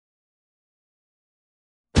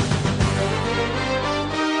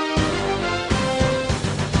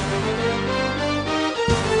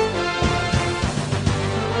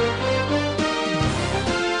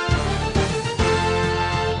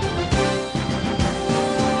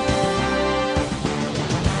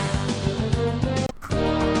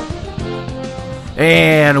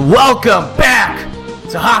And welcome back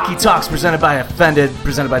to Hockey Talks, presented by Offended,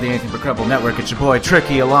 presented by the Anything But Credible Network. It's your boy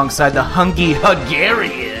Tricky, alongside the Hungy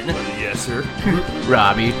Hungarian. Yes, sir.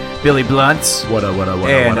 Robbie, Billy Blunt, What up?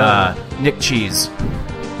 and Nick Cheese.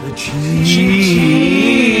 The cheese.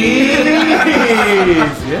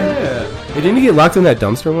 Yeah. Hey, didn't you get locked in that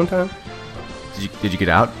dumpster one time? Did you get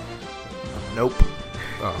out? Nope.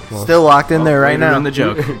 Oh, well. Still locked in there right now. On the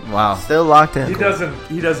joke. Wow. Still locked in. He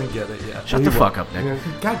doesn't get it yet. Shut the fuck up, Nick.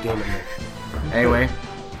 God damn it, Nick. Anyway,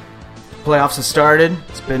 playoffs have started.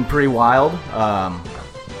 It's been pretty wild.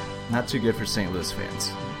 Not too good for St. Louis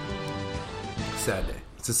fans. Sad day.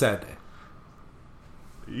 It's a sad day.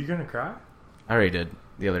 You gonna cry? I already did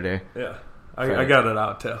the other day. Yeah, I got it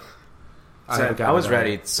out too. I was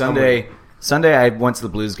ready. Sunday, I went to the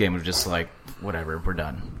Blues game and was just like, whatever, we're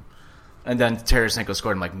done. And then Tarasenko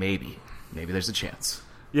scored. I'm like, maybe there's a chance.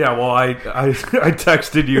 Yeah, well, I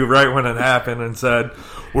texted you right when it happened and said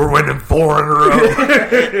we're winning 4 in a row.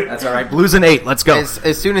 That's all right. Blues in 8. Let's go.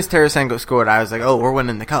 As soon as Tarasenko scored, I was like, oh, we're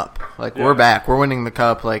winning the cup. Like, we're back. We're winning the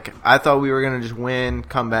cup. Like, I thought we were going to just win,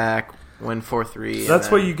 come back, win 4-3.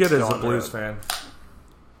 That's what you get as a Blues fan.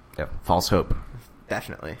 Yeah, false hope.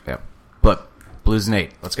 Definitely. Yeah, but Blues in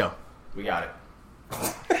 8. Let's go. We got it.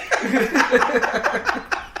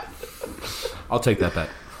 I'll take that bet.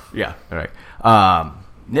 Yeah. All right.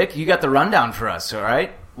 Nick, you got the rundown for us. All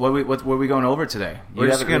right. What are we going over today? We're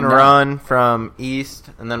just going to run from East,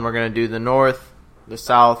 and then we're going to do the North, the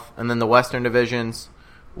South, and then the Western divisions.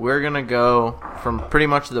 We're going to go from pretty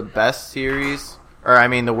much the best series,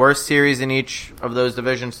 the worst series in each of those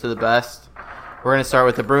divisions to the best. We're going to start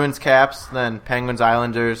with the Bruins Caps, then Penguins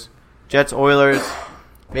Islanders, Jets Oilers,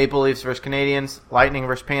 Maple Leafs versus Canadiens, Lightning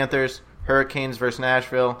versus Panthers, Hurricanes versus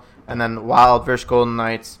Nashville, and then Wild versus Golden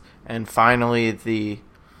Knights, and finally the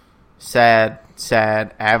sad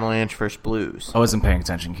Avalanche versus Blues. I wasn't paying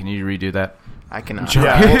attention. Can you redo that? I cannot.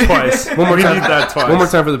 Yeah, twice. One more We time. need that twice. One more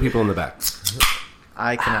time for the people in the back.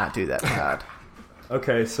 I cannot do that, Todd.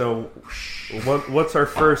 Okay, so what's our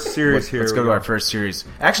first series here? Let's go to our first series.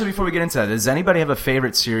 Actually, before we get into that, does anybody have a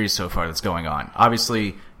favorite series so far that's going on?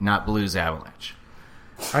 Obviously, not Blues Avalanche.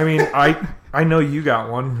 I mean, I know you got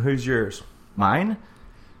one. Who's yours? Mine?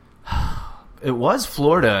 It was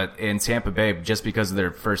Florida and Tampa Bay just because of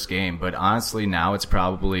their first game, but honestly, now it's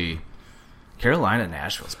probably Carolina.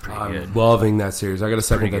 Nashville's pretty good. I'm loving that series. I got to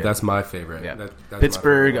second Pretty that. good. That's my favorite. Yeah. That's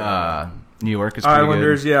Pittsburgh, my favorite. New York is pretty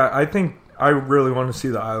Islanders, good. yeah. I think I really want to see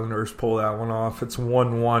the Islanders pull that one off. It's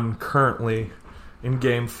 1-1 currently in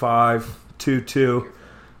Game 5, 2-2.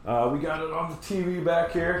 We got it on the TV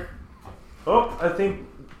back here. Oh, I think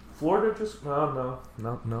Florida just... No.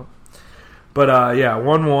 But,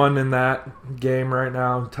 1-1 in that game right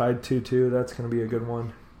now, tied 2-2. That's going to be a good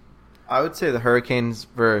one. I would say the Hurricanes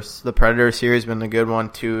versus the Predators series has been a good one,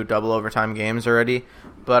 2 double overtime games already.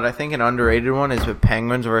 But I think an underrated one is with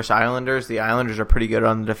Penguins versus Islanders. The Islanders are pretty good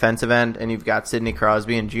on the defensive end, and you've got Sidney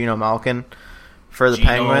Crosby and Geno Malkin for the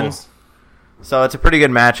Penguins. So it's a pretty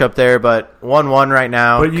good matchup there, but 1-1 right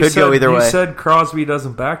now. But Could go either way. You said Crosby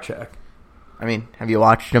doesn't backcheck. I mean, have you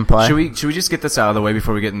watched him play? Should we just get this out of the way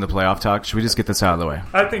before we get into the playoff talk? Should we just get this out of the way?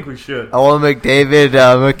 I think we should. Owen McDavid,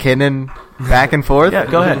 McKinnon, back and forth? Yeah,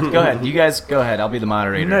 go ahead. You guys go ahead. I'll be the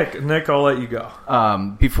moderator. Nick, I'll let you go.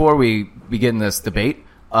 Before we begin this debate,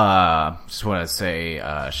 just want to say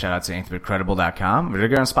shout out to anythingbutcredible.com. They're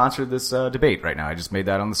going to sponsor this debate right now. I just made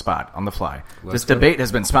that on the spot, on the fly. This debate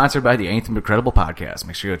has been sponsored by the Anything But Credible podcast.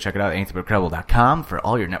 Make sure you go check it out at anythingbutcredible.com for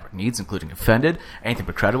all your network needs, including Offended, Anything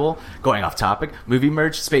But Credible, Going Off Topic, Movie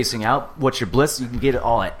Merch, Spacing Out, What's Your Bliss. You can get it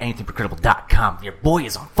all at anythingbutcredible.com. Your boy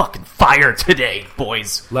is on fucking fire today,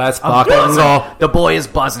 boys. Let's I'm fucking buzzing. go. The boy is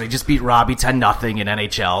buzzing. He just beat Robbie 10-0 in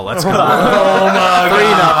NHL. Let's go. 3-0.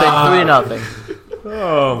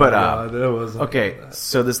 Oh, But, my God. It was Okay,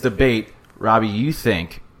 so this debate, Robbie, you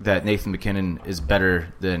think that Nathan McKinnon is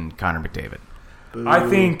better than Connor McDavid? I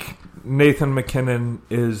think Nathan McKinnon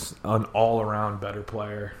is an all-around better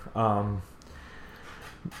player.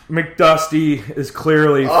 McDusty is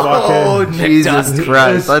clearly fucking... Jesus McDusty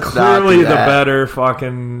Christ. is Let's not clearly do the that. better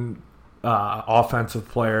fucking offensive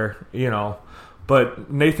player,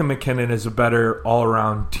 But Nathan McKinnon is a better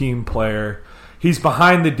all-around team player. He's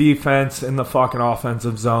behind the defense in the fucking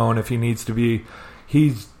offensive zone if he needs to be.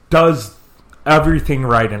 He does everything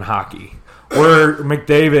right in hockey. Where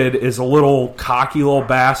McDavid is a little cocky little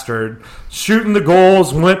bastard, shooting the goals,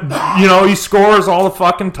 he scores all the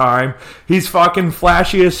fucking time. He's fucking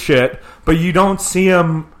flashy as shit, but you don't see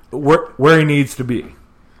him where he needs to be.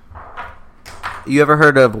 You ever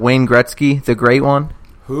heard of Wayne Gretzky, the great one?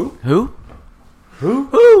 Who?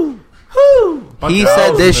 He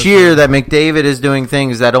said this year that McDavid is doing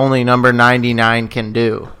things that only number 99 can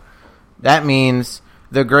do. That means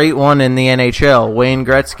the great one in the NHL, Wayne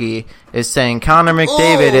Gretzky, is saying Connor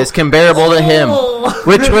McDavid is comparable to him,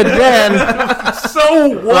 which would then...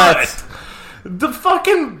 So what? The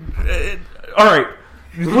fucking... all right.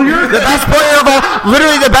 The best player of all...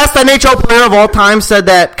 Literally the best NHL player of all time said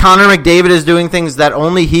that Connor McDavid is doing things that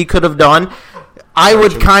only he could have done. I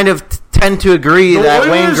would kind of tend to agree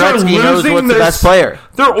that Wayne Gretzky knows what's the best player.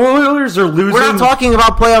 The Oilers are losing. We're not talking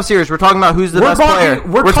about playoff series. We're talking about who's the best player.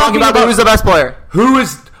 We're talking about who's the best player. Who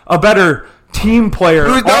is a better team player?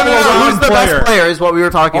 Who's the best player is what we were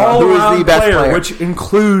talking about. Who is the best player? Which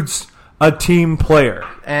includes a team player.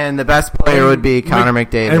 And the best player would be Connor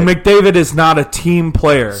McDavid. And McDavid is not a team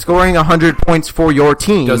player. Scoring 100 points for your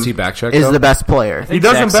team Does he backcheck, is though? the best player. He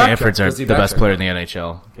doesn't Zach backcheck. Sanford's Does he the best backcheck? player in the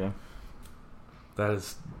NHL. Okay.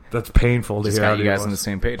 That's painful to Just hear. got you guys on the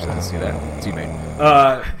same page. Let's see that.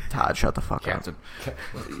 Teammate. Todd, shut the fuck up. Captain.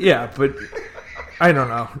 Yeah, but I don't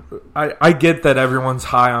know. I get that everyone's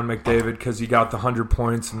high on McDavid because he got the 100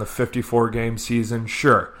 points in the 54-game season.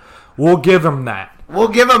 Sure. We'll give him that. We'll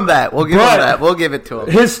give him that. We'll give him that. We'll give it to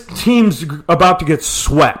him. His team's about to get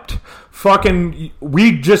swept. Fucking,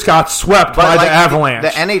 we just got swept by the Avalanche. The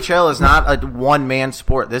NHL is not a one-man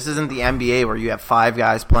sport. This isn't the NBA where you have 5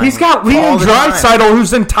 guys playing. He's got Leon Draisaitl,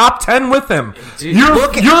 who's in top 10 with him.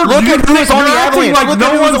 Look at who's on the Avalanche. Like Look no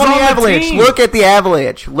at who's one's on the on Avalanche. team. Look at the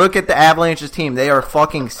Avalanche. Look at the Avalanche's team. They are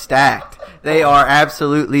fucking stacked. They are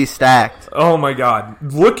absolutely stacked. Oh my god!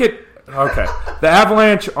 Look at the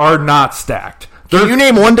Avalanche are not stacked. Can you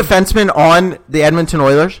name one defenseman on the Edmonton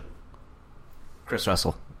Oilers? Chris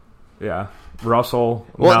Russell. Yeah, Russell.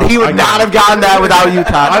 Well, no, he would not have gotten that without you,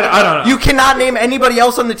 Todd. I don't know. You cannot name anybody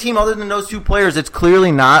else on the team other than those 2 players. It's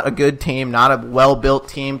clearly not a good team, not a well-built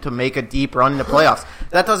team to make a deep run in the playoffs.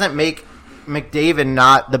 That doesn't make McDavid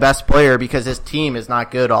not the best player because his team is not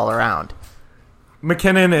good all around.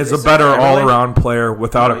 McKinnon is a better all-around player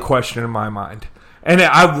without a question in my mind. And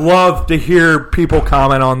I'd love to hear people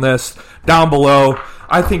comment on this down below.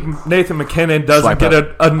 I think Nathan McKinnon doesn't get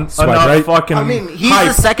enough right. fucking I mean, he's hype.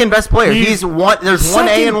 the second best player. There's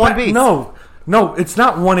 1A and 1B. No, it's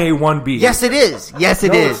not 1A, 1B. Yes, it is. Yes,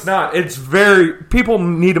 it is. It's not. It's very... People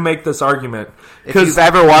need to make this argument. If you've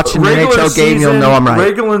ever watched an NHL game, you'll know I'm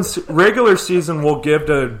right. Regular season we'll give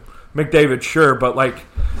to McDavid, sure, but like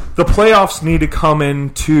the playoffs need to come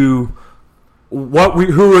into who are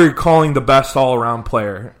we calling the best all-around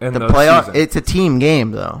player in the playoff. season. It's a team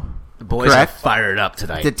game, though. The boys Correct? are fired up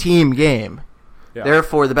tonight. It's a team game. Yeah.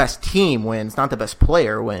 Therefore, the best team wins, not the best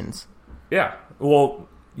player wins. Yeah. Well,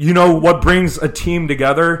 you know what brings a team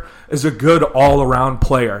together is a good all-around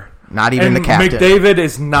player. Not even And the captain. McDavid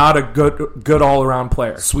is not a good all-around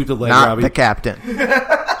player. Sweep the leg, Not Robbie. the captain.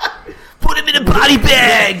 Put him in a body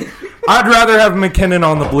bag. I'd rather have McKinnon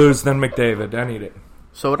on the Blues than McDavid any day.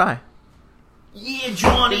 So would I. Yeah,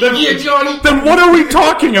 Johnny. Then what are we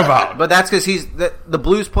talking about? But that's because the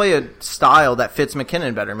Blues play a style that fits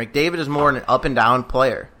McKinnon better. McDavid is more an up-and-down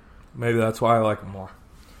player. Maybe that's why I like him more.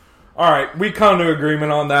 All right, we come to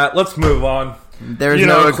agreement on that. Let's move on. There's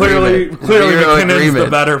no clearly agreement. McKinnon's the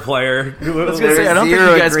better player. I was gonna say, I don't think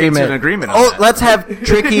you guys came to an agreement on Oh, that. let's have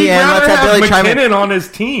Tricky He'd and let's rather have Billy chime in. McKinnon on his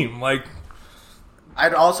team. Like,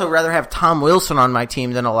 I'd also rather have Tom Wilson on my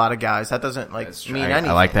team than a lot of guys. That doesn't mean I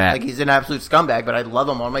anything. like that. Like he's an absolute scumbag, but I'd love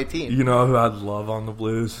him on my team. you know who I'd love on the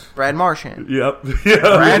Blues? Brad Marchand. Yep. Yeah.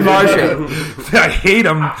 Brad Marchand. I hate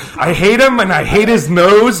him. And I hate his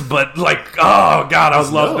nose, but like, oh god, I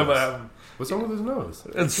would love to have him. What's wrong with his nose?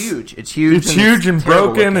 It's huge. It's huge. It's huge and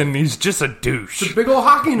terrible broken, looking. and he's just a douche. It's a big old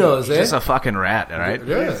hockey nose, eh? Just a fucking rat, all right?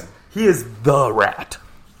 Yeah. He is the rat.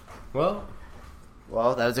 Well,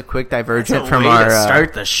 Well, that was a quick That's divergent a from way our to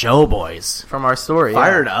start the show, boys. from our story.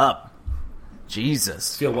 Fired up.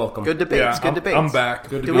 Jesus. feel welcome. Good debates. Good debates. I'm back.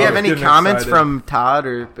 Good Do we have any Getting comments excited. from Todd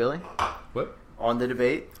or Billy What? on the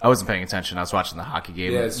debate? I wasn't paying attention. I was watching the hockey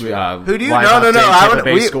game. Yeah, it's true. Who do you- live no, update, I Tampa would-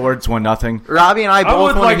 Bay we- scored 1-0. Robbie and I I both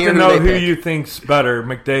would want like to hear to know who who they pick. you think's better,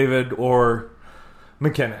 McDavid or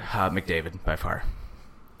McKinnon, McDavid, by far.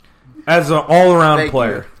 as an all-around Thank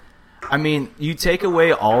player. I mean, you take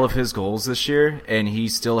away all of his goals this year, and he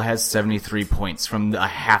still has 73 points from a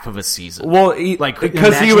half of a season. Well, Like,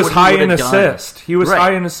 because he imagine was what he high would've in done. assist. He was Right.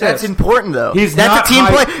 high in assist. That's important, though. He's That's not a team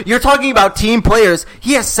high- player. You're talking about team players.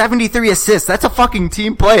 He has 73 assists. That's a fucking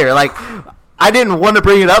team player. Like, I didn't want to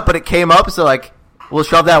bring it up, but it came up, so like, we'll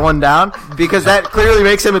shove that one down because that clearly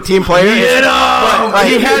makes him a team player. But, like,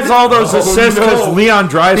 He has all those assists because Leon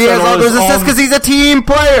Draisaitl he has all those is assists on- because he's a team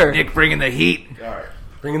player. Nick bringing the heat.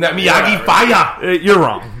 Bringing that Miyagi fire. You're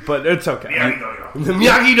wrong, but it's okay. The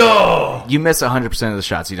Miyagi-Do. You miss 100% of the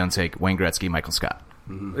shots you don't take. Wayne Gretzky, Michael Scott.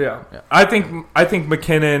 Yeah. I think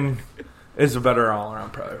McKinnon is a better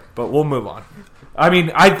all-around player, but we'll move on. I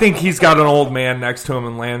mean, I think he's got an old man next to him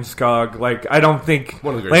in Landeskog. Like, I don't think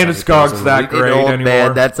One of the greatest Landeskog's hockey that players in the great Old anymore.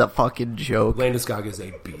 man, that's a fucking joke. Landeskog is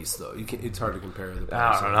a beast, though. It's hard to compare the.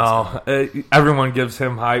 I don't know. Everyone gives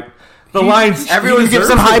him hype. The Lions. Everyone gives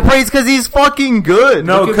him deserves high it. praise because he's fucking good.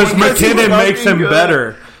 No, Look at because Wayne Gretzky. McKinnon makes him Good.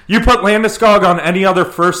 better. You put Landeskog on any other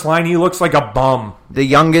first line, he looks like a bum. The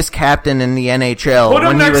youngest captain in the NHL Put him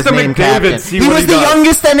when he next was to named McDavid, captain. see He what was he the does.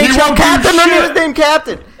 youngest He won't NHL do captain when he shit. was named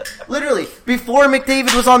captain. Literally, before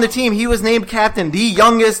McDavid was on the team, he was named captain, the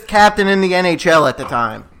youngest captain in the NHL at the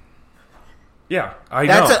time. Yeah, I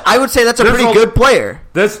That's know. I would say that's a There's pretty a- good player.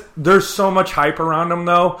 There's so much hype around him,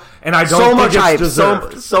 though, and I don't So think much it's hype.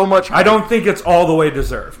 deserved. So much hype. I don't think it's all the way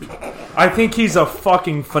deserved. I think he's a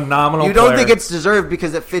fucking phenomenal You don't player. think it's deserved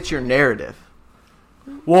because it fits your narrative.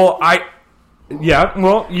 Well,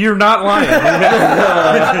 well, you're not lying.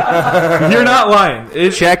 You're not lying.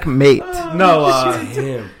 Checkmate.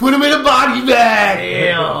 No, Put him in a body bag.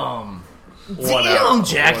 Damn. Damn,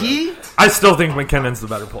 Jackie. I still think McKinnon's the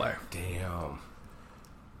better player. Damn.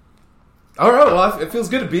 All right, well, it feels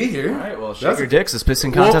good to be here. All right, well, shake That's- your dicks. This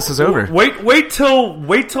pissing contest is over. Wait till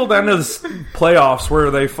the end of the playoffs where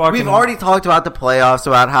they fucking. We've already talked about the playoffs,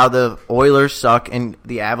 about how the Oilers suck and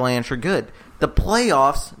the Avalanche are good. The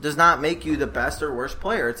playoffs does not make you the best or worst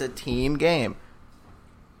player. It's a team game.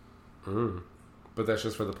 But that's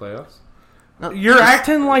just for the playoffs? No, You're just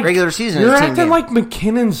acting like regular season. You're is a team acting game. like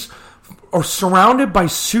McKinnon's are surrounded by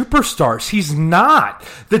superstars. He's not.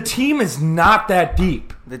 The team is not that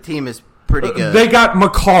deep. The team is pretty good. They got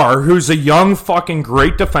McCarr, who's a young fucking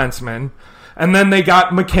great defenseman, and then they got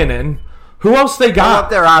McKinnon. Who else they Pull got? up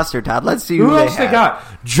their roster, Todd. Let's see Who they else they have. got?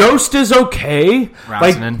 Jost is okay. Bronsonen.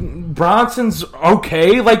 Like Bronson's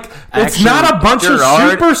okay. Like it's Actually, not a bunch of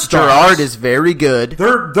superstars. Gerard is very good.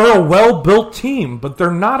 They're a well built team, but they're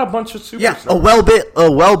not a bunch of superstars. Yeah,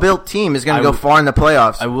 a well built team is going to go far in the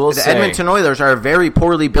playoffs. I will the say- Edmonton Oilers are a very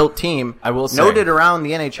poorly built team. I will say- noted around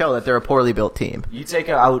the NHL that they're a poorly built team. You take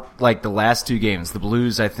out like the last two games, the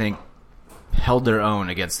Blues, I think, held their own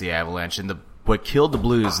against the Avalanche, and what killed the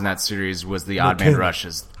Blues in that series was the odd man McKinnon.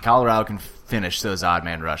 rushes. Colorado can finish those odd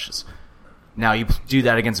man rushes. Now you do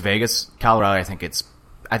that against Vegas, Colorado. I think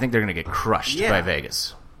they're going to get crushed Yeah. by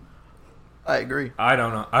Vegas. I agree. I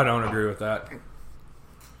don't know. I don't agree with that.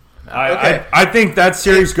 Okay. I think that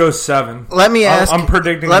series goes 7. Let me ask. I'm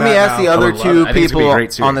predicting. Let me that ask now. the other I would love two it. I think it's gonna be people a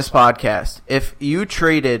great series. on this podcast: if you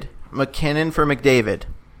traded McKinnon for McDavid,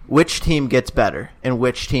 which team gets better and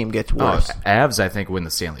which team gets worse? Avs, I think, win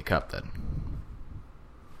the Stanley Cup then.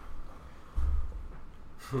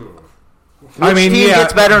 Which team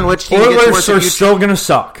gets better and which team gets Oilers worse? are if you still going to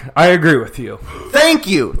suck. I agree with you. Thank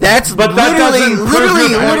you. That's But that doesn't prove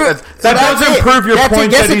your point. That doesn't prove your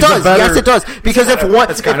point Yes, that it he's a does. better- Yes, it does. Because if one,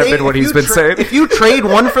 That's kind of been what he's been saying. If you trade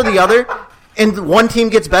one for the other, and one team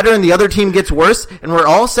gets better and the other team gets worse, and we're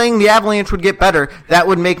all saying the Avalanche would get better, that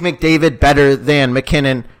would make McDavid better than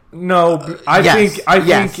McKinnon. No, I Yes, think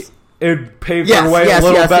yes. it would pave Yes, their way yes, a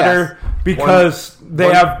little yes, better because they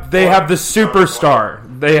have the superstar.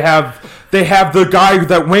 They have the guy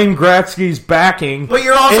that Wayne Gretzky's backing. But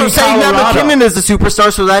you're also in saying that Colorado. McKinnon is the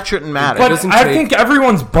superstar, so that shouldn't matter. But doesn't I take- think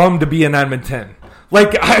everyone's bummed to be in Edmonton.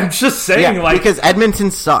 Like I'm just saying, yeah, like because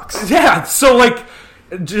Edmonton sucks. yeah. So like,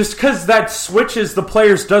 just because that switches the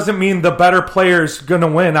players doesn't mean the better player's gonna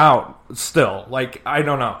win out. Still, like I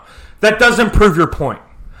don't know. That doesn't prove your point.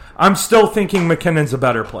 I'm still thinking McKinnon's a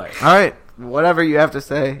better player. All right, whatever you have to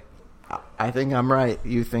say. I think I'm right.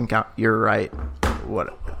 You think you're right.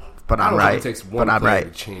 What? But I I'm don't right. think it takes one But I'm player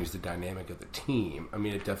right. to change the dynamic of the team. I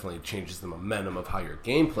mean, it definitely changes the momentum of how your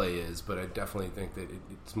gameplay is, but I definitely think that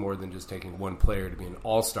it's more than just taking one player to be an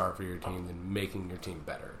all-star for your team than making your team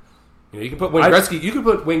better. You know, you can put Wayne Gretzky. You can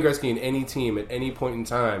put Wayne Gretzky in any team at any point in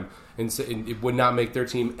time, and it would not make their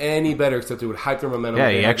team any better, except it would hype their momentum. Yeah,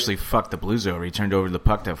 They he had actually fucked the Blues over. He turned over the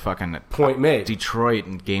puck to fucking point made. Detroit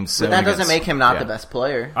in Game 7. But that doesn't against- make him not yeah. the best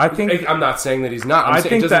player. I think I'm not saying that he's not. I'm I saying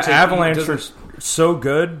think it the doesn't take- Avalanche it are doesn't- so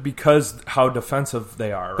good because how defensive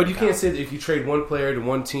they are. But right you can't say that if you trade one player to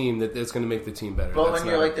one team that it's going to make the team better. But That's when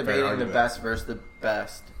you're not like a fair debating the argument. best versus the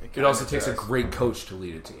best, It also takes a great coach to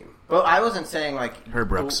lead a team. Well, I wasn't saying like Herb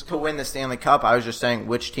Brooks. to win the Stanley Cup. I was just saying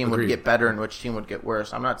which team would Agreed. get better and which team would get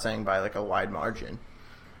worse. I'm not saying by like a wide margin.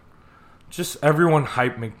 Just everyone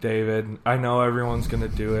hype McDavid. I know everyone's going to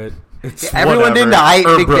do it. It's Everyone didn't hype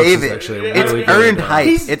Herb Brooks is McDavid. actually a It's really earned good-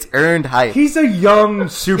 hype. It's earned hype. He's a young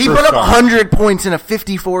superstar. He put up 100 points in a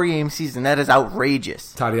 54-game season. That is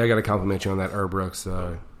outrageous. Toddy, I got to compliment you on that Herb Brooks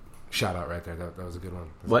shout out right there. That was a good one.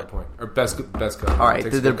 That's What? a good point? Or best coach. All right,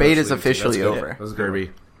 Takes the good debate coach is lead, too. officially That's good. over. That was a good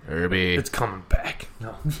one. Herbie. It's coming back.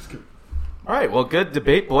 No, I'm just kidding. All right, well, good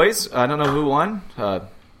debate, boys. I don't know who won.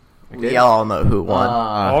 We all know who won.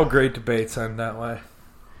 All great debates end that way.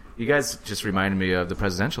 You guys just reminded me of the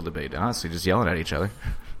presidential debate, honestly, just yelling at each other.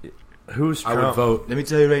 Who's I Trump? would vote. Let me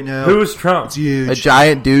tell you right now. Who's Trump? A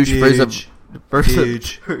giant douche Huge. versus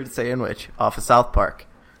Huge. a bird sandwich off of South Park.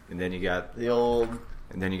 And then you got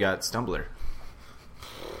Stumbler.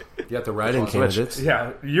 You got the write-in candidates.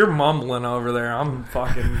 Yeah, you're mumbling over there. I'm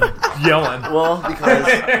fucking yelling. Well, because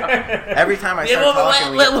every time I start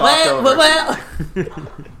talking, we get talked over.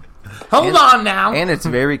 Hold on now. And it's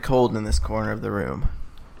very cold in this corner of the room.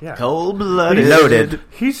 Yeah. Cold-blooded. Noted.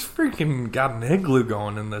 He's freaking got an igloo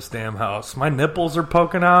going in this damn house. My nipples are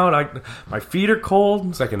poking out. My feet are cold.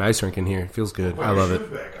 It's like an ice rink in here. It feels good. I love it.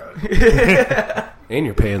 And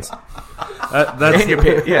your pants. That's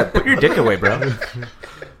Yeah, put your dick away, bro.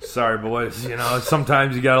 sorry, boys.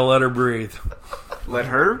 Sometimes you gotta let her breathe. Let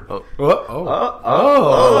her? Oh.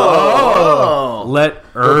 Let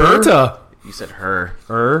her. Roberta. You said her.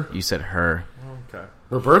 Her. You said her. Okay.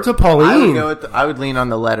 Roberta Pauline. I would lean on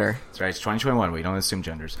the letter. That's right, it's 2021. We don't assume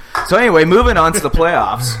genders. So anyway, moving on to the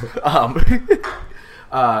playoffs.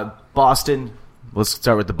 Boston. Let's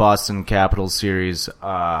start with the Boston Capitals series.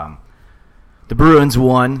 The Bruins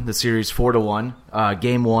won the series 4-1.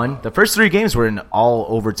 Game 1. The first 3 games were in all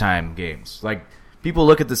overtime games. Like, people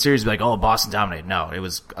look at the series and be like, oh, Boston dominated. No, it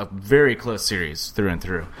was a very close series through and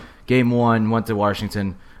through. Game 1 went to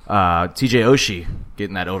Washington. TJ Oshie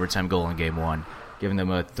getting that overtime goal in Game 1, giving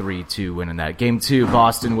them a 3-2 win in that. Game 2,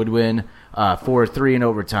 Boston would win 4-3 in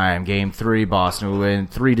overtime. Game 3, Boston would win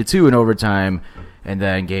 3-2 in overtime. And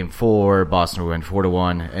then Game 4, Boston would win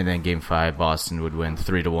 4-1. And then Game 5, Boston would win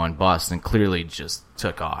 3-1. Boston clearly just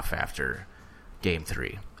took off after Game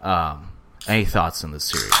 3. Any thoughts on this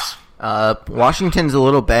series? Washington's a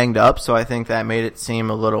little banged up, so I think that made it seem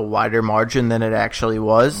a little wider margin than it actually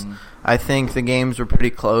was. I think the games were pretty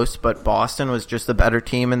close, but Boston was just the better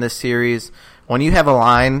team in this series. When you have a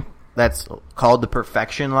line that's called the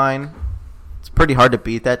perfection line, it's pretty hard to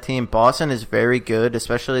beat that team. Boston is very good,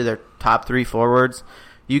 especially their top 3 forwards.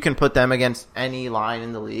 You can put them against any line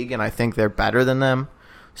in the league, and I think they're better than them.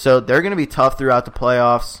 So they're going to be tough throughout the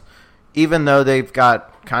playoffs. Even though they've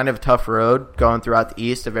got kind of a tough road going throughout the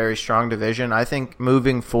East, a very strong division, I think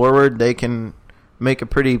moving forward they can make a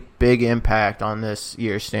pretty big impact on this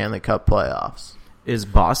year's Stanley Cup playoffs. Is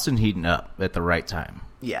Boston heating up at the right time?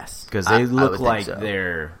 Yes. Because I they look would like think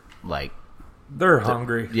so. They're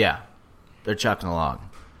hungry. Yeah, they're chucking along.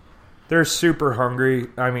 They're super hungry.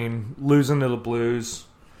 I mean, losing to the Blues.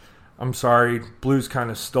 I'm sorry, Blues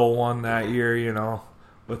kind of stole one that year,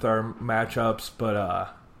 with our matchups,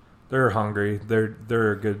 but they're hungry.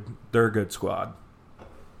 They're a good squad.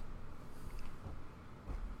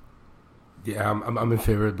 Yeah, I'm in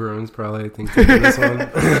favor of Bruins. Probably, I think to win this one.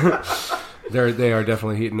 They are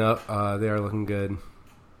definitely heating up. They are looking good.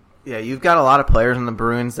 Yeah, you've got a lot of players in the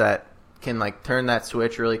Bruins that can turn that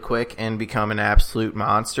switch really quick and become an absolute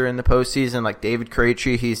monster in the postseason. Like David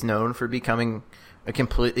Krejci, he's known for becoming a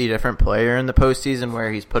completely different player in the postseason,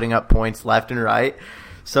 where he's putting up points left and right.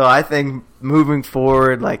 So I think moving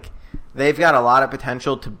forward, they've got a lot of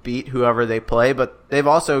potential to beat whoever they play, but they've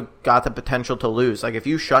also got the potential to lose. Like if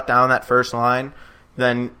you shut down that first line,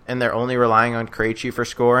 and they're only relying on Krejci for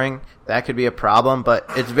scoring, that could be a problem. But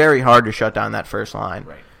it's very hard to shut down that first line.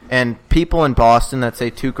 Right. And people in Boston that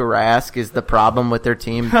say Tuukka Rask is the problem with their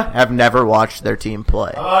team have never watched their team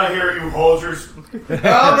play. I'm out of here, you hosers.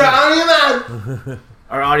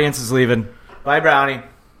 Our audience is leaving. Bye, Brownie.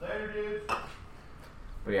 Later, dude.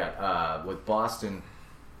 But yeah, with Boston,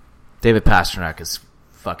 David Pastrnak is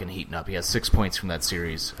fucking heating up. He has 6 points from that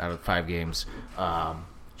series out of 5 games.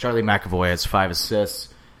 Charlie McAvoy has 5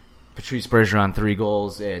 assists. Patrice Bergeron 3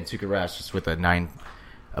 goals, and Tuukka Rask just with a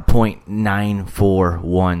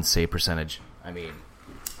 .941 save percentage. I mean,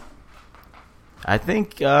 I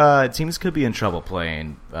think teams could be in trouble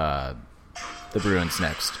playing the Bruins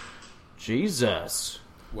next. Jesus.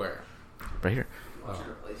 Where? Right here.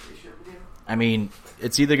 I mean,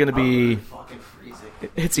 it's either going to be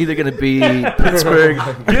Pittsburgh.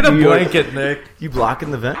 Get a New York. blanket, Nick. You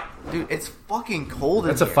blocking the vent? Dude, it's fucking cold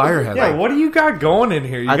That's in a here. fire hazard. Yeah, what do you got going in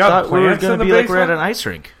here? You I got thought we were plants going in to the be like we're at basement? an ice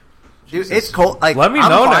rink. Dude, it's cold. Like, Let me I'm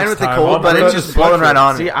know fine next with the time. cold, I'll but put it's on just a blowing right sweatshirt.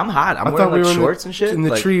 on See, me. I'm hot. I'm I wearing thought we like were shorts and shit. in the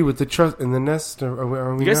Like, tree with in the nest. Are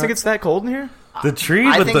we you guys not? think it's that cold in here? The tree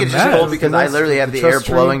I with think the it's just nest. cold because I literally have the the air trust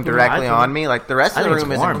tree, blowing you know, directly I think- on me. Like, the rest I of the think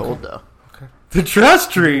room it's isn't warm. cold, though. The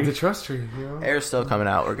trust tree. the trust tree? You know? Air's still coming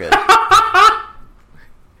out. We're good.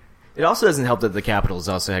 It also doesn't help that the Capitals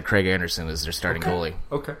also had Craig Anderson as their starting goalie.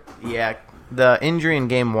 Okay. Yeah, the injury in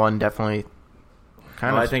game one definitely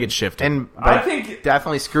kind Well, of. I think it shifted. and I but think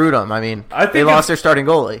definitely screwed them. I mean, I think they lost it's- their starting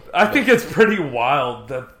goalie. I think it's pretty wild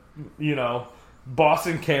that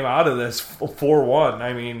Boston came out of this 4-1.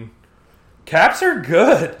 I mean, Caps are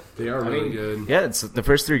good. They are really good. Yeah, it's the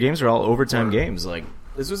first 3 games are all overtime games. Like,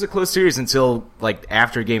 this was a close series until like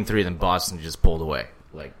after game 3, then Boston just pulled away.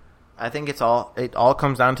 Like, I think it all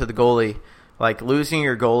comes down to the goalie. Like, losing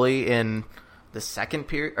your goalie in the second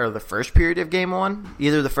period or the first period of game one,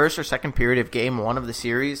 either the first or second period of game one of the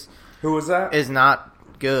series, Who was that? is not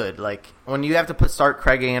good. Like, when you have to start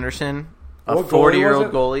Craig Anderson, a What goalie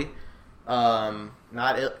 40-year-old was goalie,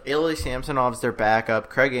 not Ilya Samsonov's their backup.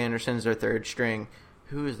 Craig Anderson's their third string.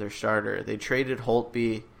 Who is their starter? They traded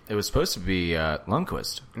Holtby. it was supposed to be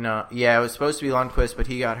Lundqvist. No, yeah, it was supposed to be Lundqvist, but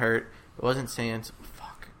he got hurt. It wasn't Sands.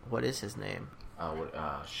 Fuck, what is his name?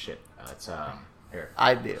 Shit. It's here.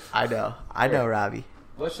 I know, Robbie.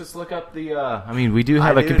 Let's just look up the. I mean, we do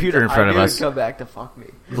have a computer in front of us. Come back to fuck me.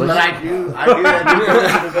 But I do that be good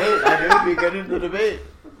in the debate. I do be good in the debate.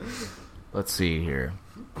 Let's see here.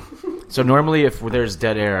 So normally, if there's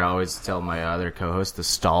dead air, I always tell my other co-host to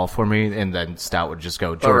stall for me, and then Stout would just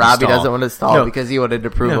go. But Jordan Robbie stall. doesn't want to stall No. because he wanted to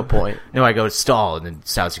prove a point. No, I go stall, and then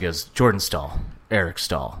Stout goes Jordan stall, Eric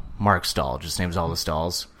stall, Mark stall. Just names all the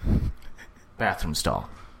stalls. Bathroom stall.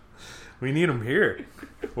 We need him here.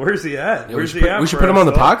 Where's he at? Yeah, Where's we he should at? put, we should for put him us on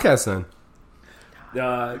the all? podcast then.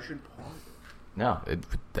 No,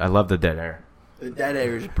 I love the dead air. The dead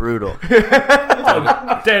air is brutal.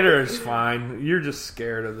 Dead air is fine. You're just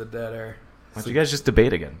scared of the dead air. Why don't you guys just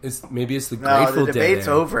debate again? Maybe it's the No, Grateful the debate's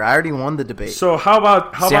Dead. over. I already won the debate. So how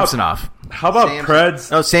about Samsonov.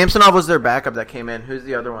 Preds? No, Samsonov was their backup that came in. Who's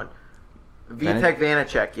the other one? Vitek Van-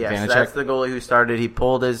 Vanacek. Yes, Vanacek? that's the goalie who started. He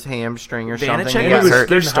pulled his hamstring or something. Vanacek He got was hurt.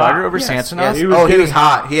 their getting starter hot. over Yes, Samsonov? yes. He was He was getting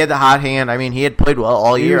hot. He had the hot hand. I mean, he had played well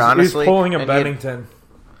all year, honestly. He's pulling a And he had- Bennington.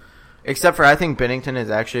 Except for I think Bennington is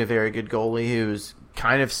actually a very good goalie who's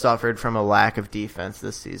kind of suffered from a lack of defense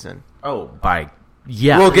this season. Oh, by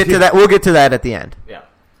yeah. We'll get to that. We'll get to that at the end. Yeah.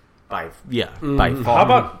 By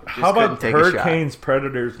far. How about couldn't take a shot. Hurricanes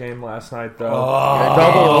Predators game last night though? Oh,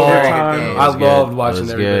 Double very good overtime. game. I That was loved good. watching That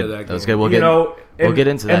was every bit good. of that That was game. good. We'll You get know, we'll get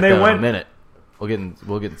into that and they though in went- a minute.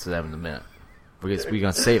 We'll get to that in a minute. We're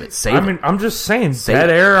gonna save it. Save I it. mean, I'm just saying, Save dead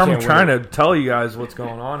it. air. I'm Can't trying wait. to tell you guys what's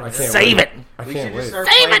going on. Here. Save it. I We can't should wait. just start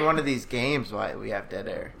playing one of these games while we have dead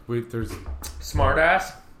air. Wait, there's Smart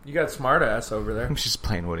ass. You got smart ass over there. I'm just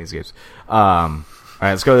playing one of these games. All right,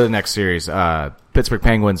 let's go to the next series. Pittsburgh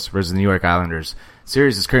Penguins versus the New York Islanders.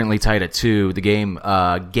 Series is currently tied at 2. The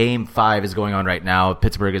game 5 is going on right now.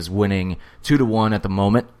 Pittsburgh is winning 2-1 at the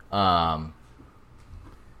moment.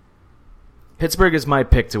 Pittsburgh is my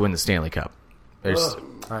pick to win the Stanley Cup. There's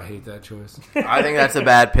I hate that choice. I think that's a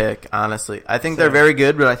bad pick, honestly. I think they're very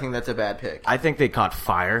good, but I think that's a bad pick. I think they caught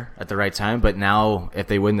fire at the right time, but now if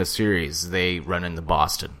they win the series, they run into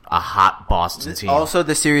Boston, a hot Boston team. Also,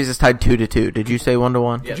 the series is tied 2-2. Did you say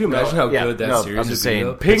 1-1? Could you imagine how good that series I'm would just be, saying.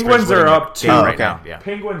 though? Penguins Pittsburgh's are winning up the 2 game Oh, right okay. now. Yeah.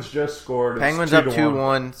 Penguins just scored. It's Penguins up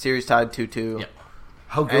 2-1. 2-1. Series tied 2-2. Yep.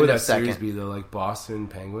 How good End would of that series second. be though? Like Boston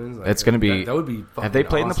Penguins. Like, It's going to be. that would be. Have they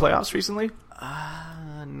played awesome. in the playoffs recently?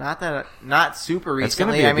 Not super It's going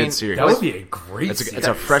to recently. be a I mean, good series. That would be a great. It's series.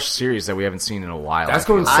 a fresh series that we haven't seen in a while. That's I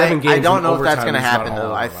feel going like. 7 games. I don't in know if that's overtime going to is not happen, all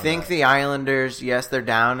though. I about think that. the Islanders, yes, they're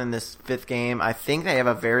down in this 5th game. I think they have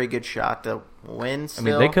a very good shot to win still. I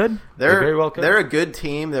mean, they could. They They're very well could. They're a good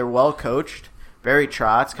team. They're well coached. Barry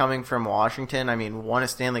Trotz coming from Washington. I mean, won a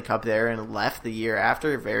Stanley Cup there and left the year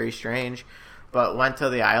after. Very strange. But went to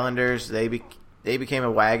the Islanders. They became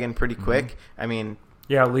a wagon pretty quick. I mean,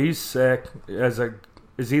 Yeah, Lee's sick.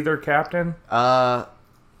 Is he their captain?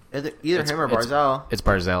 either him or Barzal. It's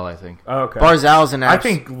Barzell, I think. Okay. Barzal's an I abs-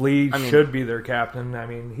 think Lee I mean- should be their captain. I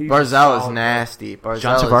mean, he's Barzal is solid. nasty. Barzal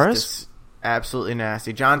John is Tavares? just absolutely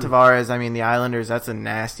nasty. John Tavares, I mean, the Islanders, that's a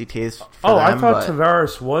nasty taste for Oh, I them, thought but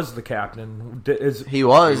Tavares was the captain. he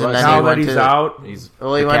was, and then now he that went he's to, out, He's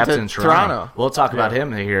Well, he the went captain to in Toronto. Toronto. We'll talk about Yeah.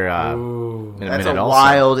 him here Ooh, in a That's minute. a also.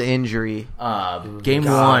 wild injury. Game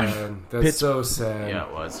God, 1. That's Pitts- so sad. Yeah,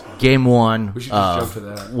 it was. Game 1. We should just jump to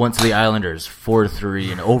that. Went to the Islanders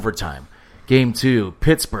 4-3 in overtime. Game 2,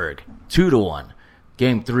 Pittsburgh 2-1.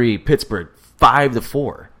 Game 3, Pittsburgh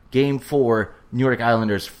 5-4. Game 4, New York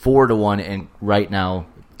Islanders 4-1, and right now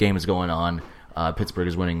game is going on. Pittsburgh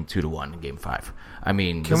is winning 2-1 in Game 5. I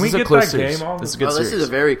mean, Can this we is a get close that series. game on? This is a good This series. is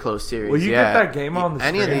a very close series. Will you yeah. get that game on the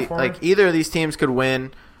Any of screen the for me? either of these teams could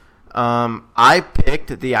win. I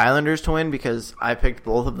picked the Islanders to win because I picked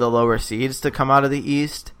both of the lower seeds to come out of the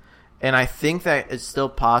East, and I think that it's still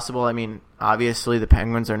possible. I mean, obviously the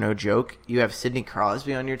Penguins are no joke. You have Sidney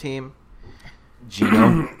Crosby on your team.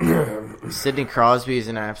 Gino. Sidney Crosby is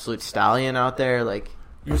an absolute stallion out there. Like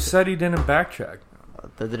You said he didn't backtrack.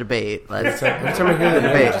 the debate. Let's Every time I hear the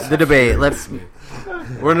name, the debate.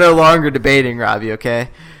 We're no longer debating, Robbie. Okay.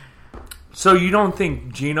 So you don't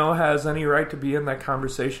think Gino has any right to be in that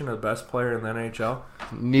conversation of the best player in the NHL?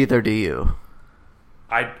 Neither do you.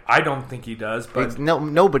 I don't think he does. But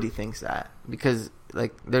Nobody thinks that because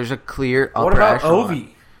like there's a clear upper what about echelon. Ovi?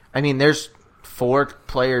 I mean, there's 4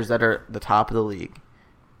 players that are the top of the league.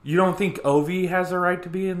 You don't think Ovi has a right to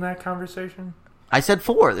be in that conversation? I said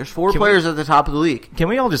 4. There's 4 players at the top of the league. Can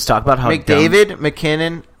we all just talk about how McDavid,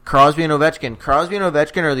 McKinnon, Crosby, and Ovechkin. Crosby and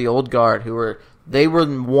Ovechkin are the old guard who were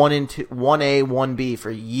 1A, 1B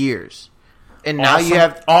for years. And now you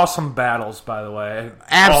have awesome battles, by the way.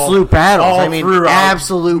 absolute battles. all I mean, throughout-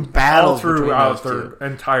 absolute all battles throughout between their those two.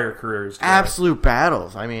 entire careers. together. Absolute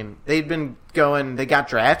battles. I mean, they've been going. They got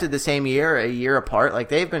drafted the same year, a year apart. Like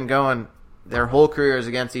they've been going their whole careers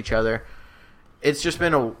against each other. It's just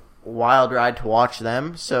been a wild ride to watch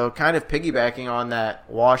them. So, kind of piggybacking on that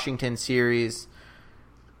Washington series,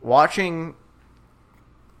 watching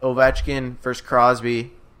Ovechkin versus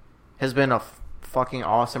Crosby has been a fucking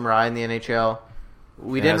awesome ride in the NHL.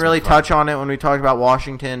 We It didn't has really been fun. touch on it when we talked about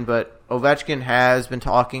Washington, but Ovechkin has been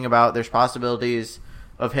talking about there's possibilities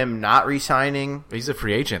of him not re-signing. He's a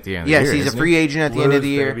free agent at the end of the Yes, year. he's a isn't free agent at the end of the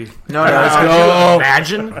Lose, year. baby. No, Let's no, go.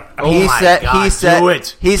 Imagine. Oh He my said. God, He said. do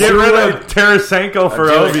it. He Get said. rid of Tarasenko for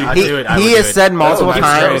do it. Ovi. I'd He, do it. I would he do has it. said multiple That's a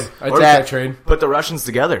times nice trade. I'd take that that trade. Put the Russians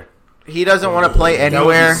together. he doesn't want to play That would be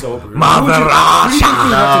anywhere. so brutal.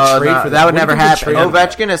 That would never happen. trade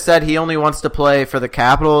Ovechkin has said he only wants to play for the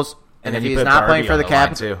Capitals, and And if then you he's put not playing Darby for on the the line,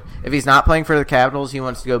 Capitals, too. if he's not playing for the Capitals, he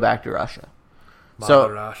wants to go back to Russia. So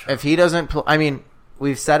Russia. if he doesn't, I mean,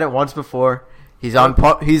 we've said it once before. He's on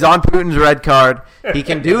Putin's red card. He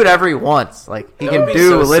can do whatever he wants. Like he That can would be do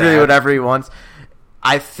so literally sad. whatever he wants.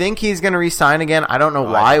 I think he's going to resign again. I don't know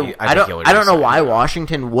why. I think he would I don't know resign. why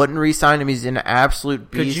Washington wouldn't resign him. He's an absolute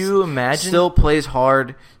beast. Could you imagine? Still plays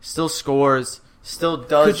hard. Still scores. Still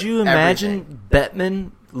does. Could you imagine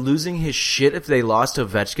Bettman losing his shit if they lost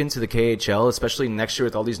Ovechkin to the KHL, especially next year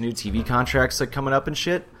with all these new TV contracts like coming up and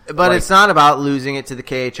shit? But Like, it's not about losing it to the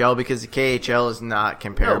KHL because the KHL is not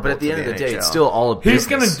comparable. no, but at the to end of the day, NHL. it's still all a He's business.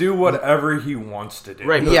 going to do whatever he wants to do.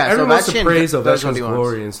 Right. Yeah, so Everyone wants to Ovechkin praise does what Ovechkin's he wants.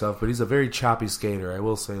 glory and stuff, but he's a very choppy skater. I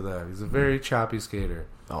will say that he's a very choppy skater.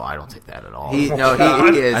 Oh, I don't take that at all. He is.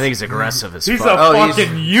 I think he's aggressive as He's fuck. a Oh, he's-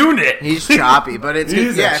 fucking unit. He's choppy, but it's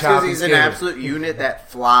He's a yeah, because choppy he's an skater. absolute unit that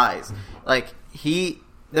flies. Like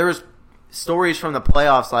there was stories from the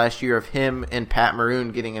playoffs last year of him and Pat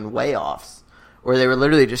Maroon getting in weigh-offs, where they were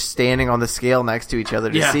literally just standing on the scale next to each other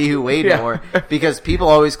to Yeah. see who weighed Yeah. more. Because people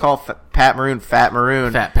always call Pat Maroon Fat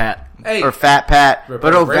Maroon Fat Pat. Hey, or Fat Pat, but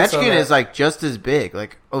Brent's on Ovechkin that. is like just as big.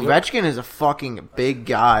 Like Ovechkin is a fucking big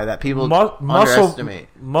guy that people Muscle underestimate.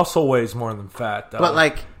 weighs more than fat, though. But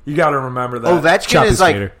like you got to remember that. Ovechkin Choppy is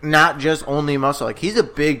like skater. not just only muscle. Like he's a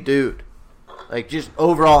big dude. Like just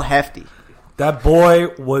overall hefty. That boy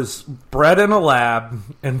was bred in a lab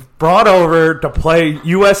and brought over to play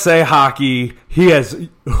USA hockey. He has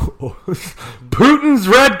Putin's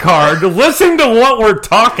red card. Listen to what we're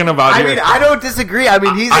talking about I here. mean, I don't disagree. I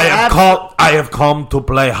mean, he's I have come to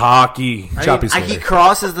play hockey. choppy he skater.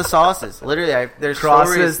 crosses the sauces. Literally, there's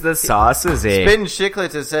Crosses stories. the sauces, eh? Spittin'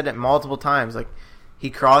 Chicklets has said it multiple times. Like he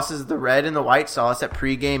crosses the red and the white sauce at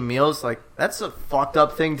pregame meals. Like that's a fucked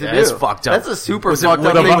up thing to do. That's fucked up. That's a super was fucked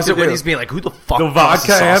up it, thing was to it when do. he's being like, who the fuck The crosses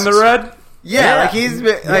vodka and the sauces? red? Yeah, Yeah. like he's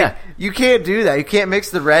like Yeah. you can't do that. You can't mix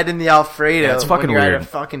the red and the Alfredo. Yeah, it's fucking when you're at weird. a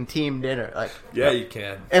fucking team dinner. Like, Yeah, you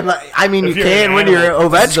can. and like, I mean, If you you're can an when you're animal.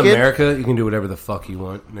 This is Ovechkin. America. You can do whatever the fuck you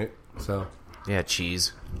want, Nick. So Yeah,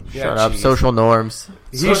 cheese. Shut up, social norms.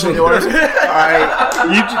 Social norms. All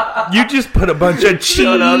right, You just put a bunch of cheese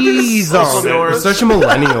on it. You're such a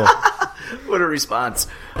millennial. What a response.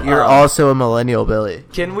 you're also a millennial, Billy.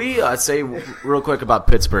 Can we say real quick about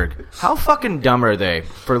Pittsburgh? How fucking dumb are they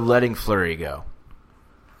for letting Fleury go?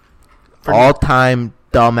 All-time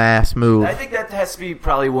dumbass move. I think that has to be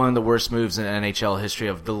probably one of the worst moves in NHL history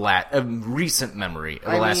of recent memory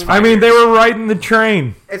of the last 5 I mean, years. they were riding the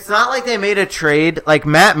train. It's not like they made a trade. Like,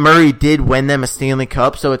 Matt Murray did win them a Stanley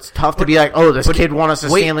Cup, so it's tough to be like, oh, this kid won us a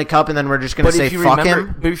Stanley Cup, and then we're just going to say fuck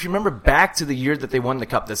him. But if you remember back to the year that they won the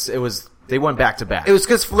cup, they won back to back. It was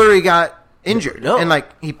because Fleury got injured. No. And,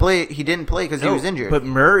 like, he didn't play because he was injured. But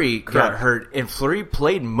Murray got hurt, and Fleury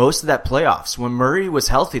played most of that playoffs. When Murray was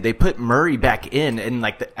healthy, they put Murray back in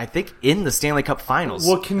like, I think, in the Stanley Cup Finals.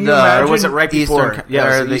 Well, can you imagine? Or was it right before? Eastern, Yeah,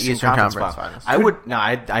 it or was the Eastern Conference Finals.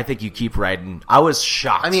 I think you keep riding. I was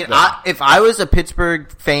shocked. I mean, though. if I was a Pittsburgh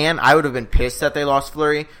fan, I would have been pissed that they lost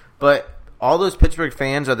Fleury. But all those Pittsburgh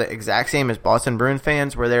fans are the exact same as Boston Bruins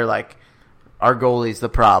fans, where they're like, our goalie's the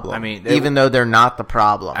problem. I mean, even though they're not the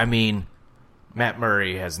problem. I mean, Matt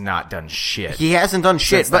Murray has not done shit. He hasn't done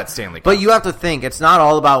shit. Since that Stanley Cup. But you have to think, it's not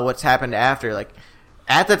all about what's happened after. Like,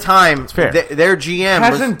 at the time, fair. Their GM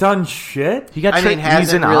Hasn't done shit. He got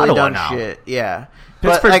he's in really Ottawa done now. shit. Yeah.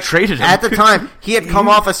 Pittsburgh but, traded him. At the time, he had come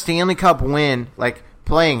off a Stanley Cup win, like,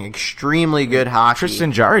 playing extremely good hockey.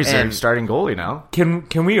 Tristan Jarry's their And- starting goalie now.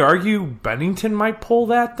 Can we argue Bennington might pull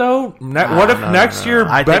that though? What if next year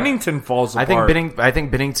I think- Bennington falls apart? I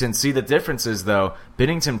think Binnington. See, the difference is though,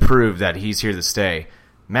 Binnington proved that he's here to stay.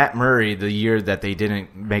 Matt Murray, the year that they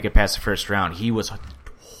didn't make it past the first round, he was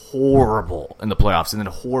horrible in the playoffs, and then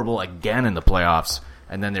horrible again in the playoffs.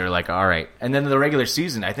 And then they were like, all right. And then in the regular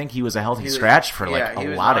season, I think he was a healthy scratch for like he a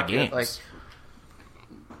was lot of not good. games. Like,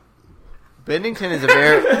 Binnington is a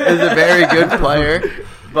very good player,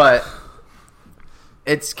 but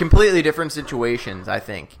it's completely different situations, I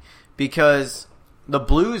think, because the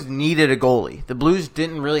Blues needed a goalie. The Blues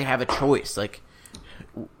didn't really have a choice. Like,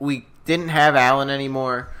 we didn't have Allen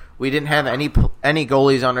anymore. We didn't have any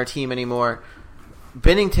goalies on our team anymore.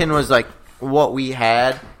 Binnington was like what we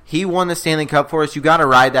had. He won the Stanley Cup for us. You got to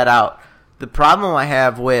ride that out. The problem I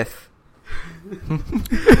have with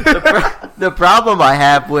the problem I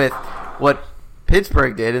have with what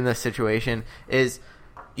Pittsburgh did in this situation is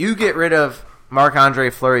you get rid of Marc-Andre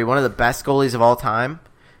Fleury, one of the best goalies of all time.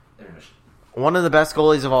 One of the best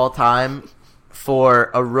goalies of all time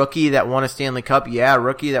for a rookie that won a Stanley Cup. Yeah, a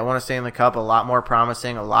rookie that won a Stanley Cup, a lot more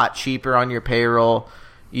promising, a lot cheaper on your payroll.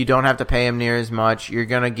 You don't have to pay him near as much. You're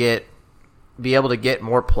going to be able to get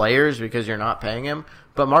more players because you're not paying him.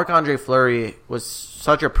 But Marc-Andre Fleury was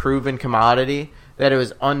such a proven commodity that it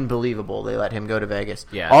was unbelievable they let him go to Vegas.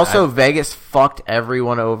 Yeah, also, Vegas fucked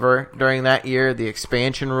everyone over during that year. The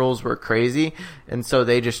expansion rules were crazy, and so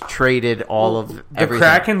they just traded all of the everything.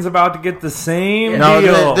 Kraken's about to get the same No,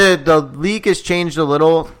 deal. the league has changed a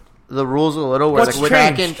little. The rules a little. Where What's the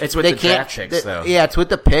changed? Kraken, It's with they the can't- draft picks, though. Yeah, it's with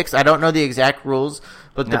the picks. I don't know the exact rules,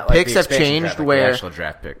 but the Not like picks the have expansion changed draft, like the where actual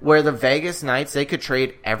draft pick. where the Vegas Knights, they could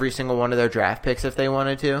trade every single one of their draft picks if they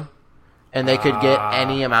wanted to. And they could get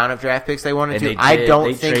any amount of draft picks they wanted And to. I don't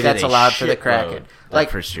they think traded that's a allowed for the shitload Kraken. that Like,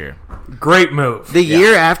 first year. Great move. the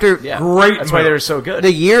year after Yeah. Great That's why move. they were so good.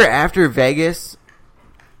 the year after Vegas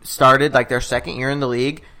started, like their second year in the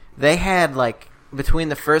league, they had like between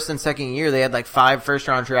the first and second year, they had like 5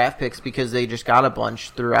 first-round draft picks because they just got a bunch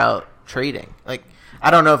throughout trading. Like,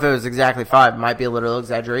 I don't know if it was exactly 5; it might be a little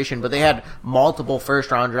exaggeration, but they had multiple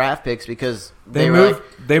first-round draft picks because They were moved.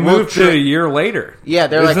 like, They we'll moved to a tra- year later. Yeah,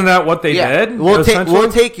 they're Isn't that what they did? We'll essentially?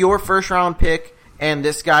 take your first-round pick and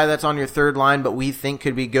this guy that's on your third line, but we think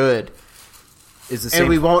could be good. Is the And same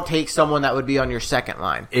we won't take someone that would be on your second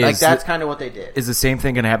line. Like, that's kind of what they did. Is the same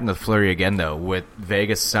thing going to happen to Fleury again, though, with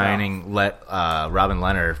Vegas signing Robin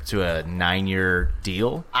Leonard to a 9-year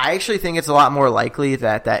deal? I actually think it's a lot more likely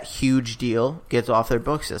that that huge deal gets off their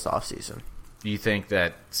books this offseason. Do you think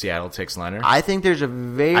that Seattle takes Leonard? I think there's a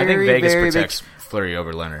very, I think Vegas very protects big... Fleury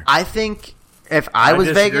over Leonard. I think if I was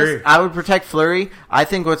disagree. Vegas, I would protect Fleury. I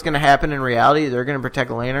think what's going to happen in reality, they're going to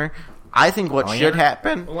protect Lehner. I think what should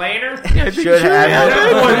happen... Later. Should happen.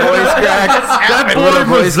 Voice crack. That Little boy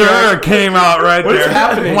voice Missouri came out right What is there.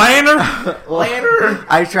 happening? Lehner.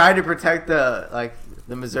 I tried to protect the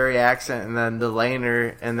Missouri accent and then the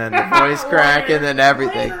Lehner and then the voice crack and then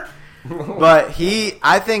everything. But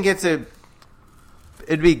I think it'd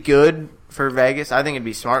be good for Vegas. I think it'd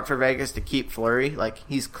be smart for Vegas to keep Fleury. Like,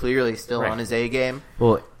 he's clearly still Right. on his A game.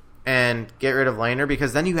 Well, And get rid of Lehner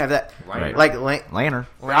because then you have that Right. like Leonard.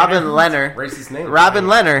 Robin Lehner. Racist name. Robin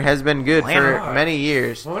Lehner has been good Lehner. for many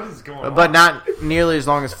years, What is going on? but not nearly as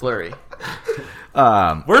long as Fleury.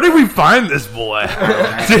 Where did we find this boy?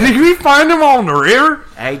 Did we find him on the river?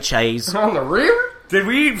 Hey, Chase. On the rear? Did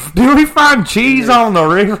we find cheese on the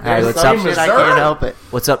river? Hey, what's Some up? shit I can't help it.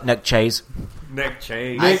 What's up, Nick Chase? Nick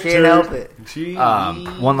Chase. I can't help it. Cheese.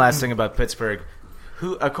 One last thing about Pittsburgh.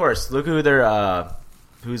 Look who their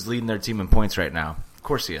who's leading their team in points right now? Of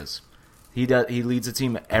course he is. He leads the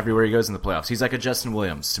team everywhere he goes in the playoffs. He's like a Justin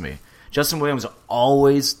Williams to me. Justin Williams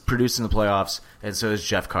always produced in the playoffs, and so is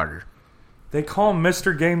Jeff Carter. They call him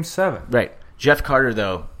Mr. Game 7. Right. Jeff Carter,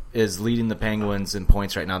 though, is leading the Penguins in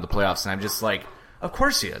points right now in the playoffs, and I'm just like, of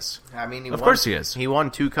course he is. I mean, of course he is. He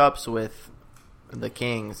won 2 cups with the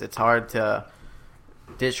Kings. It's hard to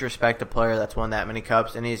disrespect a player that's won that many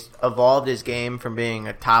cups, and he's evolved his game from being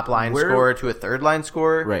a top-line scorer to a third-line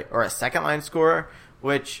scorer, right, or a second-line scorer,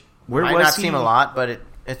 which Where might was not he? seem a lot, but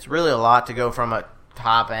it's really a lot to go from a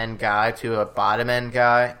top-end guy to a bottom-end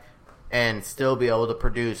guy and still be able to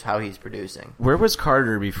produce how he's producing. Where was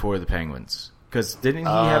Carter before the Penguins? Because didn't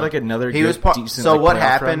he have like another decent? So like, what playoff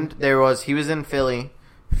happened? run? He was in Philly.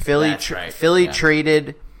 Philly Yeah.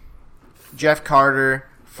 traded Jeff Carter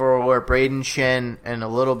for Braden Shen and a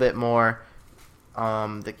little bit more.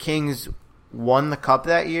 The Kings won the cup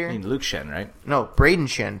that year. I mean, Luke Shen, right? No, Braden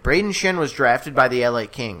Shen. Braden Shen was drafted by the LA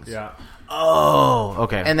Kings. Yeah. Oh,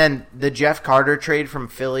 okay. And then the Jeff Carter trade from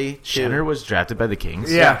Philly to Shenner was drafted by the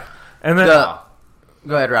Kings. Yeah. And then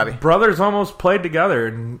Go ahead, Robbie. brothers almost played together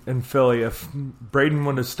in Philly if Braden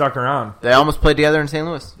would have stuck around. They almost played together in St.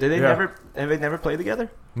 Louis. Did they Yeah. never? Have they never played together?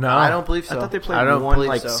 No. I don't believe so. I thought they I played don't one believe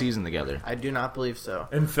like so. season together. I do not believe so.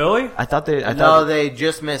 In Philly? I thought they. No, they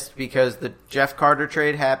just missed because the Jeff Carter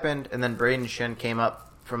trade happened, and then Braden Shen came up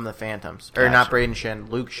from the Phantoms. Or Gotcha. not Braden Shen,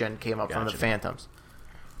 Luke Shen came up from the Gotcha. Phantoms.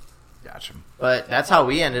 Gotcha. But that's how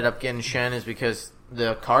we ended up getting Shen, is because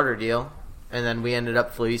the Carter deal, and then we ended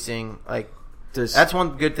up fleecing. Like, that's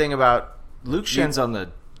one good thing about Luke Shen's on the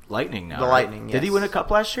Lightning now. The right? Lightning, Did he yes. win a cup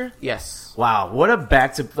last year? yes. Wow, what a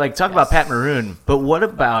back to talk about Pat Maroon, but what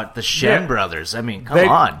about the Shen Yeah. brothers? I mean, come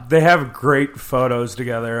on. They have great photos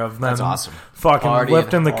together of them. That's awesome. Fucking Partying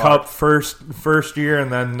lifting the hard. cup first year,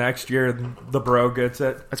 and then next year the bro gets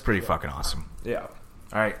it. That's pretty fucking awesome. Yeah.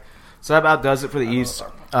 All right, so that about does it for the East.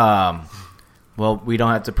 Well, we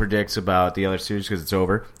don't have to predict about the other series because it's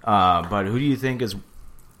over. But who do you think is?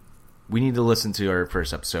 We need to listen to our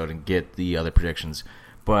first episode and get the other predictions.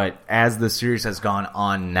 But as the series has gone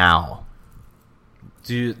on now,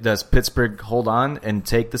 does Pittsburgh hold on and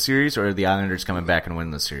take the series, or are the Islanders coming back and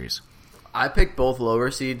win the series? I picked both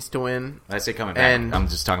lower seeds to win. I say coming back. And I'm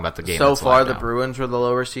just talking about the game. So that's far, live the now. Bruins were the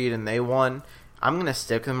lower seed, and they won. I'm going to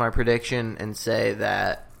stick with my prediction and say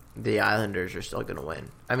that the Islanders are still going to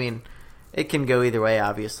win. I mean, it can go either way,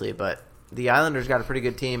 obviously, but the Islanders got a pretty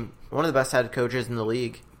good team. One of the best head coaches in the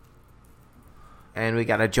league. And we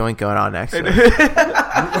got a joint going on next week.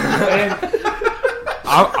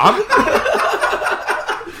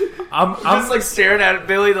 I'm just like staring at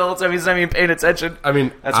Billy the whole time. He's not even paying attention. I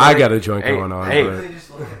mean, That's I why- got a joint Hey, going on. hey.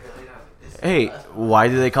 but- Hey, why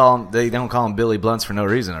do they call him? They don't call him Billy Blunts for no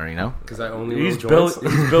reason, or you know? Because I only He's roll Billy,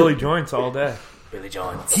 joints. he's Billy Joints all day. Billy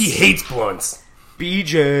Jones. He hates blunts.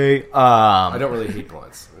 BJ. I don't really hate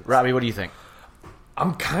blunts. Robbie, what do you think?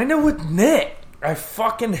 I'm kind of with Nick. I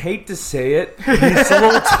fucking hate to say it. He's a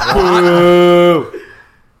little twat.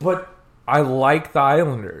 But I like the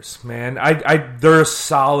Islanders, man. They're a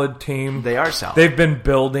solid team. They are solid. They've been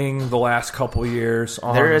building the last couple years.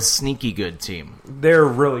 They're a sneaky good team. They're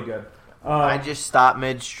really good. I just stopped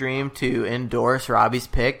midstream to endorse Robbie's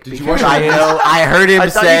pick you because wash I your know I heard him I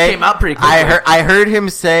thought say you came out pretty quickly. I heard him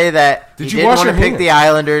say that Did he you didn't wash want to your pick hands? the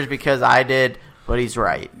Islanders because I did, but he's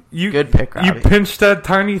right. Good pick, You Robbie. pinched that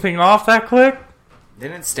tiny thing off that click?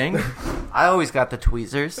 Didn't it sting? I always got the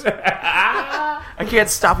tweezers. I can't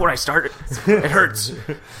stop when I started. It hurts.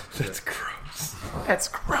 That's gross. That's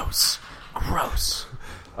gross. Gross.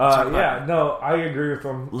 Yeah, no, I agree with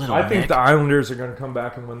them. Little I think Nick. the Islanders are going to come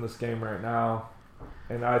back and win this game right now.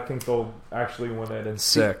 And I think they'll actually win it in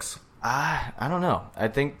 6. I don't know. I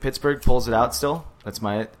think Pittsburgh pulls it out still. I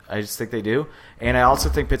just think they do. And I also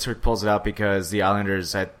think Pittsburgh pulls it out because the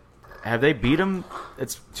Islanders have they beat them?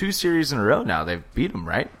 It's 2 series in a row now. They've beat them,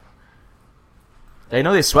 right? I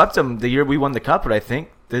know they swept them the year we won the cup, but I think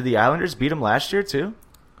did the Islanders beat them last year too?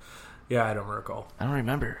 Yeah, I don't recall. I don't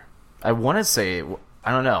remember. I want to say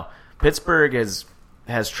I don't know. Pittsburgh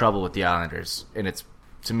has trouble with the Islanders, and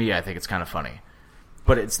to me, I think it's kind of funny.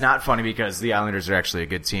 But it's not funny because the Islanders are actually a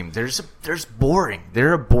good team. They're boring.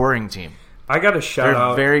 They're a boring team. I got to shout They're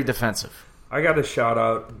out. very defensive. I got to shout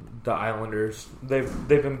out the Islanders. They've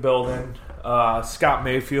been building. Scott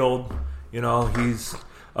Mayfield, he's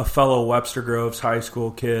a fellow Webster Groves High School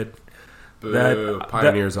kid. Boo.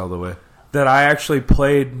 Pioneers all the way. That I actually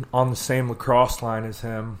played on the same lacrosse line as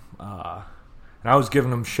him. And I was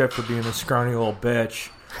giving him shit for being a scrawny little bitch.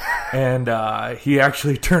 And he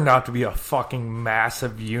actually turned out to be a fucking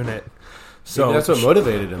massive unit. So Maybe that's what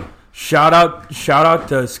motivated him. Shout out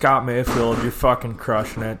to Scott Mayfield. You're fucking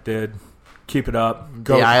crushing it, dude. Keep it up.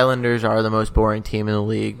 Go. The Islanders are the most boring team in the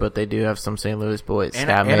league, but they do have some St. Louis boys. And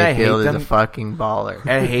Scott I hate Mayfield is a them. fucking baller.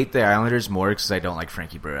 I hate the Islanders more because I don't like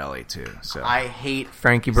Frankie Borelli too. So I hate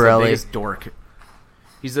Frankie he's the Borelli. biggest dork.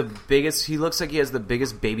 He's the biggest. He looks like he has the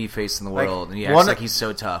biggest baby face in the Like, world, and he one- acts like he's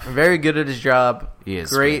so tough. Very good at his job. He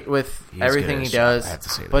is great good. with He is everything good at he his job. does. I have to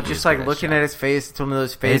say that. But He just is good like at his looking job. at his face, it's one of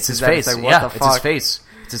those And faces. it's his that face. It's like, what Yeah, the it's fuck? his face.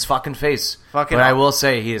 It's his fucking face. Fucking but I aw- will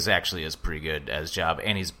say he is actually pretty good at his job,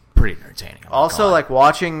 and he's pretty entertaining. I'm not Also, gonna lie. like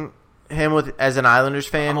watching him with as an Islanders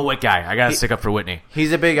fan. I'm a Whit guy. I gotta stick up for Whitney.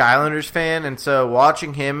 He's a big Islanders fan, and so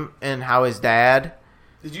watching him and how his dad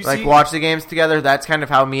Did you like watch the games together, that's kind of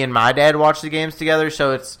how me and my dad watch the games together.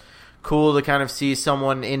 So it's cool to kind of see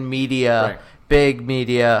someone in media, Right. big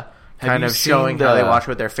media, Have kind you of showing seen how they the- watch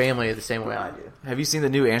with their family the same way I do. Have you seen the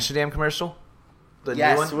new Amsterdam commercial? The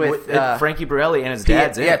Yes, new one with, Frankie Borelli and his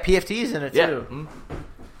dad's in yeah, it. PFT's in it Yeah. too. Mhm.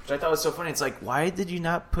 Which I thought was so funny. It's like, why did you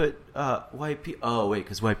not put YP? Oh, wait,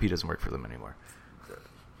 because YP doesn't work for them anymore.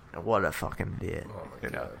 What a fucking idiot! Oh my You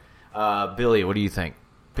know. God. Billy, what do you think?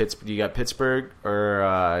 You got Pittsburgh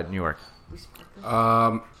or New York?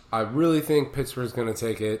 I really think Pittsburgh's going to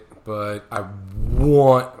take it, but I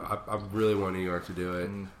really want New York to do it.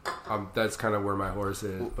 That's kind of where my horse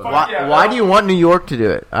is. But Why do you want New York to do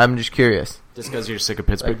it? I'm just curious. Just because you're sick of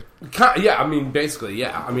Pittsburgh? yeah, I mean, basically,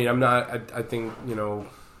 yeah. I mean, I'm not. I think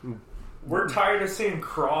We're tired of seeing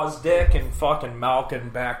Crosdick and fucking Malkin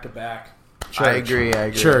back to back. I agree.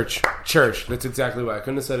 Church. That's exactly why I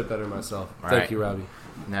couldn't have said it better myself. Thank right. you, Robbie.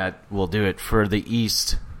 That will do it for the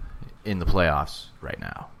East in the playoffs right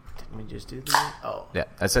now. Didn't we just do that? Oh. Yeah,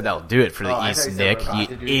 I said that'll do it for the I East, thought Nick. said we're You about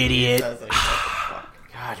to do the East. idiot. I was like, what the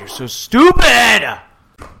fuck? God, you're so stupid!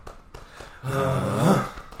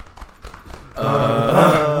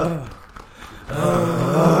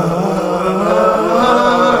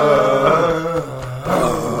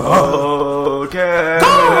 Okay.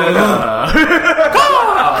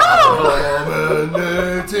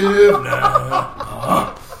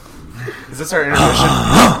 Is this our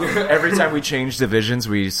intermission? Every time we change divisions,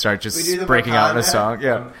 we start just do the breaking out in a Makana. song.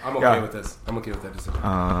 Yeah, I'm okay with this. I'm okay with that decision.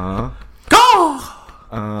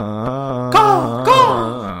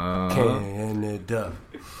 Canada.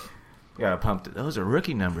 You gotta pump. Those are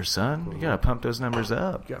rookie numbers, son. You gotta pump those numbers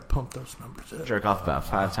up. You gotta pump those numbers up. Jerk off about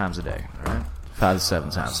 5 times a day. All right, 5 to 7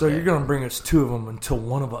 times. So a day. you're gonna bring us 2 of them until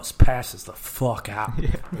one of us passes the fuck out.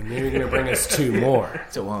 And then you're going to bring us 2 more.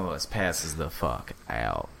 So one of us passes the fuck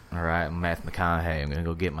out. All right, I'm Matthew McConaughey. I'm gonna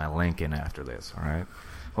go get my Lincoln after this. All right.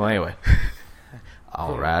 Well, anyway.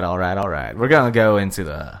 all right. We're gonna go into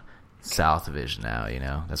the South Division now. You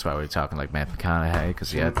know, that's why we're talking like Matthew McConaughey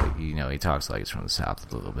because he talks like he's from the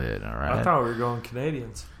South a little bit. All right. I thought we were going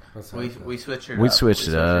Canadians. We switched it. We up. switched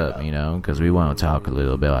it up, you know, because we want to talk a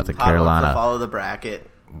little bit about the Pop up to Carolina. follow the bracket.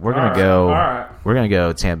 We're gonna All right, go. all right. We're gonna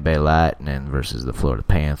go Tampa Bay Lightning versus the Florida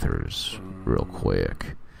Panthers real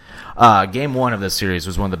quick. Game 1 of this series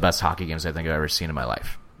was one of the best hockey games I think I've ever seen in my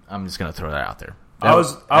life. I'm just gonna throw that out there. I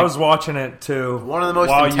was watching it too. One of the most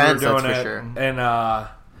while intense, you were doing that's for it, sure. and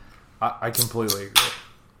I completely agree.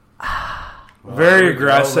 Very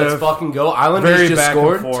aggressive. Let's fucking go. Islanders Very just back and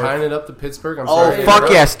scored, forth. tying it up to Pittsburgh. I'm Oh sorry to fuck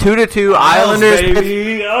interrupt. yes, 2-2 Islanders.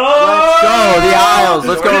 baby. Let's go the Isles.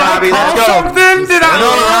 Let's go Robbie. Let's go. Something did I? No,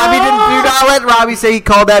 Robbie didn't. Do not let Robbie say he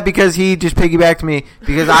called that because he just piggybacked me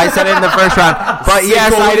because I said it in the first round. But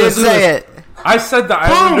yes, I did say it. I said the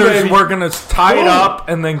Islanders baby. were going to tie it Boom. up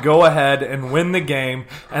and then go ahead and win the game,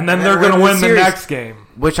 and then they're win going to the win the series. next game.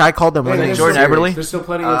 Which I called them Wait, winning. there's Jordan still- Eberle? There's still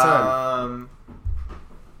plenty of time.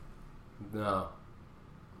 No.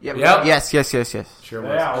 Yep. Yep. Yes. Sure was.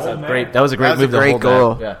 That was a great That was a move. to great hold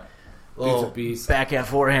goal. That. Yeah. He's Little a beast. backhand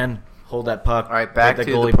forehand. Hold that puck. All right, back Get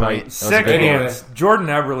to that goalie the bite. point. That was a Sick good goal. hands. Jordan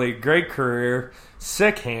Eberle, great career.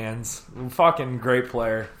 Sick hands. Fucking great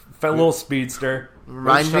player. Little speedster.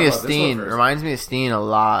 Reminds me of Let's talk about this one Steen. first. Reminds me of Steen a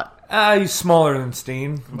lot. He's smaller than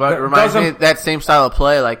Steen. But it reminds me of that same style of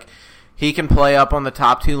play. Like he can play up on the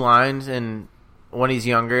top 2 lines, and when he's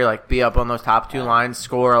younger, like be up on those top 2 lines,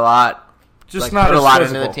 score a lot, just like not put as a lot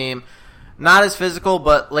physical. into the team. Not as physical,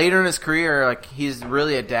 but later in his career, like he's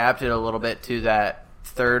really adapted a little bit to that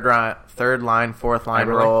third line, fourth line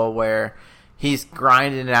Eberle? role where he's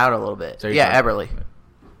grinding it out a little bit. So you're Yeah, talking- Eberle.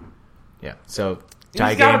 Yeah. So He's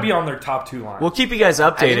tie got to game. be on their top 2 lines. We'll keep you guys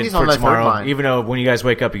think updated he's on for that third tomorrow. line. Even though when you guys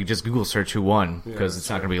wake up, you can just Google search who won because it's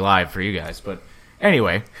not going to be live for you guys. But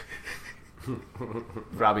anyway,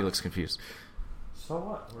 Robbie looks confused. So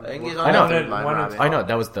what? I think he's I on know. the third line, Robbie. I know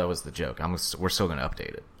that was the joke. We're still going to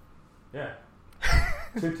update it. Yeah.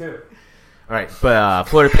 2-2. All right, but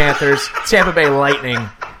Florida Panthers, Tampa Bay Lightning.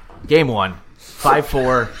 Game 1,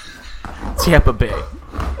 5-4, Tampa Bay.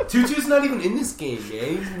 Tutu's not even in this game,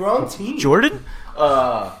 man. He's the wrong team. Jordan?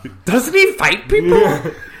 Doesn't he fight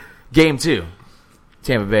people? Game 2,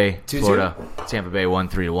 Tampa Bay, 2-2? Florida. Tampa Bay won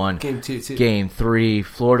 3-1. Game 2, too. Game 3,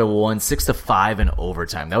 Florida won 6-5 in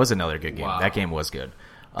overtime. That was another good game. Wow. That game was good.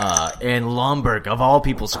 And Lomberg, of all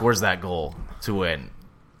people, scores that goal to win.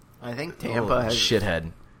 I think Tampa has.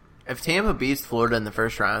 Shithead. If Tampa beats Florida in the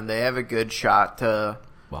first round, they have a good shot to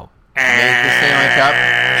Well, make the Stanley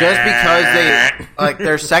Cup. Just because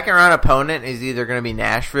their second round opponent is either going to be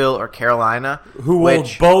Nashville or Carolina, Who will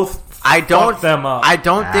which both I don't fuck them up. I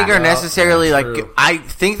don't think are necessarily true. I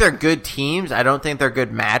think they're good teams. I don't think they're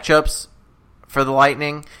good matchups for the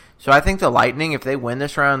Lightning. So I think the Lightning, if they win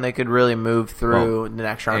this round, they could really move through the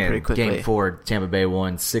next round pretty and quickly. Game 4, Tampa Bay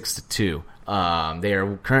won 6-2. They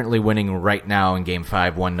are currently winning right now in Game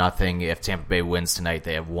 5, 1-0. If Tampa Bay wins tonight,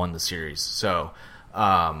 they have won the series. So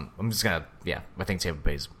I'm just gonna, I think Tampa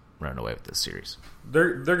Bay's running away with this series.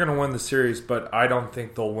 They're going to win the series, but I don't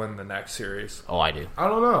think they'll win the next series. Oh, I do. I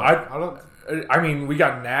don't know. I mean, we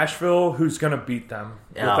got Nashville, who's going to beat them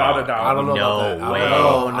without a doubt. I don't know No about that. way. I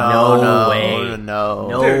don't No way. No.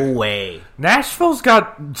 No way. Nashville's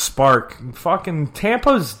got spark. Fucking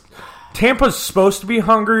Tampa's supposed to be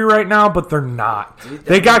hungry right now, but they're not.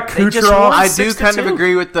 They got they just Kucherov. won. I do 6-2. kind of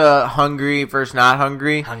agree with the hungry versus not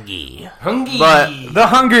hungry. Hungry. Hungry. But The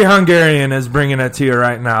hungry Hungarian is bringing it to you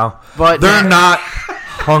right now. But They're not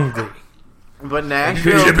hungry. But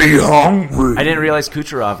Nashville hungry. I didn't realize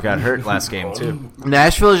Kucherov got hurt last game, too.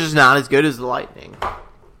 Nashville is just not as good as the Lightning.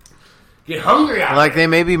 Get hungry out Like, they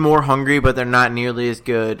may be more hungry, but they're not nearly as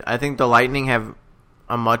good. I think the Lightning have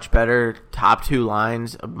a much better top 2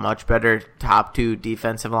 lines, a much better top 2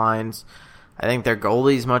 defensive lines. I think their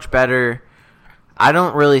goalie's much better. I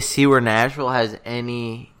don't really see where Nashville has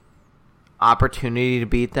any opportunity to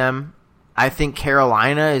beat them. I think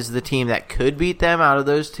Carolina is the team that could beat them out of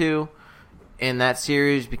those two in that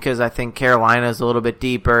series because I think Carolina is a little bit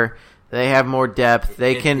deeper. They have more depth.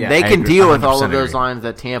 They can I agree. deal with all of 100% those agree. lines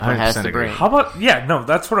that Tampa has 100% to bring. agree. How about,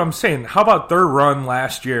 that's what I'm saying. How about their run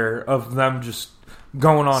last year of them just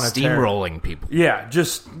going on a tear? Steamrolling people. Yeah,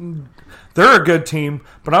 just they're a good team,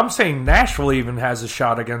 but I'm saying Nashville even has a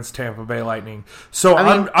shot against Tampa Bay Lightning. So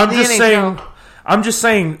I mean, I'm in the just NHL I'm just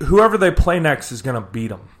saying whoever they play next is going to beat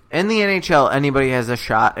them. In the NHL, anybody has a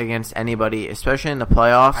shot against anybody, especially in the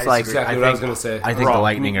playoffs. Like, exactly what I was going to say. I think the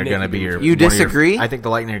Lightning are going to be your. You one of your- disagree? I think the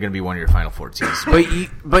Lightning are going to be one of your Final Four teams.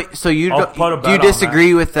 so you I'll put a do bet you on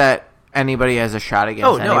disagree with that? Anybody has a shot against?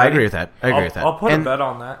 Oh no, anybody? I agree with that. I agree with that. I'll put And- a bet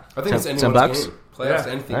on that. I think it's $10 anyone's game. Playoffs,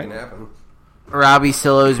 Yeah. anything Right. can happen. Robbie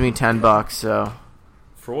still owes me $10, so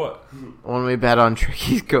For what? when we bet on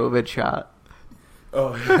Tricky's COVID shot,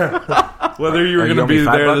 Oh, yeah. Whether you were Oh, you going to owe me be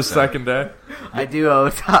 $5 there the then. second day. I do owe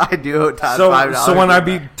Todd $5. So when for I that.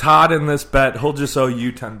 beat Todd in this bet, he'll just owe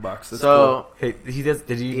you $10. That's so Hey, he does.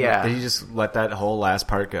 Did you? Yeah. Did you just let that whole last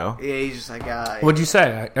part go? yeah, he's just like What'd you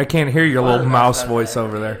say? I can't hear your little mouse voice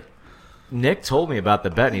over there. Nick told me about the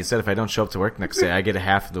bet, and he said if I don't show up to work next day, I get a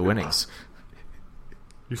half of the winnings.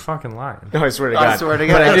 You're fucking lying. No, I swear to I God. swear to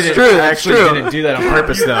But God. I That's didn't, true, I that's actually true. didn't do that on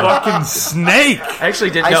purpose, though. Fucking snake! I actually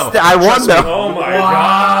didn't know. I won though. Oh my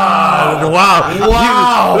god!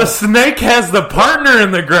 Wow! The snake has the partner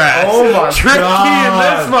in the grass. Oh my Tricky God.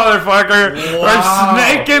 and this motherfucker are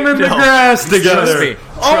snaking in the grass together. Trust me.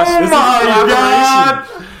 Oh my god!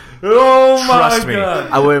 Oh my Trust me.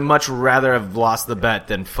 god! I would much rather have lost the bet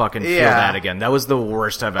than fucking feel Yeah. that again. That was the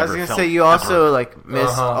worst I've I was ever gonna felt. say you also like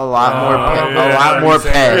miss a lot more yeah. a lot more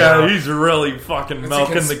pay. Yeah, he's really fucking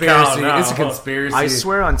milking the cow now. It's a conspiracy. I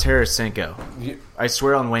swear on Tarasenko. You- I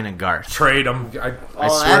swear on Wayne and Garth. Trade him. I Oh,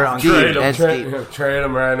 swear that's on deep. trade him. That's deep. Trade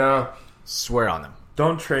him right now. Swear on them.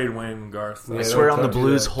 Don't trade Wayne and Garth. though. I Yeah, swear on the don't do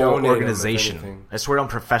Blues' that. whole Donate 'em, if organization. anything. I swear on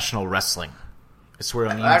professional wrestling. I swear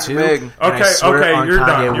on you That's too. big. and I Okay, swear okay, on you're Kanye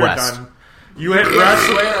done. You're West. done. You hit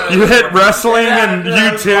wrestling. You hit wrestling, and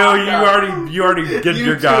you too. You already did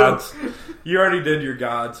your gods. You already did your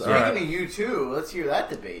gods. All right. of you too, let's hear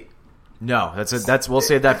that debate. No, that's we'll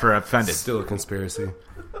save that for offended. Still a conspiracy.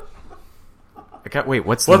 Wait,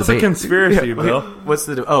 what's the What's the debate? conspiracy, Bill? What's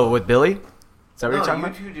the with Billy? Is that what you're talking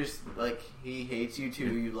about? two just like he hates you too,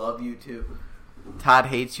 you love you too. Todd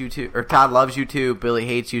hates you too, or Todd loves you too. Billy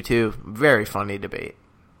hates you too. Very funny debate.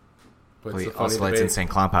 What's Wait, the funny also lights debate? insane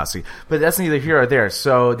clown posse, but that's neither here or there.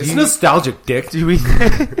 So do It's you, nostalgic, dick. do we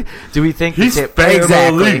do we think He's Tampa,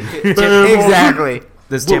 Exactly. Exactly.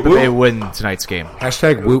 does Tampa Whoop, Bay whoop. win tonight's game?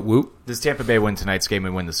 Hashtag whoop whoop. Does Tampa Bay win tonight's game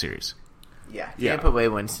and win the series? Yeah. Yeah. Tampa Bay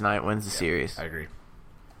wins tonight. Wins the series. I agree.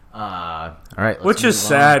 All right, let's Which is move on.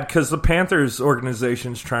 sad because the Panthers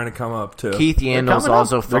organization's trying to come up too. Keith Yandel's coming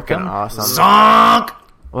also up. They're fucking coming. awesome. Zonk!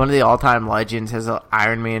 One of the all-time legends has an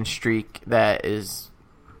Iron Man streak that is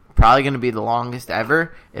probably going to be the longest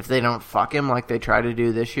ever if they don't fuck him like they try to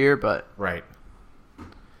do this year. But Right.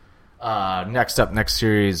 Next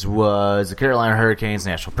series was the Carolina Hurricanes,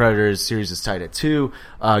 Nashville Predators. Series is tied at 2.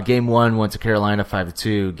 Game 1 went to Carolina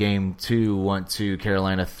 5-2. Game 2 went to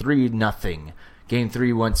Carolina 3-0. Game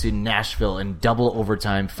 3 went to Nashville in double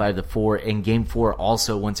overtime 5-4. And Game 4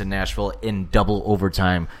 also went to Nashville in double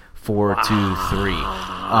overtime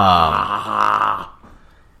 4-3.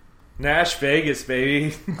 Nash Vegas,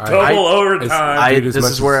 baby. I- Double overtime. Dude, as This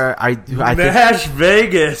much is as- where I think, Nash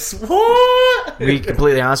Vegas. What? to be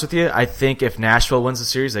completely honest with you, I think if Nashville wins the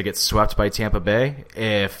series, they get swept by Tampa Bay.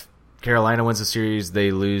 If Carolina wins the series, they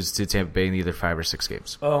lose to Tampa Bay in either 5 or 6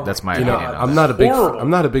 games. Oh That's my You know, opinion. on I'm that.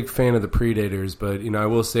 not a big fan of the Predators, but I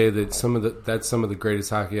will say that some of the greatest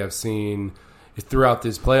hockey I've seen throughout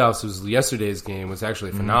this playoffs. Was yesterday's game was actually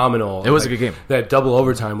phenomenal. It was a good game. That double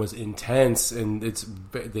overtime was intense, and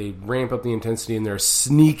they ramp up the intensity. And they're a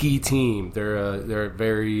sneaky team. They're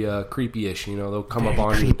very creepy-ish. They'll come up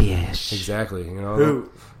on you. Exactly. Who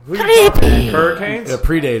you talking? Hurricanes? The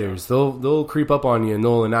Predators. They'll creep up on you and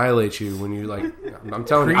they'll annihilate you when you I'm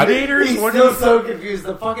telling you. Predators? What are you so confused.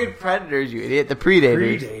 The fucking Predators, you idiot. The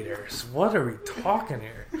Predators. Predators. What are we talking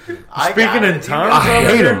here? I Speaking got in it. tongues, I over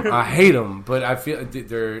hate here? them. I hate them, but I feel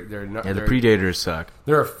they're not. Yeah, the they're, Predators suck.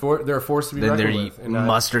 they're a force to be Then reckoned they're with. And I-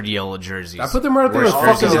 mustard yellow jerseys. I put them right up there with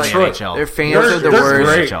Worst fucking jerseys in the Detroit. NHL. Their fans They're- are the they're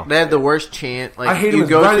worst. great. They have the worst chant. Like, I hate you them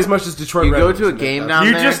go right to- as much as Detroit. You Red go Wings. to a game down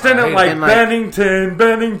You there. just didn't hate like and, like-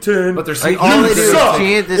 Bennington. But they're Like, sneaky. all they You do is suck.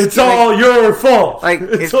 chant this. It's like, all your fault. Like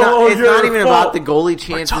it's not even about the goalie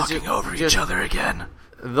chants. It's talking over just each other again.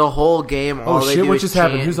 the whole game. All Oh they shit! do What is just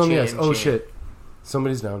happened? chant, Who's on the chant, ice? Oh chant. shit!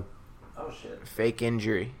 Somebody's down. Fake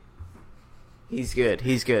injury. He's good.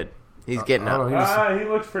 He's good. He's getting I don't up. know, He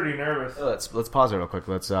looks pretty nervous. Let's pause it real quick.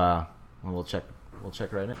 We'll check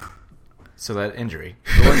right now. So that injury.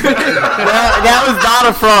 That was not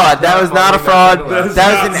a fraud. That was not a fraud. That's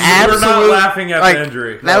That was an We're not absolute. laughing at like, the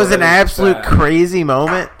injury. That was an that was absolute bad. crazy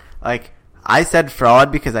moment. Like I said,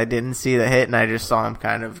 fraud because I didn't see the hit and I just saw him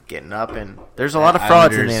kind of getting up. And there's a lot of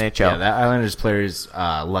frauds in the Islanders- NHL. Yeah, that Islanders player's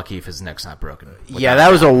lucky if his neck's not broken. Yeah,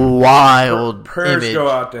 that was a wild Prayers image. go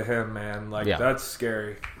out to him, man. Like Yeah. that's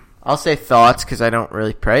scary. I'll say thoughts because I don't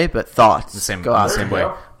really pray, but thoughts the same, go out. the same to way. him.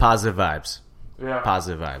 go. Positive vibes. Yeah,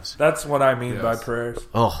 Positive vibes. that's what I mean by Yes. prayers.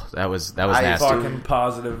 Oh, that was I nasty. Fucking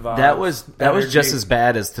positive vibes. That was Energy. just as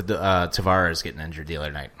bad as Tavares getting injured the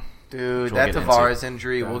other night. Dude, Which we'll that get Tavares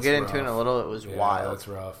injury, we'll That's get into it in rough. a little. It was Yeah, wild. That's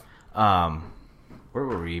rough. Where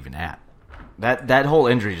were we even at? That whole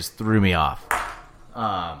injury just threw me off.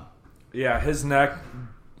 Yeah, his neck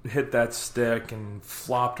hit that stick and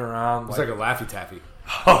flopped around. It's like a Laffy Taffy.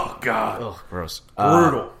 oh god, Ugh, gross.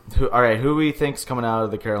 brutal. All right, who we think's coming out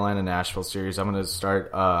of the Carolina Nashville series? I'm going to start.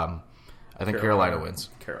 I think Carolina wins.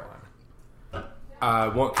 Carolina. I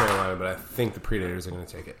want Carolina, but I think the Predators are going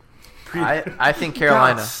to take it. I think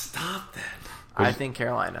Carolina. God, stop that. I think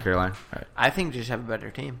Carolina. Carolina. All right. I think just have a better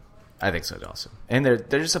team. I think so also. And they're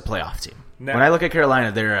just a playoff team. Na- When I look at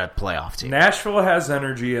Carolina, they're a playoff team. Nashville has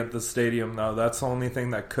energy at the stadium, though. That's the only thing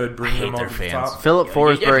that could bring hate them their over fans. the top. Philip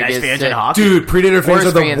Forsberg Nice is fans sick. in hockey. Dude, Predator fans Worst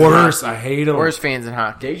are the fans in worst. hockey. I hate them. Worst fans in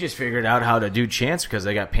hockey. They just figured out how to do chants because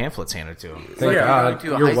they got pamphlets handed to them. Thank Yeah, God. going to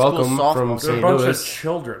a high You're school welcome softball from game. They're a St. bunch of Louis.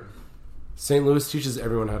 children. St. Louis teaches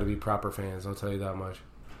everyone how to be proper fans. I'll tell you that much.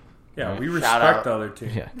 Yeah, we Shout respect out. the other team.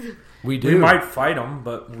 Yeah. We do. We might fight them,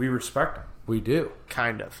 but we respect them. We do.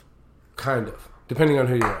 Kind of. Kind of. Depending on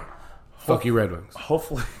who you are. Fuck you, Red Wings.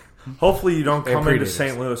 Hopefully you don't And come into Predators.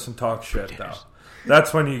 St. Louis and talk shit, though.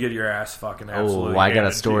 That's when you get your ass fucking absolutely Oh, I got a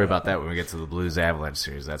handed story to you. about that when we get to the Blues Avalanche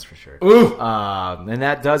series, that's for sure. Ooh. And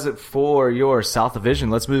that does it for your South Division.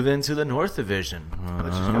 Let's move into the North Division.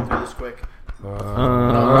 Let's just go through this quick.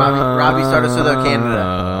 Robbie start us with Canada.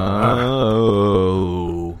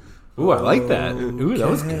 Oh. Ooh, I like that. Ooh, that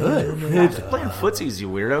was good. Playing footsies, you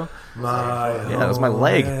weirdo. My Yeah, that was my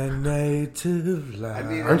leg. native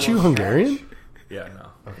land. Aren't you Hungarian? Yeah, no.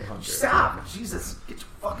 Stop! Jesus, get your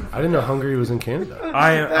fucking. I didn't know Hungary was in Canada.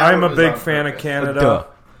 I'm a was big on fan of purpose. Canada. Duh.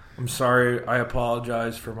 I'm sorry. I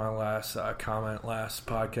apologize for my last comment last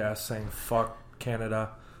podcast saying fuck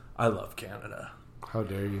Canada. I love Canada. How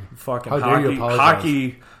dare you? Fucking How dare you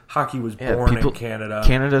apologize? hockey was Yeah, born people- in Canada.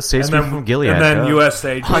 Canada saves and me then, from Gilead. And then duh.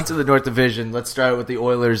 USA. On to the North Division. Let's start with the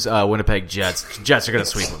Oilers, Winnipeg Jets. Jets are going to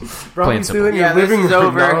sweep them. Plain simple. Yeah, this is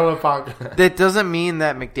over. Not on a podcast. That doesn't mean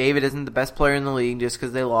that McDavid isn't the best player in the league just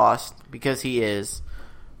because they lost, because he is.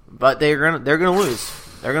 But they're gonna lose.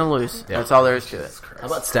 They're going to lose. Yeah. That's all there is to it. How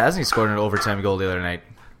about Stasny scored an overtime goal the other night?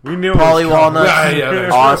 We knew Paulie it was coming. Walnuts, Yeah,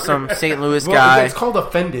 awesome. St. Louis Well, guy. it's called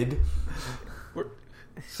offended.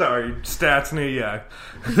 Sorry, Statsny, yeah.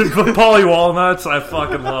 But Paulie Walnuts, I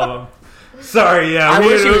fucking love him. Sorry, yeah. I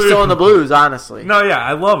wish he was still in the Blues, honestly. No, yeah,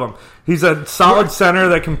 I love him. He's a solid center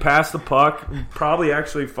that can pass the puck. Probably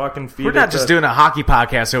actually fucking feed We're it not just doing a hockey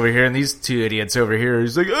podcast over here, and these two idiots over here.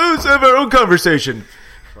 He's like, oh, let's have our own conversation.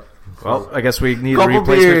 Well, I guess we need a Couple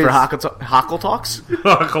replacement beers. for Hockle Talks.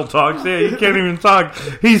 Huckle talks. Yeah, he can't even talk.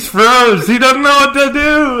 He's froze. He doesn't know what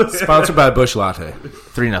to do. Sponsored by Bush Latte.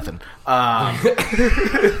 3-0.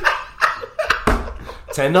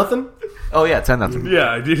 10-0? Oh, yeah, 10-0.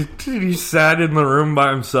 Yeah, dude, he sat in the room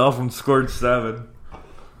by himself and scored 7.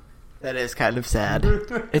 That is kind of sad.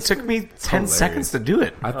 It took me 10 hilarious. seconds to do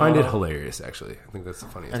it. I find it hilarious, actually. I think that's the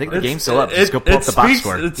funniest I think part. the game's still up. Just go pull up the box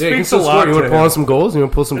score. It Yeah, you can speaks a still lot score. You want to to pull on him. some goals? You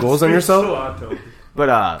want to pull some goals on Speaks a yourself? lot to him.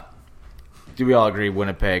 But do we all agree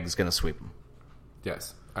Winnipeg's going to sweep them?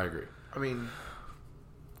 Yes, I agree. I mean,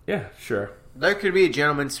 Yeah, sure. there could be a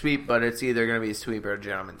gentleman's sweep, but it's either going to be a sweep or a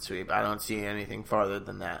gentleman's sweep. I don't see anything farther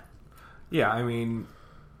than that. Yeah, I mean,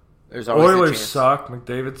 There's always a Oilers chance. suck.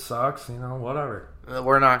 McDavid sucks. You know, whatever.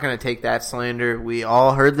 We're not going to take that slander. We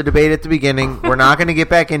all heard the debate at the beginning. We're not going to get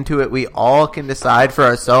back into it. We all can decide for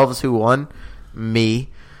ourselves who won. Me.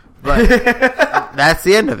 But that's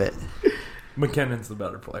the end of it. McKinnon's the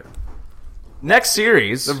better player. Next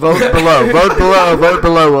series. Vote below. Vote below. Vote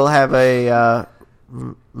below. We'll have a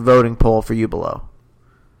voting poll for you below.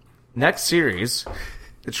 Next series,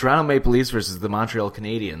 the Toronto Maple Leafs versus the Montreal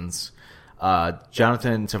Canadiens.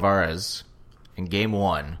 Jonathan Tavares in Game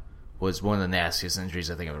 1 was one of the nastiest injuries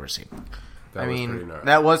I think I've ever seen. That was pretty gnarly.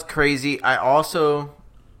 that was crazy.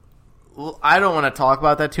 I don't want to talk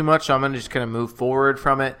about that too much, so I'm just going to move forward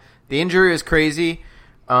from it. The injury is crazy.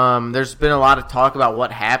 There's been a lot of talk about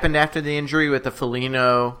what happened after the injury with the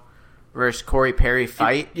Foligno versus Corey Perry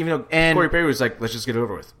fight. Even though And- Corey Perry was like, let's just get it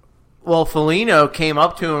over with. Well, Foligno came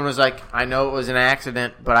up to him and was like, I know it was an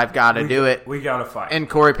accident, but I've got to do it. We got to fight. And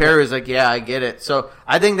Corey Perry was like, yeah, I get it. So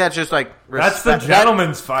I think that's just like That's the respect-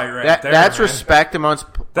 gentleman's fight right there. That's man. respect amongst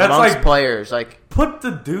That's like- players. Like, Put the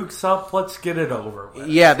Dukes up. Let's get it over with.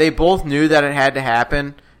 yeah, they both knew that it had to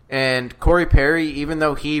happen. And Corey Perry, even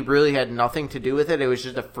though he really had nothing to do with it, it was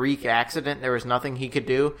just a freak accident. There was nothing he could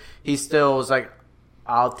do. He still was like,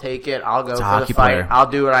 I'll take it. I'll go a for the hockey fight. player. I'll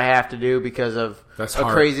do what I have to do because of That's a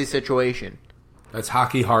hard. crazy situation. That's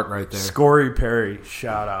hockey heart right there. Scory Perry,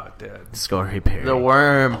 shout out, dude. Corey Perry. The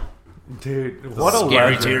worm. Dude, what a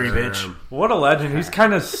Scary legend. Terry, bitch. What a legend. He's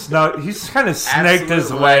kind of snaked his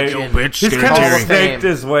Absolute way. legend. bitch, He's Scary kind Terry. of snaked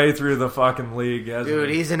his way through the fucking league, hasn't Dude,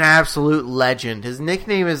 he? he's an absolute legend. His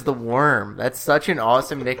nickname is the Worm. That's such an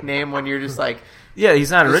awesome nickname when you're just like, Yeah,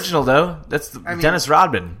 he's not original, though. That's mean- Dennis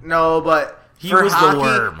Rodman. no, but He for was the hockey,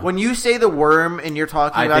 Worm. when you say the Worm and you're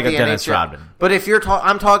talking I about think the of Dennis NHL, Rodman. but if you're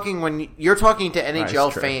I'm talking when you're talking to NHL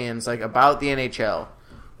Nice try. fans like about the NHL,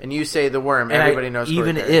 and you say the Worm, And everybody knows. Corey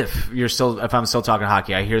even Perry. if I'm still talking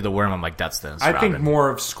hockey, I hear the worm. I'm like, that's Dennis I Rodman. think more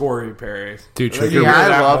of Scory Perry. Dude, Yeah, your, I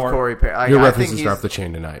that love more. Corey Perry. Like, your I think references he's are off the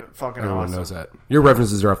chain tonight. fucking Everyone awesome. knows that. Your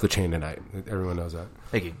references are off the chain tonight. Everyone knows that.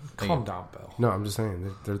 Thank you. Thank Calm you. down, Bill. No, I'm just saying.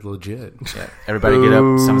 They're legit. Yeah. Everybody get up.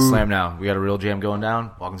 SummerSlam now. We got a real jam going down.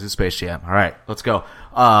 Welcome to Space Jam. All right, let's go. Is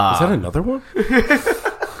that another one?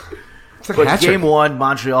 It's like a But hat trick. game 1,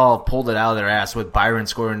 Montreal pulled it out of their ass with Byron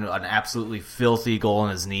scoring an absolutely filthy goal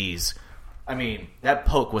on his knees. I mean, that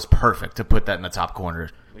poke was perfect to put that in the top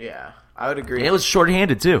corner. Yeah, I would agree. And it was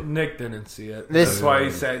shorthanded, too. Nick didn't see it. This- That's why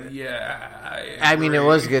he said, yeah. I mean, it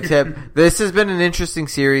was a good tip. This has been an interesting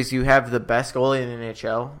series. You have the best goalie in the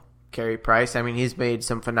NHL, Carey Price. I mean, he's made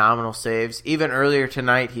some phenomenal saves. Even earlier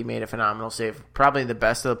tonight, he made a phenomenal save. Probably the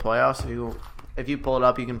best of the playoffs. If you pull it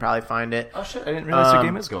up, you can probably find it. Oh, shit. I didn't realize the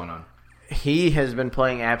game is going on. He has been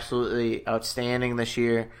playing absolutely outstanding this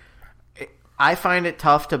year. I find it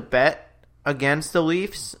tough to bet against the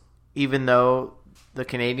Leafs, even though the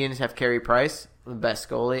Canadians have Carey Price, the best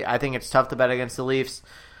goalie. I think it's tough to bet against the Leafs.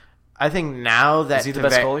 I think now that Is he the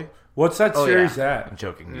best goalie? What's that Oh, series yeah. I'm at?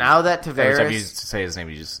 joking. Now that Every time you Tavares, say his name,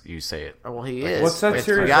 you say it. well, he is. What's that It's-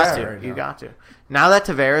 series You got at to. right You now? got to. Now that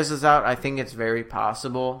Tavares is out, I think it's very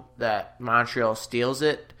possible that Montreal steals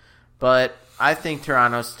it. But I think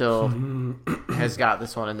Toronto still has got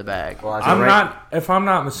this one in the bag. If I'm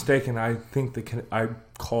not mistaken, I think I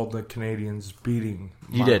called the Canadians beating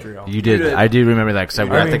You Montreal. did. You did. I do remember that because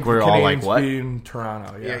I think we're all like, Canadians what? beating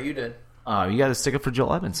Toronto, yeah. Yeah, you did. You got to stick up for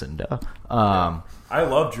Joel Edmondson, duh. I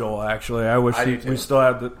love Joel. Actually, I wish do too. we still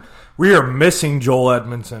had the. We are missing Joel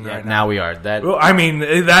Edmondson right now. Now we are that. Well, I mean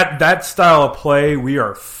that style of play we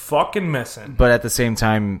are fucking missing. But at the same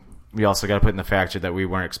time, we also got to put in the factor that we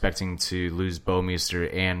weren't expecting to lose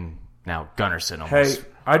Bouwmeester and now Gunnarsson almost.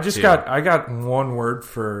 Hey, I got one word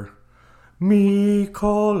for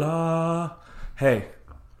Mikola. Hey,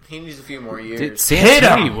 He needs a few more years. Dude, hit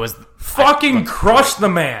Santini him. was Fucking crush the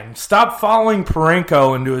man. Stop following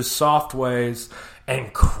Parenko into his soft ways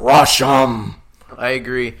and crush him. I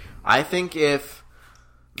agree. I think if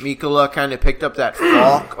Mikola kind of picked up that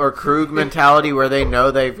Falk or Krug mentality where they know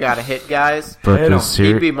they've got to hit guys,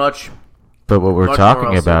 he'd be much. But what we're much talking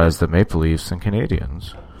more about well is the Maple Leafs and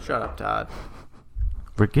Canadians. Shut up, Todd.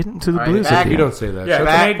 We're getting to the All right, Blues. back- at the You end. don't say that. Yeah, Shut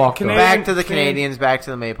back- the fuck up. Canadian- Back to the Canadians, back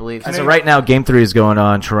to the Maple Leafs. So right now, Game 3 is going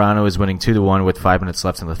on. Toronto is winning 2-1 with 5 minutes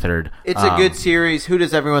left in the third. It's a good series. Who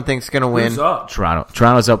does everyone think's going to win? Who's up? Toronto.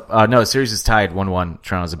 Toronto's up. No, the series is tied 1-1.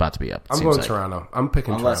 Toronto's about to be up. it I'm seems going like. Toronto. I'm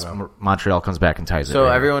picking Unless Toronto. Montreal comes back and ties it. So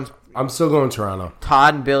right? everyone's I'm still going Toronto.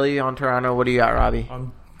 Todd and Billy on Toronto. What do you got, Robbie?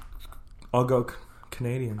 I'll go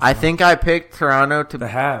Canadians. I think I picked Toronto the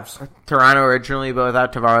Habs. Toronto originally, but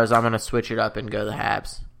without Tavares, I'm going to switch it up and go the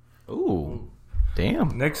Habs. Ooh,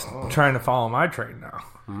 damn. Nick's trying to follow my trade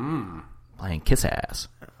now. Playing kiss ass.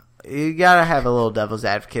 You got to have a little devil's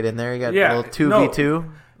advocate in there. You got Yeah, a little 2v2.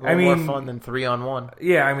 I more mean- fun than 3-on-1.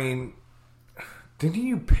 Yeah, I mean, didn't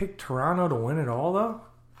you pick Toronto to win it all though?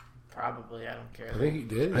 Probably, I don't care. I think he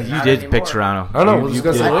did. You did pick Toronto. I don't know. You- We'll you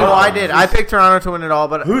discuss did. it later. Oh, I did. I picked Toronto to win it all,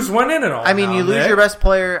 but Who's winning it all? I mean, now, you lose Nick? your best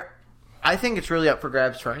player. I think it's really up for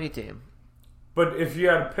grabs for any team. But if you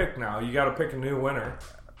had to pick now, you got to pick a new winner.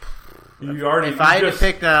 You already. If I had to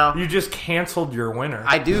pick now, you just canceled your winner.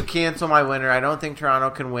 I do cancel my winner. I don't think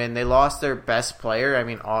Toronto can win. They lost their best player. I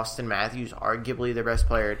mean, Austin Matthews, arguably their best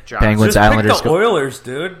player. Penguins, just Islanders pick the go- Oilers,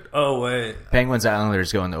 dude. Oh wait, Penguins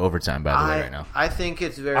Islanders going to overtime, by the way, right now. I think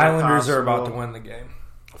it's very Islanders possible. are about to win the game.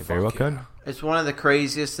 They very well could. It's one of the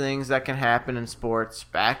craziest things that can happen in sports.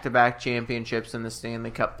 Back-to-back championships in the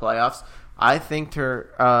Stanley Cup playoffs. I think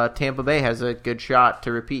Tampa Bay has a good shot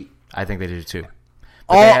to repeat. I think they do too.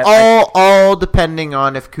 But they had- All depending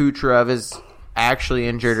on if Kucherov is actually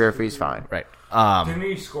injured or if he's fine. right. Didn't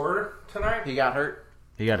he score tonight? He got hurt.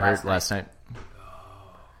 He got Last hurt last night.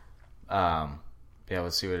 Yeah,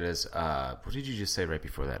 let's see what it is. What did you just say right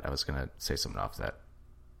before that? I was going to say something off that.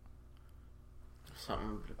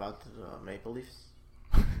 Something about the Maple Leafs.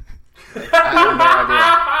 I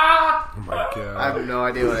Oh my god. have no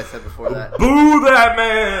idea what I said before that. Boo that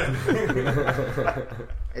man!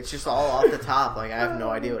 It's just all off the top. Like I have no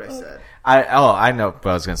idea what I said. I know what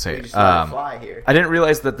I was going to say. We just let it fly here. I didn't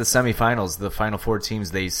realize that the semifinals, the final 4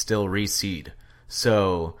 teams, they still reseed.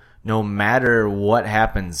 So no matter what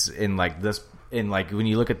happens in like when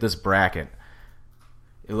you look at this bracket,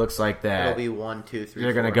 it looks like that It'll be 1, 2, 3.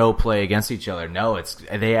 they're going to 4. go play against each other. No,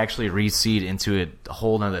 they actually reseed into a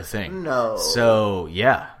whole nother thing. No. So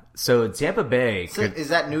yeah. So Tampa Bay, So, is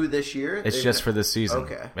that new this year? it's just for this season.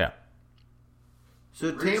 Okay. Yeah.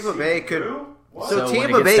 So Tampa Bay could. So So when it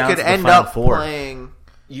Tampa gets Bay down could to the end Final up Four, playing.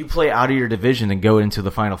 you play out of your division and go into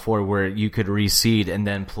the Final Four where you could reseed and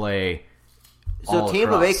then play. So all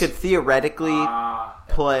Tampa Bay across. could theoretically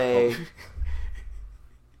play.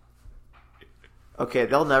 Okay,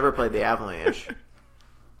 they'll never play the Avalanche.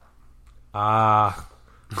 I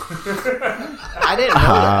didn't know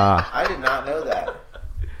that. I did not know that.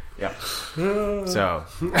 Yeah. So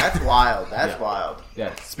That's wild. That's wild.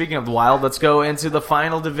 yeah. Speaking of wild, let's go into the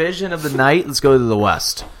final division of the night. Let's go to the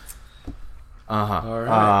West. All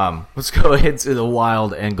right. Let's go into the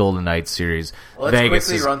Wild and Golden Knights series. Let's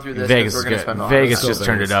quickly run through this, 'cause Vegas we're is gonna good. spend a lot. Vegas Let's go just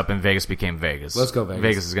turned Vegas. it up, and Vegas became Vegas. Let's go Vegas.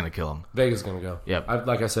 Vegas is going to kill them. Vegas is gonna go. Yep.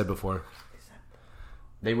 Like I said before.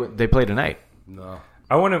 They play tonight. No.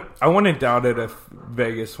 I wouldn't doubt it if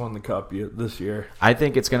Vegas won the cup this year. I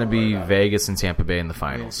think it's going to be Vegas and Tampa Bay in the If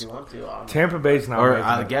finals. you want to, Tampa Bay's not. Or making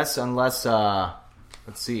I it. guess unless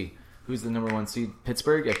let's see. Who's the number 1 seed?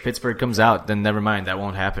 Pittsburgh? If Pittsburgh comes out, then never mind. That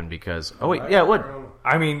won't happen because... Oh, wait. Yeah, what?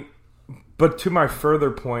 I mean, but to my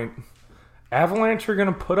further point, Avalanche are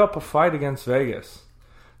going to put up a fight against Vegas.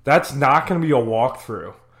 That's not going to be a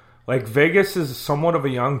walkthrough. Like, Vegas is somewhat of a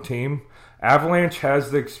young team. Avalanche has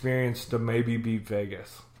the experience to maybe beat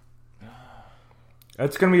Vegas.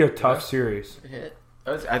 It's going to be a tough series. hit.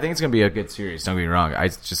 I think it's going to be a good series. Don't get me wrong. I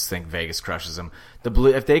just think Vegas crushes them.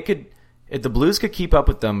 If the Blues could keep up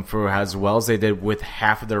with them for as well as they did with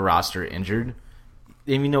half of their roster injured,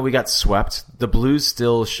 even though we got swept, the Blues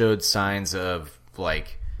still showed signs of,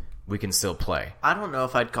 like, we can still play. I don't know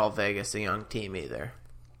if I'd call Vegas a young team either.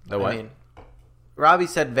 The what? I mean, Robbie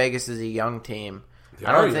said Vegas is a young team. They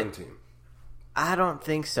are a young team. I don't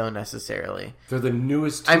think so necessarily. They're the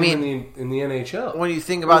newest team in the NHL. When you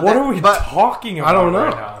think about What that, are we talking about? I don't know.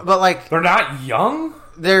 Right now? But like, They're not young.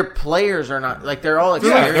 their players are not like they're all They're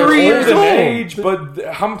like experienced. 3 years Older old. age,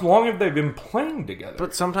 but how long have they been playing together?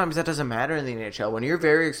 But sometimes that doesn't matter in the NHL. When you're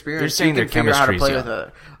very experienced, You're saying you can their figure out how to play chemistry's with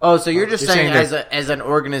it. Oh, so you're just You're saying saying as an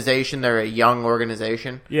organization, they're a young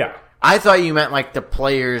organization? yeah. I thought you meant like the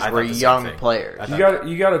players I were thought the same young thing. players.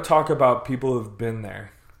 You got to talk about people who've been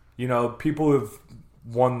there. You know, people who've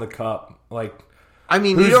won the cup. Like, I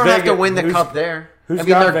mean, Who's you don't have to Vegas- win the who's- cup there. I who's mean,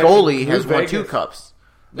 got their Vegas- goalie who's has won 2 Vegas? cups.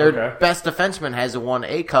 Their Okay. best defenseman has won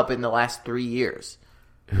a cup in the last 3 years.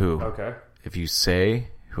 Who? okay. If you say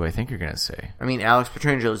who I think you're going to say. I mean, Alex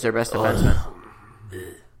Pietrangelo is their best defenseman.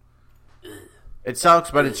 It sucks,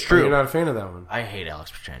 but it's You're true. not a fan of that one. I hate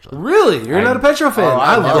Alex Pietrangelo. Really? You're not a Petro fan? Oh,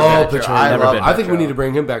 I love love Petro. Petro. I love I think we Petro. need to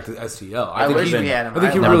bring him back to STL. I think wish he- we had him. I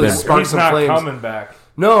think he I love really him. sparked He's some not flames. coming back.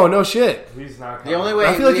 No shit. He's not coming The only way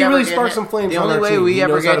I feel like we he ever really get sparked him- some flames The on only our way team. we He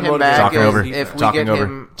ever knows how get to him motivate. back Talking is over. if we Talking get over.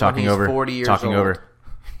 him Talking when he's over. 40 years Talking old. over.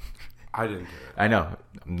 I didn't do it. I know.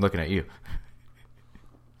 I'm looking at you.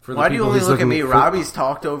 For the Why do you people only he's look at looking me? for- Robbie's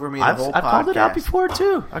talked over me the I've whole called it out podcast. before,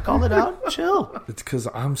 too. I called it out. Chill. It's because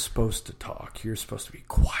I'm supposed to talk. You're supposed to be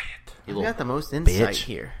quiet. You got the most insight bitch.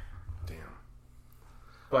 here. Damn.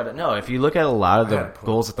 But no, if you look at a lot of I had the a point.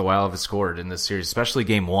 goals that the Wild have scored in this series, especially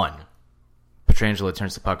Game 1, Pietrangelo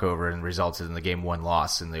turns the puck over and resulted in the Game 1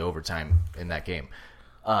 loss in the overtime in that game.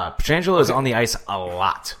 Pietrangelo is on the ice a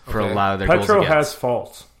lot for a Okay. lot of their goals Petro against. has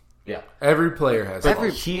faults. Yeah. Every player has. Every-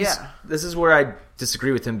 faults. Yeah. This is where I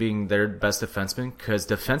disagree with him being their best defenseman, because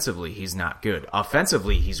defensively he's not good.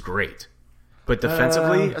 Offensively he's great, but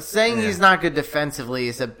defensively, Saying he's not good defensively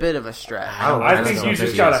is a bit of a stretch. I don't think know you if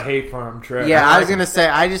just he got a is. hate for him, Trey. Yeah, I was gonna say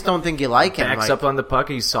I just don't think you like him. backs Like, up on the puck.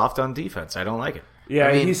 He's soft on defense. I don't like it. Yeah,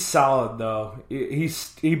 I mean- he's solid though.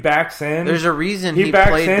 He backs in. there's a reason He he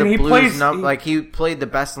backs played in, the he Blues. plays- Like he played the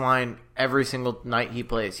best line every single night he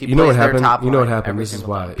plays. He You know plays what their happened? top You know what line happened? every This is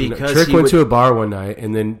single why. night. Because Trick he went would- to a bar one night,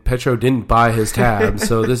 and then Petro didn't buy his tab,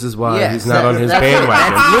 so this is why Yes, he's not on his that's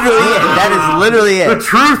bandwagon. literally it. That is literally it.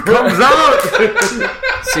 truth comes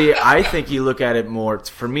out. See, I think you look at it more.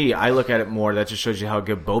 For me, I look at it more. That just shows you how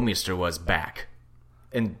good Bouwmeester was back,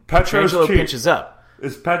 and Petro's Pietrangelo cheap. pinches up.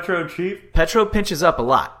 Is Petro cheap? Petro pinches up a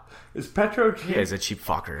lot. Is Petro cheap? Yeah, he's a cheap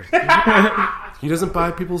fucker. He doesn't buy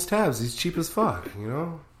people's tabs. He's cheap as fuck. You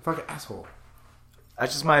know, fucking asshole.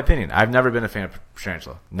 That's just my opinion. I've never been a fan of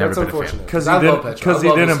Pietrangelo. Never That's been a fan. unfortunate. Because I he love didn't. Petro. I Because he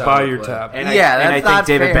love his didn't style buy of your play. tab. And Yeah, I that's think not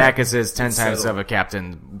David fair. Backus is 10 It's times settled. of a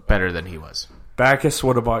captain better than he was. Backus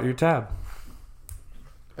would have bought your tab.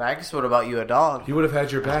 Backus, what about you, a dog? He would have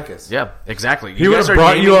had your Bacchus. Yeah, exactly. He would guys have are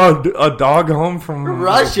brought you naming- a dog home from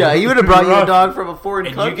Russia. He would have brought you a Russia. dog from a foreign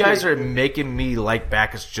And country. you guys are making me like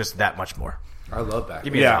Backus just that much more. I love Bacchus.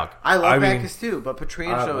 Give me Yeah. a dog. I love I mean- Backus too, but I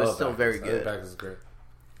Pietrangelo is love still Bacchus. very I think good. Bacchus is great.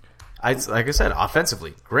 Like I said,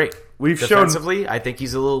 offensively, great. We've shown- Defensively, I think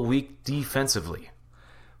he's a little weak defensively.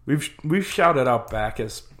 We've shouted out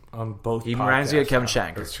Backus on both. He reminds me of podcasts Kevin now.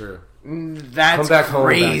 Shattenkirk. That's true. That's Come back home,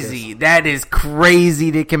 crazy. That is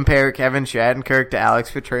crazy to compare Kevin Shattenkirk to Alex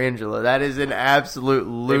Pietrangelo. That is an absolute They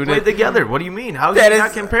lunatic. played together. What do you mean? How That do you is-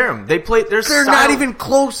 not compare them? They played. They're not even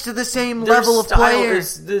close to the same level of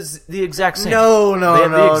players. Is the exact same. No, They have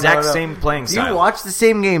no, the exact no. same playing Do style. you watch the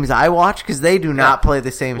same games I watch? Because they do not play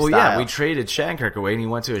the same Well, style. yeah, we traded Shattenkirk away, and he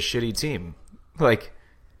went to a shitty team. Like,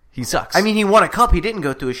 he sucks. I mean, he won a cup. He didn't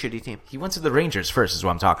go to a shitty team. he went to the Rangers first. Is what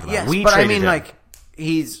I'm talking about. Yes, we but I traded mean, him. like,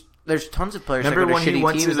 there's tons of players Remember that go when to he shitty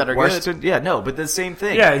went to teams the that are Western? good. Yeah, no, but the same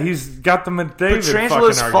thing. Yeah, he's got the McDavid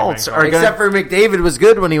Pietrangelo fucking faults argument are going. Except for McDavid was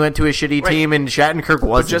good when he went to a shitty Right. team, and Shattenkirk But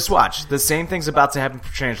wasn't. just watch. The same thing's about to happen to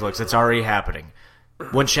Pietrangelo because it's already happening.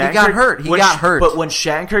 When Shattenkirk got hurt. He when got hurt. But when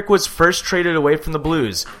Shattenkirk was first traded away from the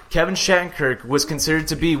Blues, Kevin Shattenkirk was considered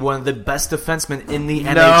to be one of the best defensemen in the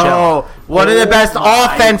NHL. No, one of the best my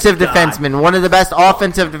offensive God. defensemen. One of the best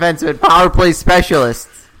offensive defensemen. Power play specialists.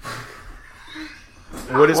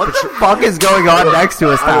 What is What the fuck is going on next to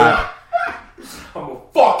us, Todd? I'm a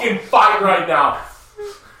fucking fight right now.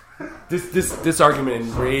 This argument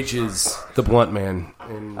enrages the blunt man.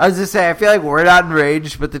 And I was just saying, I feel like we're not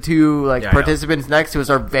enraged, but the two Yeah, I know. participants next to us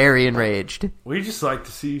are very enraged. We just like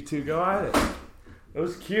to see you two go at it. It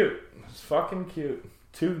was cute. It was fucking cute.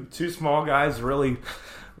 Two small guys really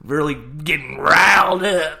getting riled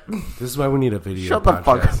up. this is why we need a video. Shut the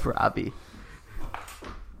fuck podcast. up, Robbie.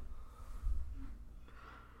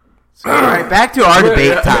 All right, back to our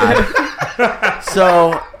debate, Todd.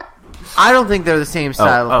 So, I don't think they're the same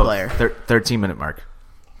style of player. 13-minute mark.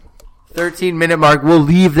 13-minute mark. We'll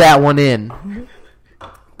leave that one in.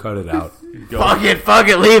 Cut it out. Fuck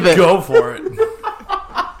it, leave it. Go for it.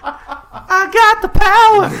 I got the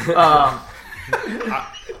power.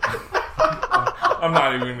 I'm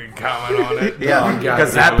not even going to comment on it. Yeah,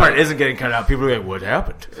 because that part isn't getting cut out. People are like, what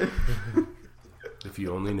happened? If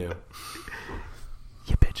you only knew.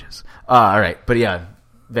 You bitches. All right. But yeah,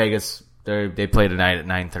 Vegas, they play tonight at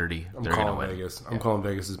 9:30. They're going to win. Vegas. I'm calling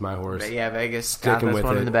Vegas as my horse. But yeah, Vegas. Sticking with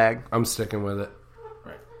one it. in the bag. I'm sticking with it.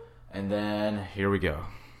 Right. And then, here we go.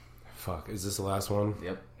 Fuck. Is this the last one?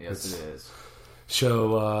 Yep. Yes, it is.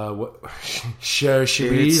 So, what?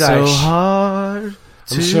 Should we It's so hard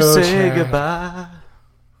to say goodbye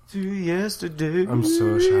to yesterday. I'm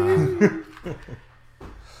so shy.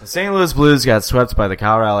 The St. Louis Blues got swept by the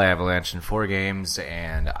Colorado Avalanche in 4 games,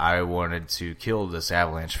 and I wanted to kill this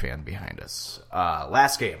Avalanche fan behind us.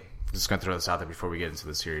 Last game, just going to throw this out there before we get into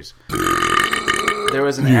the series. There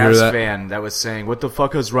was an Avs fan that was saying, what the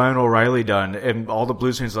fuck has Ryan O'Reilly done? And all the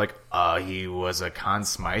Blues fans are like, he was a Conn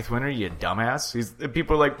Smythe winner, you dumbass.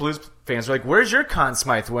 People are like, Blues fans are like, where's your Conn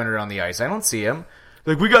Smythe winner on the ice? I don't see him.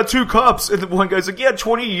 Like, we got 2 cups. And the one guy's like, yeah,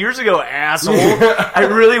 20 years ago, asshole. I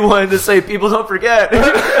really wanted to say, people don't forget. It's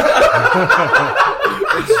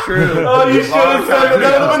true. Oh, you should have said that.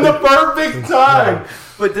 That would have been the perfect time.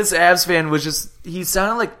 But this Avs fan was just, he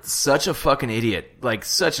sounded like such a fucking idiot. Like,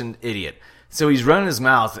 such an idiot. So he's running his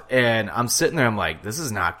mouth, and I'm sitting there, I'm like, this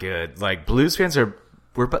is not good. Like, Blues are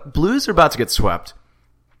about to get swept.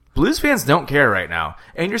 Blues fans don't care right now.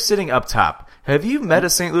 And you're sitting up top. Have you met a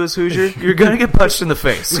St. Louis Hoosier? You're going to get punched in the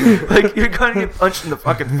face. Like, you're going to get punched in the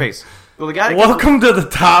fucking face. Well, the guy Welcome to the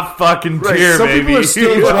top fucking tier, Some baby. people are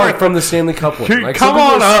still drunk from the Stanley Cup win. Like, Come some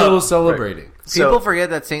people on are up. still celebrating. People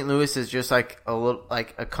forget that St. Louis is just like a little,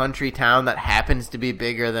 like a country town that happens to be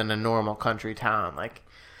bigger than a normal country town. Like,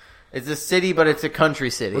 it's a city, but it's a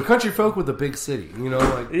country city. We're country folk with a big city, you know?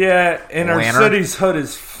 Like, Yeah, and our Atlanta. city's hood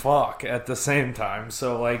is fuck at the same time.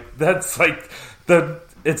 So, like, that's like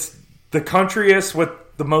it's the countryest with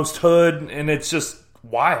the most hood, and it's just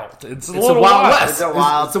wild. It's a little Wild wild. West. It's a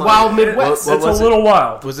wild It's a place. wild Midwest. What It's was a it? little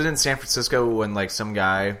wild. Was it in San Francisco when, like, some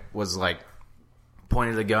guy was, like,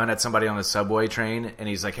 pointed a gun at somebody on the subway train, and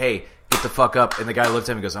he's like, hey, get the fuck up. And the guy looked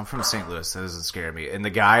at him and goes, I'm from St. Louis. That doesn't scare me. And the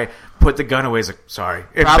guy put the gun away. He's like, sorry.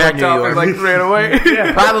 And Probably backed New up York. and, like, ran away.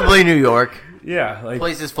 Probably New York. Yeah, like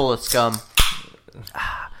Place is full of scum.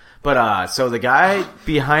 But, so the guy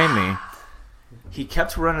behind me, he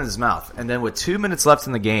kept running his mouth. And then with 2 minutes left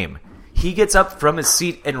in the game, he gets up from his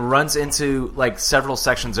seat and runs into, like, several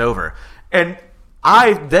sections over. And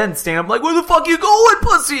I then stand up like, where the fuck you going,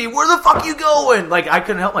 pussy? Where the fuck you going? Like, I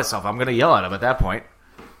couldn't help myself. I'm going to yell at him at that point.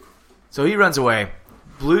 So he runs away.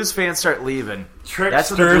 Blues fans start leaving. Trick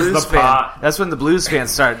That's when stirs the pot. That's when the Blues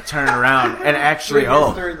fans start turning around and actually,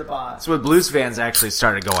 the pot. that's when Blues fans actually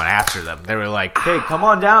started going after them. They were like, hey, come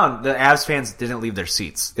on down. The Avs fans didn't leave their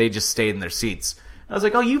seats. They just stayed in their seats. I was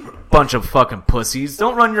like, oh, you bunch of fucking pussies.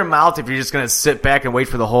 Don't run your mouth if you're just going to sit back and wait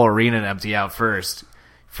for the whole arena to empty out first.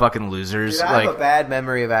 Fucking losers. Dude, I have a bad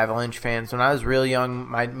memory of Avalanche fans. When I was real young,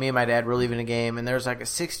 me and my dad were leaving a game, and there was like a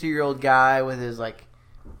 60-year-old guy with his like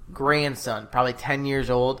grandson, probably 10 years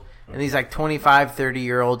old, and these like 25,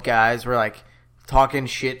 30-year-old guys were like talking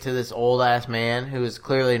shit to this old-ass man who was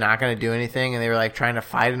clearly not going to do anything, and they were like trying to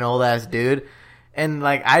fight an old-ass dude. And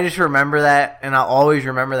like I just remember that, and I'll always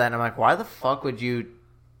remember that, and I'm like, why the fuck would you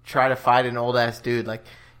try to fight an old-ass dude? Like,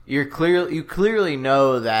 you clearly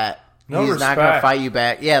know that he's not going to fight you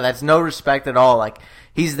back. Yeah, that's no respect at all. Like,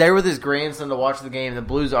 he's there with his grandson to watch the game. The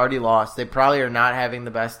Blues already lost. They probably are not having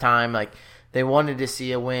the best time. Like, they wanted to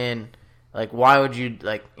see a win. Like, why would you,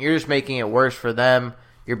 like, you're just making it worse for them.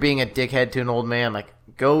 You're being a dickhead to an old man. Like,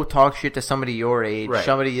 go talk shit to somebody your age. Right.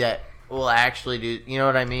 Somebody that will actually do, you know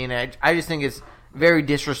what I mean? I just think it's very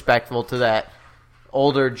disrespectful to that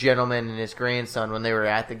older gentleman and his grandson when they were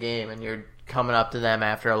at the game, and you're coming up to them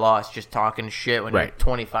after a loss just talking shit when you're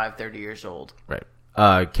 25, 30 years old.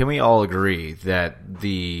 Right. Can we all agree that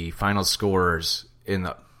the final scores in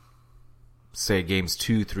the, say, games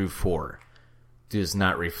 2 through 4 does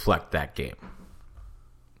not reflect that game?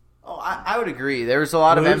 Oh, I would agree. There was a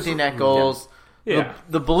lot of Blues? empty net goals. Yeah.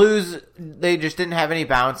 The Blues, they just didn't have any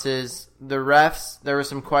bounces. The refs, there were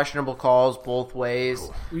some questionable calls both ways.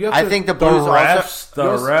 I think the The Blues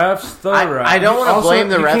refs. I don't want to blame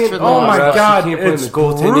the refs for the Oh my loss. God, You can't blame it's the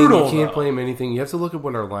goaltending. brutal, You can't though. blame anything. You have to look at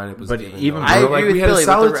what our lineup was But given. even though. I agree like, with we had Billy, a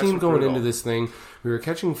but the solid refs team were going brutal. into this thing. We were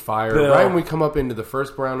catching fire Bill. right when we come up into the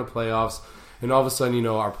first round of playoffs. and all of a sudden,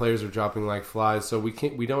 our players are dropping like flies. So we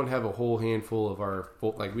don't have a whole handful of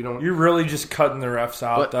we don't. You're really just cutting the refs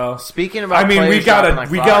out, though. Speaking about, we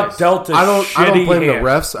got dealt a I don't blame hand. the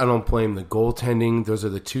refs. I don't blame the goaltending. Those are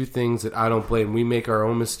the two things that I don't blame. We make our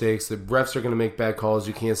own mistakes. The refs are going to make bad calls.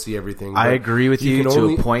 You can't see everything. I agree with you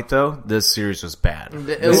to a point, though. This series was bad.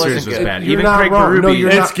 This series was bad. You're Even not Craig wrong. No, Berube, you're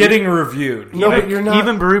it's getting reviewed. No, but you're not.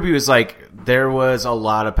 Even Berube was like, there was a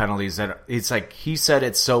lot of penalties that it's like he said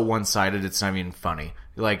it's so one-sided. It's not even funny.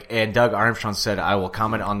 And Doug Armstrong said, I will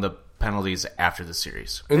comment on the penalties after the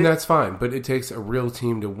series. And that's fine, but it takes a real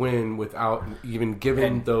team to win without even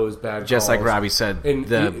giving those bad Just calls. like Robbie said,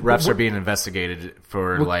 the refs are being investigated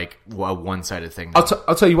for a one-sided thing.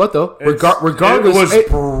 I'll tell you what though. Regardless, it was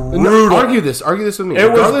brutal. No, argue this with me.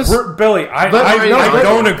 Billy. I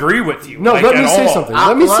don't agree with you. No, let me say something.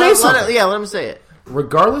 Let me say something. Let him say it.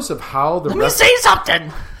 Regardless of how the Let me say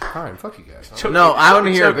something. Fine, fuck you guys. No, I want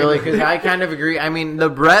to hear it, Billy, because I kind of agree. I mean, the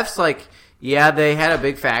refs, they had a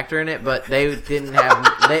big factor in it, but they didn't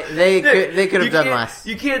have. They could have done less.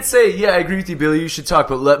 You can't say, "Yeah, I agree with you, Billy. You should talk,"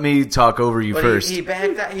 but let me talk over you first. He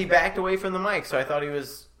backed away from the mic, so I thought he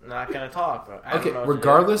was not going to talk. But I don't know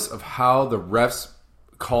regardless of how the refs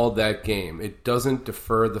called that game, it doesn't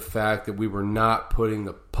defer the fact that we were not putting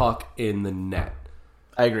the puck in the net.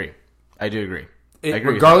 I agree. I do agree. I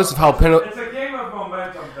agree regardless of how penalty. It's a game of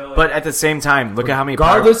momentum, Billy. But at the same time, look at how many.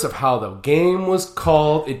 Regardless of how the game was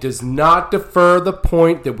called, it does not defer the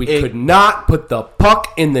point that we could not put the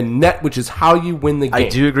puck in the net, which is how you win the game. I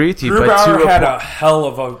do agree with you. Grubauer had a hell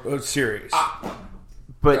of a series.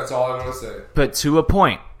 But that's all I want to say. But to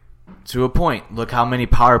a point, look how many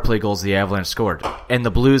power play goals the Avalanche scored, and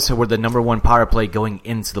the Blues were the number one power play going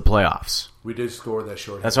into the playoffs. We did score that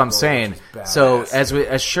short. That's what I'm saying. So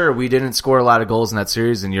sure, we didn't score a lot of goals in that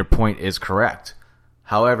series, and your point is correct.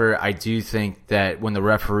 However, I do think that when the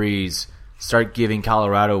referees start giving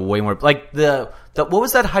Colorado way more, what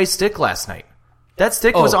was that high stick last night? That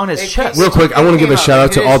stick was on his chest. Real quick, I want to give a shout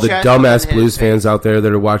out to all the dumbass Blues fans out there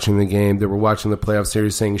that are watching the game, that were watching the playoff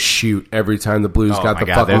series saying shoot every time the Blues got the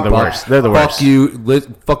fucking they're the puck. worst. They're the worst. Fuck you.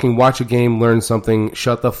 Fucking watch a game, learn something,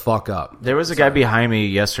 shut the fuck up. There was a guy behind me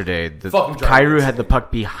yesterday. Fucking Kyrou had the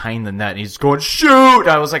puck behind the net, and he's going, shoot!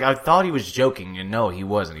 I was like, I thought he was joking, and no, he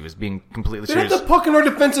wasn't. He was being completely They serious. had the puck in our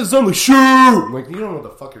defensive zone, like, shoot! Like, you don't know what the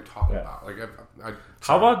fuck you're talking about. Like,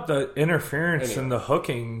 How about the interference and the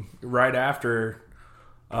hooking right after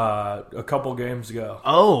a couple games ago?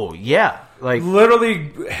 Oh, yeah.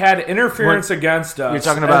 Literally had interference against us. You're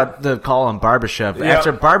talking about the call on Barbashev. Yeah.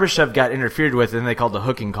 After Barbashev got interfered with, then they called the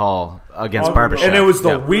hooking call against Barbashev. And it was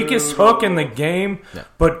the weakest hook in the game,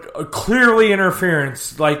 but clearly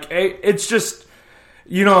interference. It's just,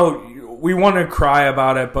 we want to cry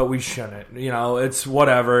about it, but we shouldn't. It's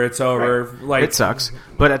whatever. It's over. Right. It sucks.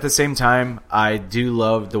 But at the same time, I do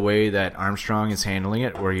love the way that Armstrong is handling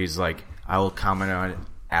it, where he's like, I will comment on it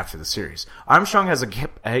after the series. Armstrong has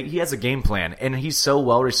a game plan, and he's so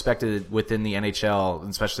well respected within the NHL,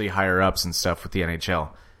 especially higher ups and stuff with the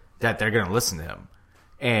NHL, that they're going to listen to him.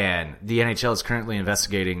 And the NHL is currently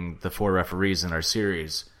investigating the 4 referees in our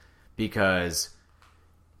series because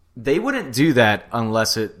they wouldn't do that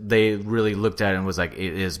unless they really looked at it and was like,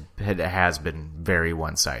 it has been very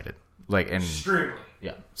one-sided. Extremely.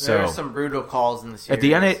 Yeah. There are some brutal calls in the series.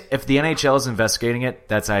 If the NHL is investigating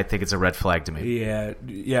it, I think it's a red flag to me.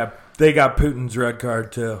 Yeah. They got Putin's red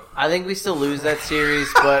card too. I think we still lose that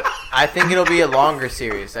series, but I think it'll be a longer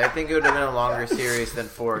series. I think it would have been a longer series than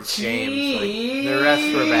 4 games. The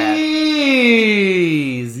rest were bad.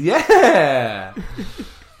 Yeah.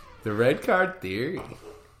 The red card theory.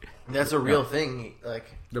 That's a real thing.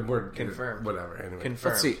 The word confirmed. Whatever. Anyway.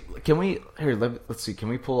 Confirmed. Let's see. Can we let's see. Can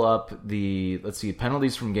we pull up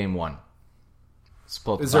penalties from game 1? Let's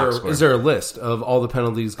pull up Is there a list of all the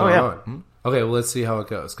penalties going on? Mm-hmm. Okay, well, let's see how it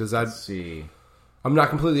goes. Because let's see. I'm not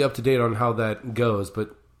completely up to date on how that goes,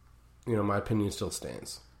 but my opinion still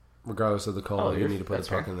stands. Regardless of the call, you need to put the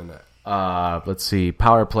puck in the net. Let's see.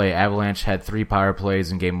 Power play. Avalanche had 3 power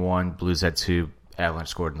plays in game 1. Blues had 2. Avalanche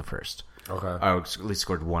scored in the first. Okay. Or at least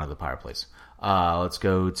scored one of the power plays. Let's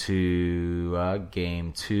go to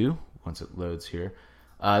game 2 once it loads here.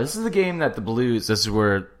 This is the game that the Blues. This is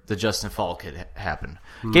where the Justin Falk had happened.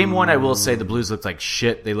 Game 1, I will say the Blues looked like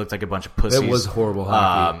shit. They looked like a bunch of pussies. It was horrible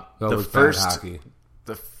hockey. That was bad hockey.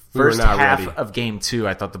 The first half of game 2,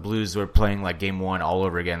 I thought the Blues were playing like game 1 all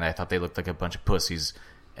over again. I thought they looked like a bunch of pussies.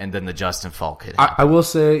 And then the Justin Falk hit. I will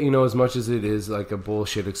say, as much as it is like a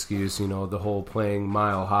bullshit excuse, the whole playing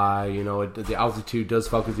mile high, the altitude does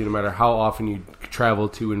fuck with you no matter how often you travel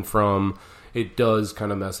to and from. It does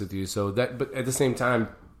kind of mess with you. So but at the same time,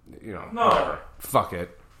 no, fuck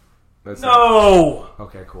it. That's No!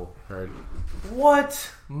 Okay, cool. All right.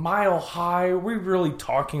 What? Mile High? Are we really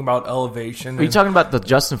talking about elevation? Are you talking about the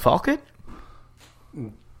Justin Falk kid?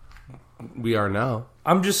 We are now.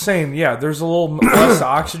 I'm just saying, yeah, there's a little less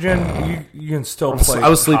oxygen. You can still play. I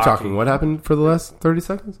was sleep hockey. talking. What happened for the last 30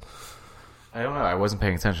 seconds? I don't know. I wasn't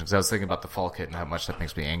paying attention because I was thinking about the Falk hit and how much that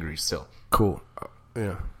makes me angry still. Cool.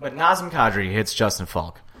 Yeah. But Nazem Kadri hits Justin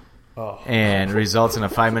Falk Oh. and results in a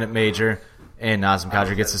 5-minute major, and Nazem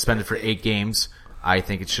Kadri gets suspended for 8 games. I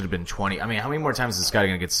think it should have been 20. I mean, how many more times is this guy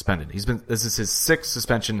going to get suspended? This is his 6th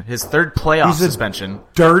suspension, his 3rd playoff He's a suspension.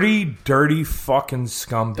 Dirty fucking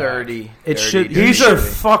scumbag. Dirty. It should- He's a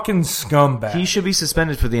fucking scumbag. He should be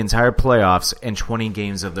suspended for the entire playoffs and 20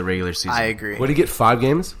 games of the regular season. I agree. What did he get? 5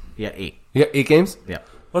 games? Yeah, 8. You got 8 games? Yeah.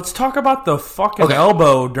 Let's talk about the fucking Okay.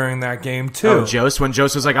 elbow during that game, too. Oh, Jost, when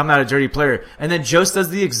Jost was like, I'm not a dirty player. And then Jost does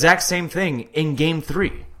the exact same thing in game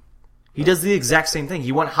 3. He does the exact same thing.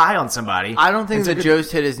 He went high on somebody. I don't think and that took it-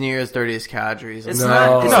 Jost hit as near as dirty as Kadri's. It's No.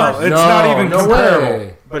 not. It's No, not. it's not even no comparable.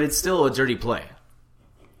 way. But it's still a dirty play.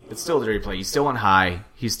 It's still a dirty play. You still went high.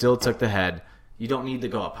 He still took the head. You don't need to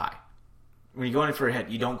go up high. When you're going in for a hit,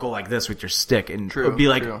 you don't go like this with your stick and True, be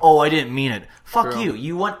like, true. oh, I didn't mean it. Fuck True. you.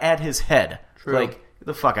 You went at his head. True. Like, get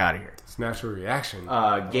the fuck out of here. It's natural reaction.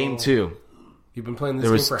 Game 2. You've been playing this There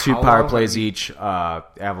game was for 2 how power long? plays each.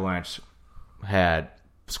 Avalanche had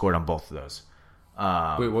scored on both of those.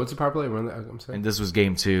 Wait, what's the power play? I'm saying And this was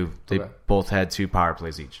game 2. They Okay. both had 2 power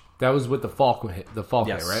plays each. that was with the Falk hit. The Falk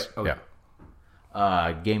Yes. hit, right? Okay.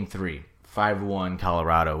 Yeah. Game 3, 5-1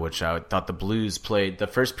 Colorado, which I thought the Blues played. The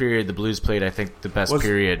first period, the Blues played, I think, the best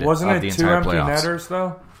period Wasn't of it the 2 entire empty playoffs. netters,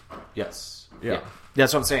 though? Yes. Yeah.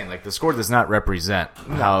 That's what I'm saying. Like, the score does not represent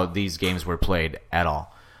how these games were played at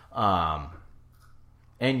all.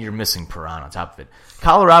 And you're missing Perron on top of it.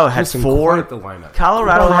 Colorado had Missing 4. quite the lineup.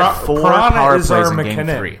 Colorado had 4 Perron power is plays our in game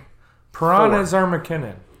McKinnon. 3. Perron 4. is our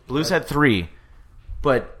McKinnon. Blues had 3,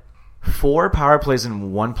 but 4 power plays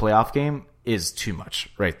in one playoff game is too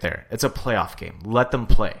much right there. It's a playoff game. Let them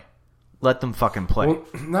play. Let them fucking play. Well,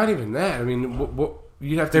 not even that. I mean, what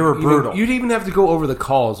you'd have to. They were brutal. You'd even have to go over the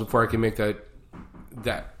calls before I can make that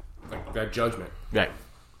judgment. Right.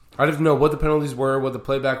 I'd have to know what the penalties were, what the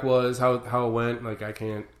playback was, how it went. Like, I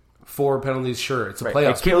can't. 4 penalties, sure. It's a Right.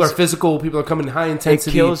 playoffs. It People kills- are physical. People are coming high It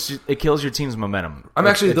intensity. kills your team's momentum.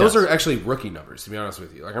 Those does. are actually rookie numbers, to be honest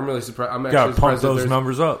with you. Like, I'm really surprised. I'm Gotta actually pump surprised that those there's-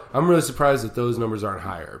 numbers up. I'm really surprised that those numbers aren't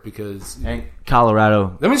higher because And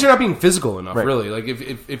Colorado. that means you're not being physical enough, Right. really. Like,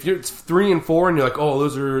 if you're it's 3 and 4 and you're like,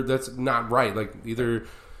 oh, that's not right. Like, either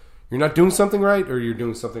you're not doing something right or you're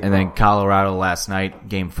doing something And wrong. then Colorado last night,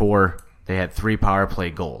 game 4, they had 3 power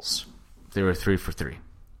play goals. They were 3 for 3.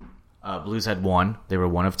 Blues had 1. They were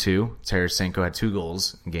 1 of 2. Tarasenko had 2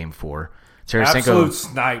 goals in game 4. Tarasenko. Absolute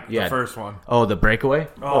snipe, Yeah. the first one. Oh, the breakaway?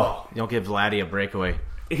 Oh. You don't give Vladdy a breakaway.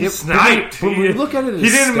 He sniped. But when you look at it, He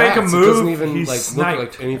as didn't stats, make a It move. doesn't even He look sniped.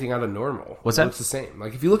 like anything out of normal. What's It that? looks the same.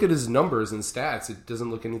 Like, if you look at his numbers and stats, it doesn't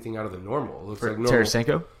look anything out of the normal. It looks like normal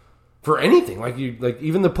Tarasenko? for anything. Like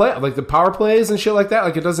even the play, like the power plays and shit like that.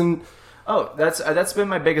 Like, it doesn't Oh, that's been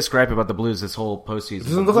my biggest gripe about the Blues this whole postseason.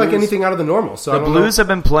 doesn't look like anything out of the normal. So I The don't Blues know. have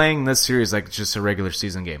been playing this series like just a regular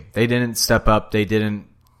season game. They didn't step up. They didn't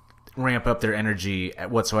ramp up their energy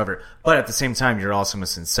whatsoever. But at the same time, you're also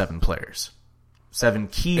missing 7 players. 7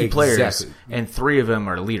 key players, Exactly. and 3 of them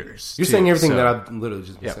are leaders. You're too. saying everything So, that I've literally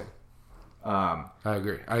just been Yeah. saying. I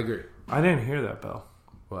agree. I didn't hear that, Bill.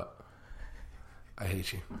 What? I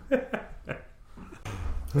hate you.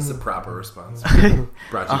 That's the proper response.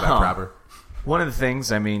 Brought to you by Proper. One of the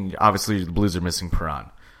things, I mean, obviously the Blues are missing Perron.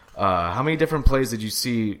 How many different plays did you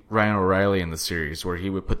see Ryan O'Reilly in the series where he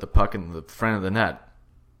would put the puck in the front of the net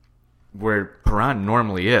where Perron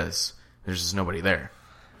normally is? There's just nobody there.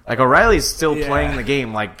 Like, O'Reilly's still Yeah. playing the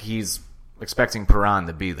game like he's expecting Perron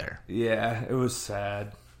to be there. Yeah, it was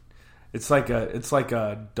sad. It's like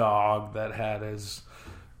a dog that had his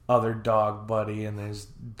other dog buddy, and his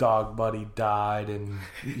dog buddy died, and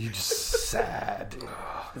you just sad.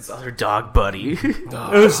 His other dog buddy.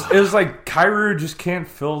 It was like Kyrou just can't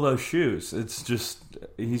fill those shoes. It's just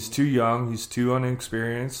he's too young, he's too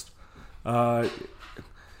inexperienced.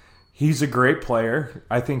 He's a great player.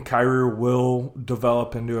 I think Kyrou will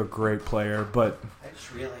develop into a great player, but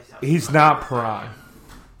he's not Perron.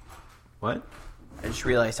 What? I just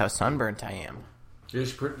realized how sunburnt I am.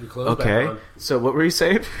 Just put your clothes back Okay. on. So what were you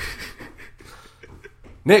saying?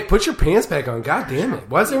 Nick, put your pants back on. God damn it.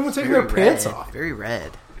 Why is everyone taking their pants off? Very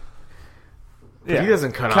red. He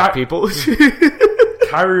doesn't cut off people.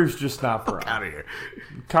 Kyrou's just not Perron. Out of here.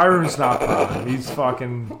 Kyrou's not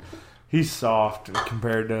Perron. He's soft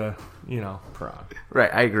compared to, Perron. Right,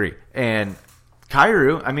 I agree. And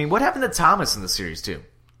Kyrou. I mean, what happened to Thomas in the series too?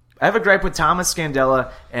 I have a gripe with Thomas,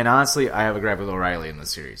 Scandella, and honestly, I have a gripe with O'Reilly in the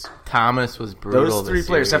series. Thomas was brutal. Those three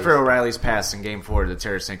players, except for O'Reilly's pass in Game 4 to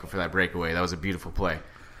Tarasenko for that breakaway, that was a beautiful play.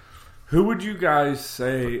 Who would you guys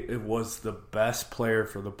say it was the best player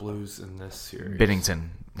for the Blues in this series? Binnington,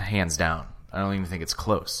 hands down. I don't even think it's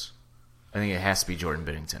close. I think it has to be Jordan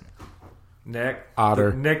Binnington. Nick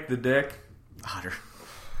Otter. Nick the Dick.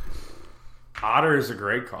 Otter is a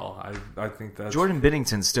great call. I think that's Jordan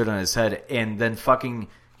Binnington stood on his head and then fucking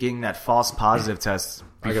getting that false positive test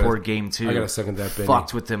before Game 2. I gotta second that, Benny.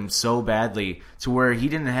 Fucked with him so badly to where he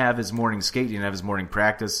didn't have his morning skate, he didn't have his morning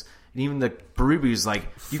practice. And even the Berube's like,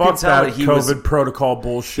 you fuck can tell that he COVID was... protocol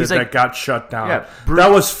bullshit He's like- that got shut down. Yeah, that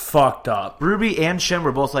was fucked up. Berube and Shen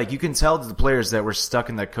were both like, you can tell that the players that were stuck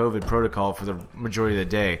in that COVID protocol for the majority of the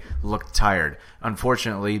day looked tired.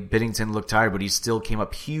 Unfortunately, Binnington looked tired, but he still came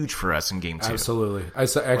up huge for us in Game 2. Absolutely. I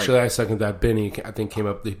second that. Benny, I think, came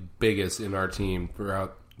up the biggest in our team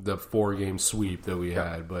throughout the 4-game sweep that we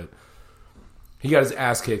had, but he got his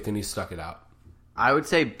ass kicked and he stuck it out. I would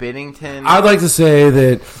say Binnington. I'd like to say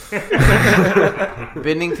that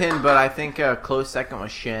Binnington, but I think a close second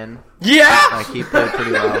was Shin. Yeah! Like, he played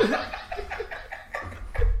pretty well.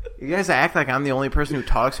 You guys act like I'm the only person who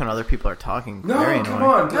talks when other people are talking. Very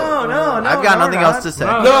annoying. No. I've got nothing else to say.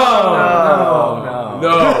 No.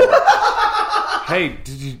 Hey,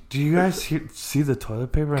 do you guys see the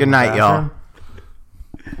toilet paper? Good night, y'all.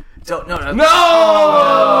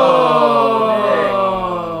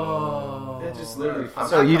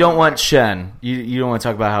 So you don't want Shen. You don't want to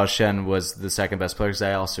talk about how Shen was the second best player, because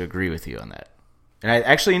I also agree with you on that. And I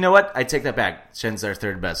actually, you know what? I take that back. Shen's our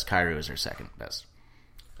third best. Kyrou is our second best.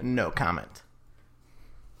 No comment.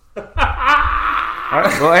 All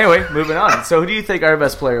right. Well, anyway, moving on. So who do you think our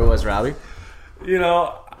best player was, Robbie? You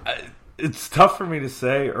know, it's tough for me to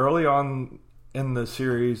say. Early on in the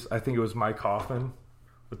series, I think it was Mike Hoffman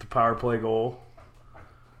with the power play goal.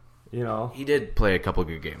 You know, He did play a couple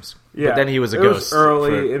good games. yeah. But then he was a it ghost. was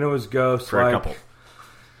early, and it was ghost for a couple.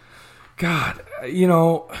 God, you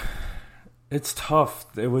know, it's tough.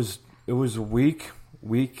 It was a weak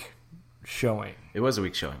showing. It was a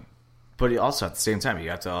weak showing. But also, at the same time, you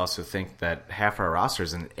have to also think that half our roster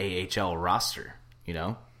is an AHL roster, you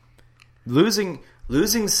know? Losing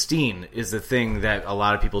Steen is the thing that a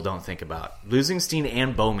lot of people don't think about. Losing Steen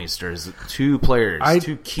and Bouwmeester is two players,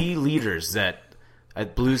 two key leaders that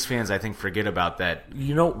Blues fans, I think, forget about that.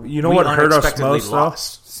 You know what hurt us most, though?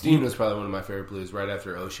 Steen was probably one of my favorite Blues right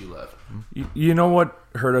after Oshie left. You know what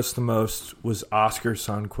hurt us the most was Oscar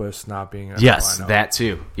Sundqvist not being in the Yes, lineup. that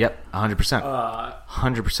too. Yep, 100%.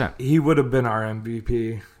 100%. He would have been our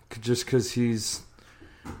MVP just because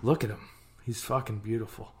look at him. He's fucking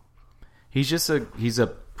beautiful. He's a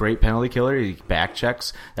great penalty killer. He back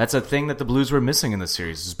checks. That's a thing that the Blues were missing in this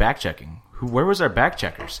series, is back checking. Where was our back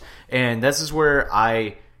checkers? And this is where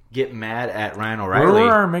I get mad at Ryan O'Reilly. Where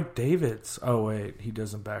were our McDavids? Oh, wait. He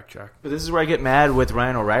doesn't back check. But this is where I get mad with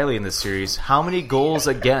Ryan O'Reilly in this series. How many goals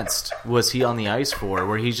against was he on the ice for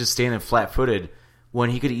where he's just standing flat-footed when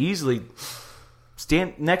he could easily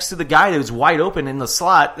stand next to the guy that was wide open in the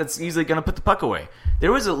slot that's easily going to put the puck away?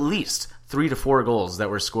 There was at least 3 to 4 goals that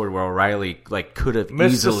were scored where O'Reilly could have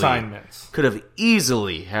Missed easily assignments.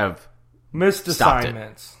 Missed stopped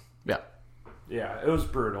assignments. Yeah. Yeah, it was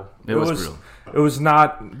brutal. It was brutal. It was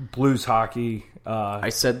not Blues hockey. I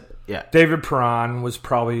said, yeah. David Perron was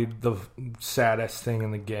probably the saddest thing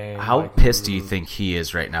in the game. How pissed do you think he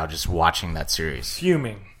is right now just watching that series?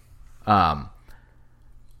 Fuming. The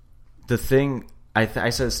thing, I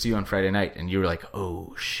said this to you on Friday night, and you were like,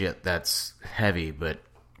 oh, shit, that's heavy, but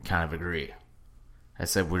kind of agree. I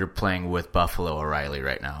said, we're playing with Buffalo O'Reilly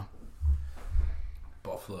right now.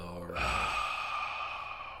 Buffalo O'Reilly.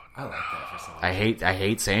 I like that for some I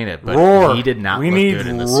hate saying it, but Roar. he did not We look need good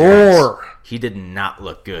in this roar. series. He did not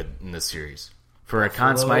look good in this series. For a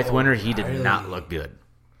Conn Smythe winner, he did not look good.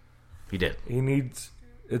 He did.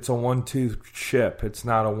 It's a 1-2 ship. It's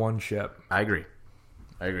not a one ship. I agree.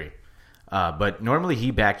 But normally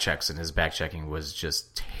he back checks, and his back checking was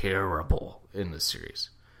just terrible in this series.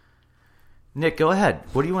 Nick, go ahead.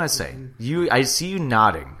 What do you want to say? I see you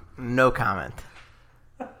nodding. No comment.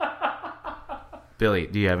 Billy,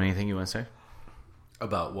 do you have anything you want to say?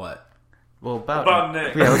 About what? Well, about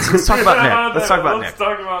Nick. Yeah, let's talk about Nick. Let's talk about Nick. Let's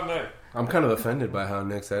talk about Nick. I'm kind of offended by how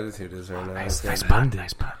Nick's attitude is right now. Nice pun.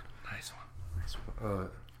 Nice pun. Nice one.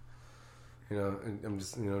 I'm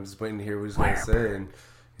just just waiting to hear what he's going to say, and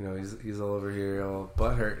he's all over here all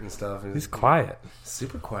butthurt and stuff. And He's quiet.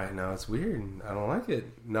 super quiet now. It's weird. I don't like it.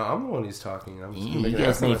 No, I'm the one who's talking. I'm just You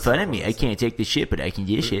guys made fun of me. I can't take the shit, but I can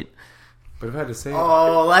dish it. But if I had to say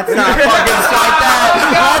Oh, let's not fucking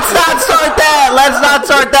start that. Let's not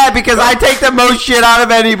start that because I take the most shit out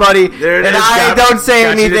of anybody. There it and is, I got don't say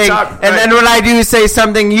you to anything. talk. And then when I do say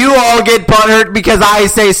something, you all get butthurt because I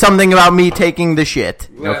say something about me taking the shit.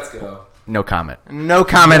 let's go. No comment. No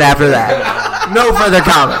comment after that. No further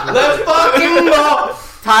comment. Let's fucking go.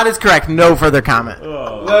 Todd is correct. No further comment.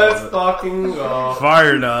 Let's fucking go.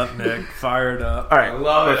 Fired up, Nick. Fired up. All right, I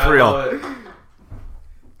love it. but for I real, love it.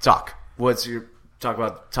 talk. What's your talk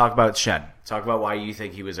about Shen? Talk about why you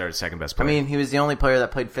think he was our second best I player. mean, he was the only player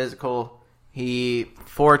that played physical. He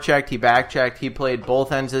forechecked, he backchecked, he played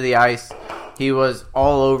both ends of the ice. He was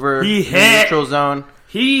all over He the hit. neutral zone.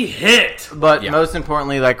 He hit. But Yeah. most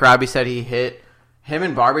importantly, like Robbie said, he hit. Him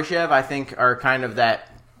and Barbashev, I think, are kind of that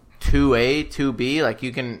 2A, 2B. Like,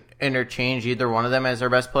 you can interchange either one of them as their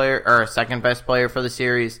best player or second best player for the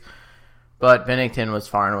series. But Binnington was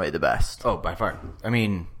far and away the best. oh, by far. I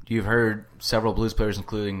mean, you've heard several Blues players,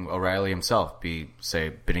 including O'Reilly himself,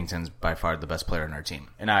 say Binnington's by far the best player on our team,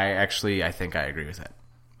 and I think I agree with that.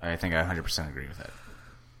 I think I 100% agree with that.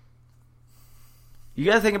 You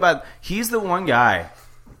got to think about he's the one guy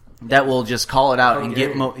that will just call it out and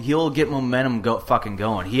he'll get momentum fucking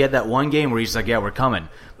going. He had that one game where he's like, yeah, we're coming.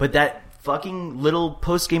 But that fucking little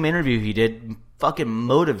post-game interview he did fucking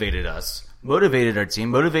motivated us, motivated our team,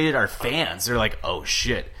 motivated our fans. They're like, oh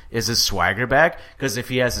shit, is his swagger back? Because if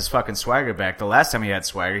he has his fucking swagger back, the last time he had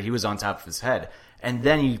swagger, he was on top of his head. And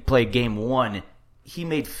then you play game one, he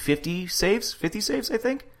made 50 saves, I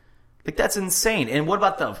think. Like, that's insane. And what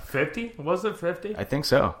about the... 50? Was it 50? I think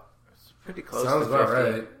so. Pretty close Sounds to about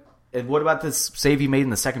 50. right. And what about this save he made in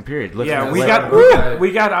the second period? Looking Yeah, at we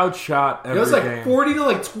it, got outshot every It was like game. 40 to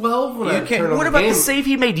like 12 when I turned on What the about game. the save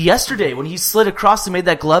he made yesterday when he slid across and made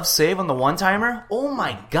that glove save on the one-timer? Oh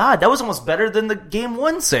my god, that was almost better than the game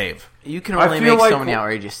one save. You can I only feel make like so many we're-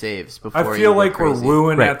 outrageous saves before I feel you like get we're crazy.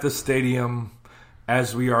 wooing Right. at the stadium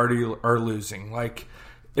as we already are losing. Like,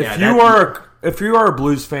 if Yeah, if you are a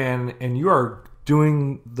Blues fan and you are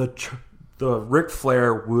doing the Ric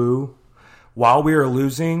Flair woo while we are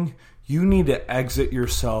losing, you need to exit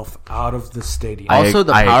yourself out of the stadium. Also,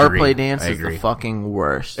 the I power agree. play dance I is the agree. fucking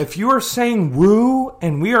worst. If you are saying woo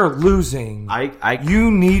and we are losing,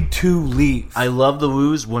 you need to leave. I love the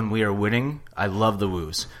woos when we are winning. I love the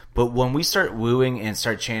woos. But when we start wooing and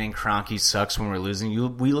start chanting Kroenke sucks when we're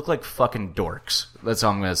losing, we look like fucking dorks. That's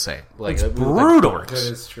all I'm going to say. Like, It's we look brutal. Like That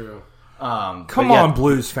dorks. is true. Come but yeah, on,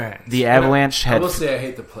 Blues fans. The Avalanche I had... will say I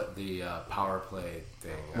hate the power play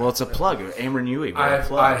thing. Well, it's a plug. Amron Yui.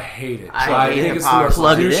 I hate it. I hate think the it's the power most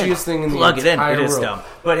Plug it in. douchiest thing in the Plug it in. entire It is world. dumb.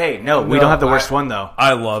 But hey, no, we No, don't have the I- worst one, though.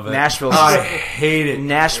 I love it. Nashville's... I hate it.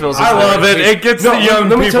 Nashville's... I love it. It gets the young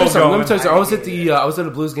let me people tell you something. going. Let me tell you something. I was at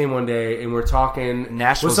a Blues game one day, and we're talking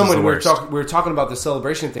Nashville's with someone. is the worst. We were talking about the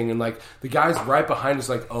celebration thing, and like the guys right behind us,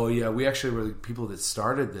 like, oh yeah, we actually were the people that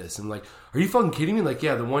started this. And like, are you fucking kidding me? Like,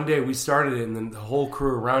 yeah, the one day we started it, and then the whole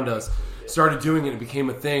crew around us started doing it. It became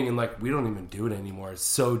a thing, and like, we don't even do it anymore. It's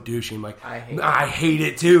so douchey. I'm like, I hate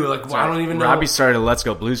it too. Like, well, I don't even know. Robbie started a Let's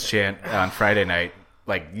Go Blues chant on Friday night.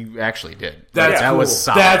 Like, you actually did. That's that cool. was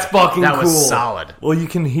solid. That's fucking That was cool. solid. Well, you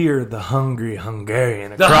can hear the hungry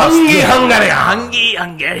Hungarian The across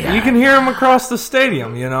Hungary. You can hear him across the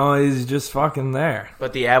stadium. You know, he's just fucking there.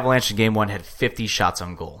 But the Avalanche in game one had 50 shots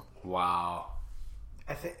on goal. Wow.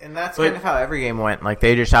 And that's kind of how every game went. Like,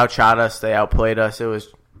 they just outshot us. They outplayed us. It was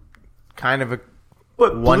kind of a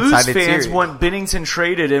But Blues one-sided fans series. want Binnington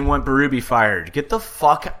traded and want Berube fired. Get the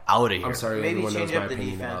fuck out of here. I'm sorry. Maybe everyone knows change my up the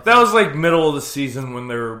opinion defense. about That was like middle of the season when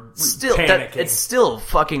they were Still, panicking. it's still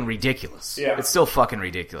fucking ridiculous. Yeah. It's still fucking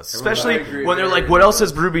ridiculous. I Especially agree when they're with like, what else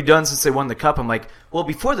has Berube done since they won the cup? I'm like, well,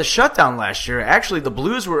 before the shutdown last year, actually the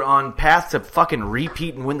Blues were on path to fucking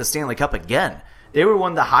repeat and win the Stanley Cup again. They were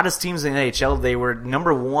one of the hottest teams in the NHL. They were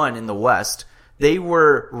number one in the West. They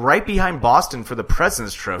were right behind Boston for the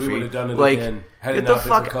President's Trophy. We would have done it like, again. Had get it the not been for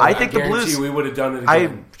fuck. COVID. I think the guarantee Blues. we would have done it I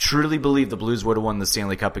again. truly believe the Blues would have won the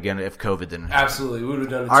Stanley Cup again if COVID didn't happen. Absolutely, we would have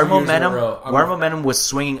done it. Our 2 years momentum, in a row. our momentum was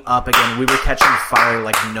swinging up again. We were catching fire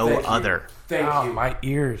like no Thank you. other. Thank Oh, you. my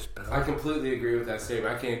ears, Bill. I completely agree with that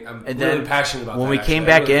statement. I'm And really then passionate about when that. we came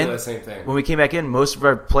actually. I back really in, feel that same thing. when we came back in, most of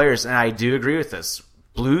our players, and I do agree with this,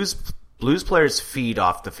 Blues players feed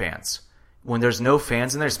off the fans. When there's no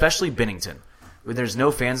fans in there, especially Binnington, when there's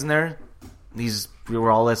no fans in there, we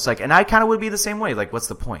were all it's like, and I kind of would be the same way. Like, what's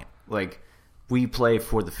the point? Like, we play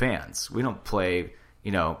for the fans. We don't play.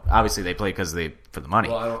 You know, obviously they play because for the money.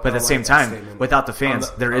 Well, I don't- but at I the don't same like that time, statement. without the fans,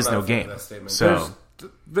 there I'm is not no a fan of game. that statement. So.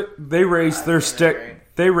 They raised their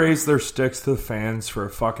stick. They raised their sticks to the fans for a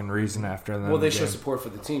fucking reason after them. Well, they show game. support for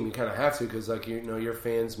the team. You kind of have to because, like, you know, your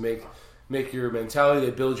fans make make your mentality,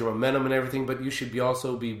 they build your momentum and everything, but you should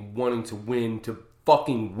also be wanting to win to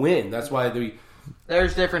fucking win. That's why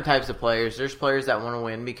There's different types of players. There's players that want to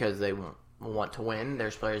win because they want to win.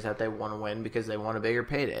 There's players that they want to win because they want a bigger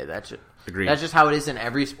payday. That's just how it is in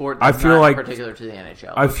every sport. I feel like particular to the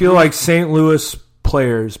NHL. I feel like St. Louis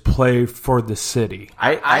players play for the city.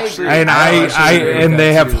 I agree. And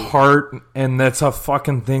they have heart, and that's a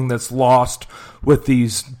fucking thing that's lost with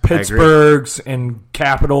these Pittsburghs and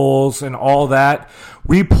Capitals and all that.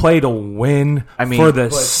 We play to win for the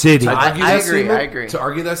city. I agree. To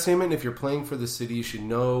argue that statement, if you're playing for the city, you should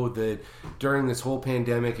know that during this whole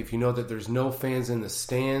pandemic, if you know that there's no fans in the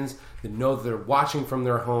stands, then know that they're watching from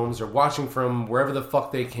their homes or watching from wherever the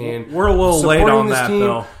fuck they can. We're a little late on that,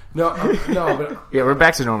 though. No, but Yeah, we're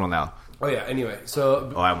back to normal now. oh yeah. Anyway,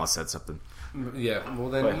 so I almost said something. yeah. Well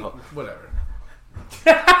then, Wait, whatever.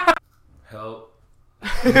 Help.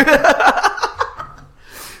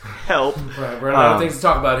 Help. Right, we're out of things to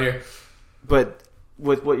talk about here. But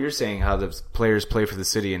with what you're saying, how the players play for the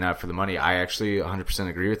city and not for the money, I actually 100%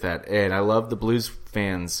 agree with that. And I love the Blues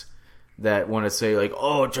fans that want to say, like,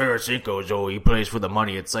 oh, Tarasenko, he plays for the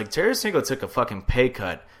money. It's like, Tarasenko took a fucking pay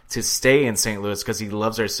cut to stay in St. Louis because he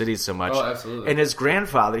loves our city so much. Oh, absolutely. And his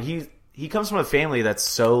grandfather, he comes from a family that's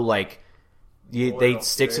so, like, they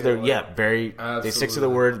stick to their, they stick to the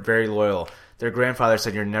word, very loyal. Their grandfather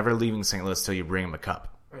said, you're never leaving St. Louis till you bring him a cup.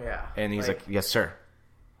 Yeah. And he's like, yes, sir.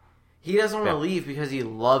 He doesn't want to leave because he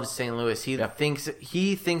loves St. Louis. He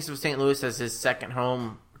thinks of St. Louis as his second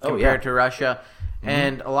home compared to Russia. Mm-hmm.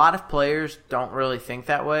 And a lot of players don't really think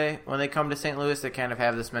that way when they come to St. Louis. They kind of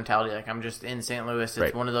have this mentality like, I'm just in St. Louis.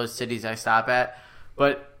 It's one of those cities I stop at.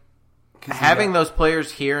 But having those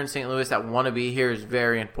players here in St. Louis that want to be here is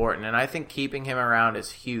very important. And I think keeping him around is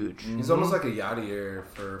huge. He's almost like a Yadier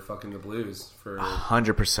for fucking the Blues.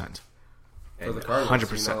 100%. For the Cardinals,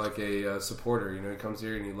 100%. You know, like a supporter. You know, he comes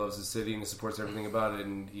here and he loves the city and he supports everything about it,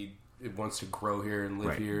 and he wants to grow here and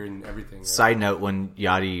live here and everything. Side note: when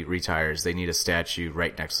Yachty retires, they need a statue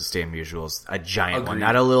right next to Stan Musial's, a giant one, Agreed.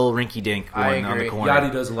 not a little rinky-dink one on the corner.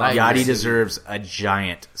 Yachty does a lot. Yachty deserves a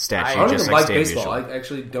giant statue, I don't just even like like Stan baseball. Musial. I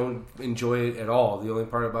actually don't enjoy it at all. The only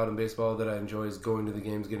part about in baseball that I enjoy is going to the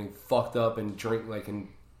games, getting fucked up, and and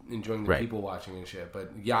enjoying the people watching and shit.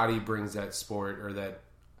 But Yachty brings that sport or that.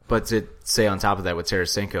 But to say on top of that with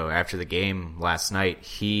Tarasenko, after the game last night,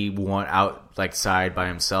 he went out like side by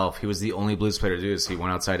himself. He was the only Blues player to do this. He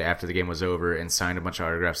went outside after the game was over and signed a bunch of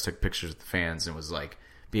autographs, took pictures with the fans, and was like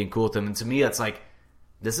being cool with them. And to me, it's like,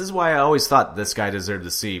 this is why I always thought this guy deserved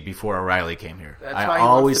the C before O'Reilly came here. I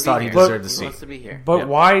always thought he deserved the C. He wants to be here. But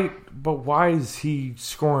why is he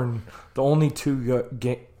scoring the only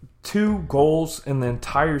two goals in the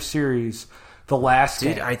entire series? The last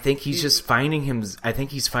Dude, game. I think he's just finding him. I think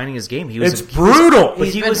he's finding his game. It's brutal.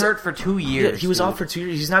 He's been hurt for 2 years. Yeah, he was off for 2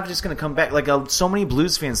 years. He's not just going to come back. Like so many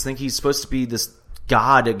Blues fans think he's supposed to be this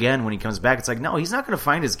god again when he comes back. It's like, no, he's not going to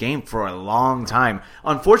find his game for a long time.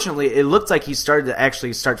 Unfortunately, it looked like he started to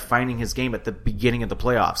actually start finding his game at the beginning of the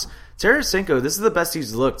playoffs. Tarasenko, this is the best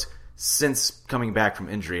he's looked since coming back from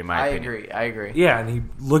injury, in my opinion. I agree. Yeah, and he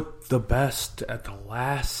looked the best at the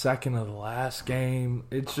last second of the last game.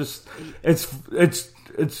 It's just,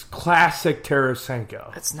 it's classic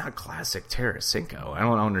Tarasenko. That's not classic Tarasenko. I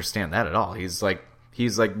don't understand that at all. He's like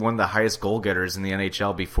one of the highest goal getters in the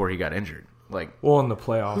NHL before he got injured. Well, in the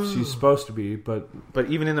playoffs, he's supposed to be, but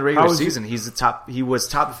even in the regular season, he was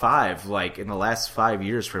top 5 like in the last 5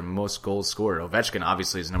 years for most goals scored. Ovechkin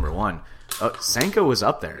obviously is number 1. Senko was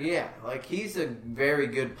up there. Yeah, like he's a very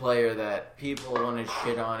good player that people want to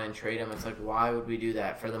shit on and trade him. It's like, why would we do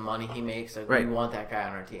that for the money he makes? Like, we want that guy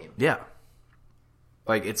on our team. Yeah,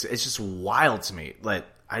 like it's just wild to me. Like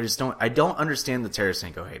I don't understand the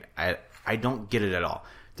Tarasenko hate. I don't get it at all.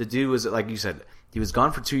 The dude was, like you said, he was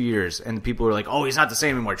gone for 2 years, and people were like, oh, he's not the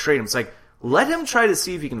same anymore. Trade him. It's like, let him try to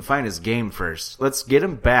see if he can find his game first. Let's get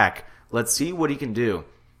him back. Let's see what he can do.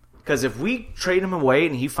 Because if we trade him away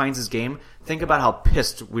and he finds his game, think about how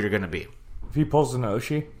pissed we're going to be. If he pulls an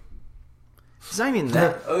Oshie? It's not even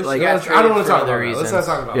that. Oshie I don't want to talk about that. Let's not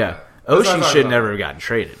talk about that. Oshie should never have gotten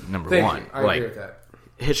traded, number Thank one. you. I agree with that.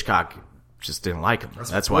 Hitchcock just didn't like him.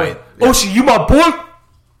 That's why. Oshie, you my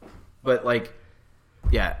boy! But,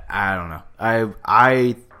 yeah, I don't know.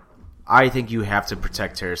 I think you have to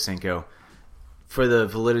protect Tarasenko for the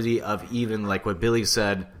validity of even, like what Billy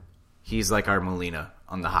said, he's like our Molina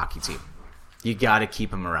on the hockey team. You got to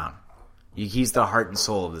keep him around. He's the heart and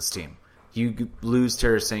soul of this team. You lose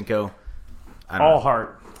Tarasenko. All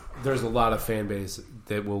heart. There's a lot of fan base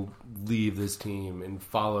that will leave this team and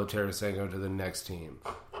follow Tarasenko to the next team.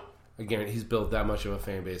 Again, he's built that much of a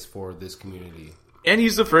fan base for this community. And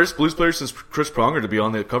he's the first Blues player since Chris Pronger to be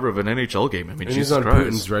on the cover of an NHL game. I mean, And Jesus he's on Christ.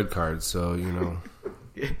 Putin's red card, so, you know.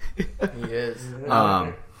 He is.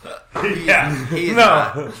 Yeah. He's No.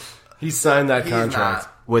 not. He signed that He's contract.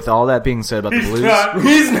 With all that being said about the Blues,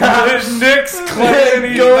 He's not. Nick's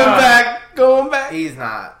claiming he's not. Going back. He's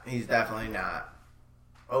not. He's definitely not.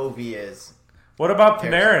 Ov is. What about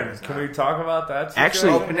Tarasenko's Panarin? Can not. we talk about that?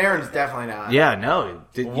 Actually- Oh, situation? Panarin's definitely not. yeah, no.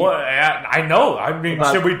 Did you- What? I know. I mean,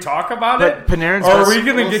 But- should we talk about but it? Panarin's or are best- we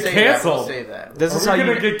going to We'll get save that, canceled? We'll save that. This is Are how we you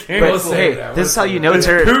gonna get but, canceled? hey, that. this is how you know Is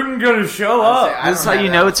Putin going to show up? I This is don't how have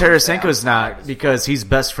you that know much to say. Tarasenko's I'm not tired. because he's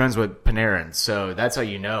best friends with Panarin. So that's how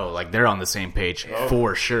you know, like they're on the same page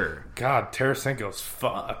for sure. God, Tarasenko's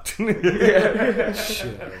fucked. Let's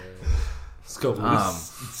go,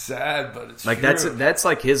 Blues. It's sad, but it's Like true. that's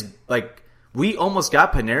like his like we almost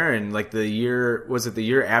got Panarin like the year the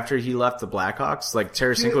year after he left the Blackhawks. Like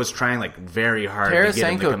Tarasenko was trying like very hard to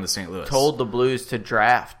get him to come to St. Louis. told the Blues to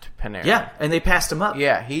draft Panarin. yeah, and they passed him up.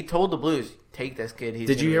 Yeah, he told the Blues, take this kid. He's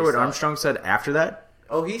Did you gonna hear be what a star." Armstrong said after that?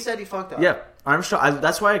 Oh, he said he fucked up. Yeah, Armstrong.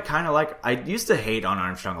 That's why I kind of like. I used to hate on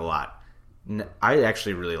Armstrong a lot. I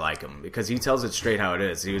actually really like him because he tells it straight how it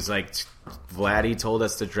is. He was like, Vladdy told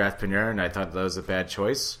us to draft Panarin, and I thought that was a bad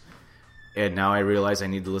choice. And now I realize I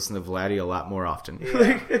need to listen to Vladdy a lot more often.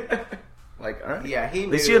 Like, all right. Yeah, he At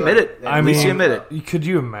least knew, you admit like, it. that At least you admit it. Could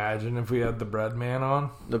you imagine if we had the bread man on?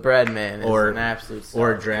 The bread man is Or- an absolute star.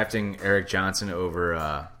 Or drafting Eric Johnson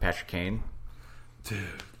over Patrick Kane. Dude,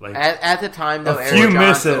 like At the time, though, A Eric few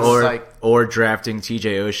Johnson misses. was like, Or drafting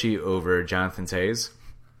TJ Oshie over Jonathan Toews.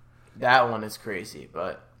 that one is crazy,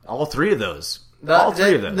 but... All three of those. All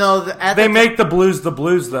three of those. No, they make the Blues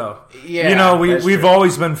though. Yeah, you know that's we've true.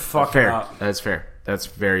 always been fucking Fair. up. That's fair. That's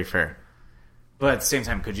very fair. But at the same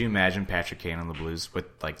time, could you imagine Patrick Kane on the Blues with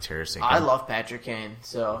like Tarasenko? I love Patrick Kane,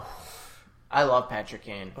 so... I love Patrick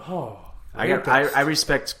Kane. Oh, I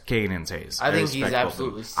respect Kane and Toews. I think he's respect both of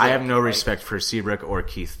absolutely them. sick. I have no Like- respect for Seabrook or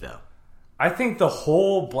Keith though. I think the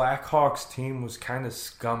whole Blackhawks team was kind of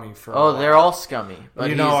scummy for. a Oh, while. they're all scummy, but you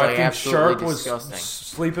he's know, like I think absolutely Sharp was disgusting.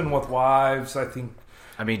 sleeping with wives. I think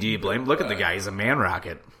I mean, do you blame? Look at the guy. He's a man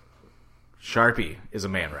rocket. Sharpie is a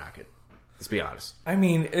man rocket. Let's be honest. I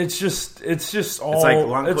mean, it's just all like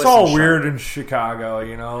Lundqvist it's all and weird Sharp. in Chicago,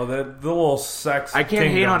 you know, the little sex. I can't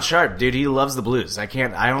hate kingdom. on Sharp, dude. He loves the Blues. I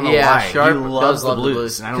can't. I don't know Yeah, why. Sharp he loves does love the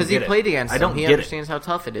Blues. and I don't because he get it. played against I them. don't He get it. understands how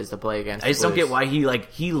tough it is to play against. I just the don't get Blues. why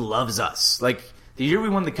he loves us. Like the year we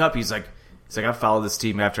won the cup, he's like I followed this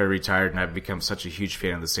team after I retired, and I've become such a huge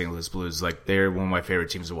fan of the St. Louis Blues. Like they're one of my favorite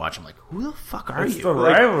teams to watch. I'm like, who the fuck are It's you? the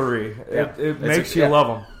Like, rivalry. Yeah. It It's makes a- you yeah.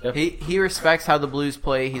 love them. He respects how the Blues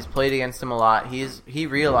play. He's played against them a lot. He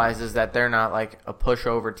realizes that they're not like a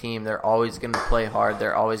pushover team. They're always going to play hard.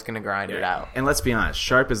 They're always going to grind it out. And let's be honest,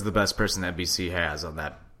 Sharp is the best person that BC has on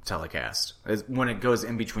that telecast. When it goes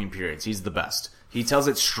in between periods, he's the best. He tells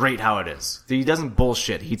it straight how it is. He doesn't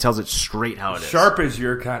bullshit. He tells it straight how it is. Sharp is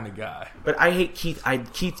your kind of guy. But I hate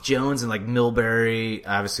Keith Jones and like Milbury.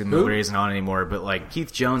 Obviously, Milbury isn't on anymore. But like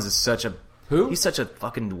Keith Jones is such a Who? He's such a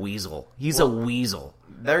fucking weasel. He's a weasel.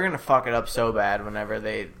 They're going to fuck it up so bad whenever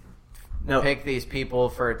they No, pick these people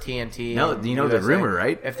for TNT. No, and you know the USA. rumor,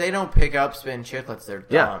 right? If they don't pick up Spin Chicklets, they're dumb.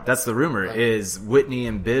 yeah, that's the rumor. Is Whitney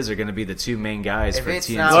and Biz are going to be the two main guys If for it's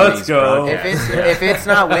TNT's not- Let's go. broadcast. if it's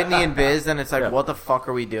not Whitney and Biz, then it's like, Yeah. what the fuck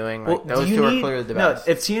are we doing? Like Well, those do you two are need- clearly the no, best.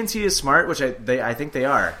 if TNT is smart, which I think they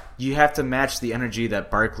are, you have to match the energy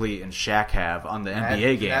that Barkley and Shaq have on the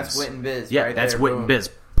NBA games. That's Whit and Biz. Yeah, right that's there, Whit boom. and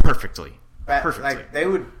Biz perfectly. But, Perfectly. Like they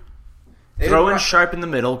would Throw in pro- Sharp in the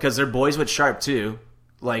middle because they're boys with Sharp too.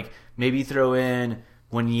 Like maybe throw in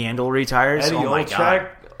when Yandel retires. Eddie oh my god.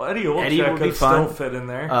 Eddie Eddie Olczyk would be could still fun. fit in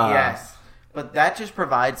there. Yes. But that just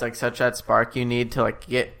provides like such that spark you need to like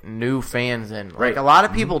get new fans in. Like Right. a lot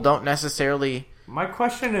of people don't necessarily My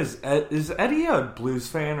question is Eddie a Blues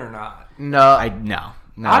fan or not? know.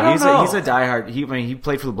 No, I don't he's know. he's a diehard. He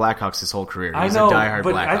played for the Blackhawks his whole career. I He's know, a diehard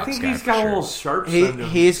but Blackhawks I think guy he's for got a sure. little sharp syndrome.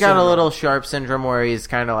 He's got a little Sharp syndrome where he's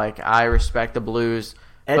kind of like I respect the Blues,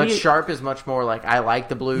 but Eddie- Sharp is much more like I like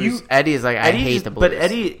the Blues. You- Eddie is like I Eddie hate just- the Blues. But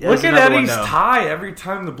Eddie, Look is at another Eddie's one, though. tie every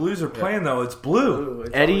time the Blues are playing, though. It's blue.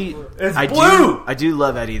 Eddie, It's I blue! do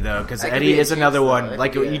love Eddie though because That could Eddie be a is another jinx, though. one. That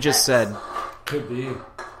Like could what be you a just X. said. Could be.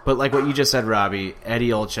 But like what you just said, Robbie, Eddie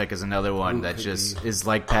Olczyk is another one that just is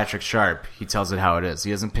like Patrick Sharp. He tells it how it is. He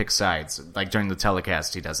doesn't pick sides. Like during the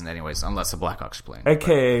telecast, he doesn't anyways, unless the Blackhawks are playing.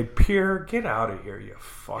 AKA Pierre, get out of here, you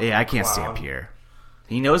fucking Yeah, I can't clown. stand Pierre.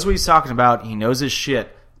 He knows what he's talking about. He knows his shit.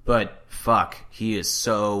 But fuck, he is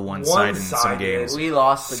so one-sided in some One-sided. games. we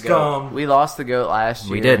lost the Scum. goat. We lost the goat last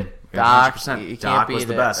year. We did. Doc, 100%. you can't Doc beat was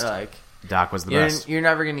the it. best. Like Doc was the best. You're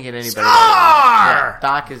never going to get anybody. Score! Yeah,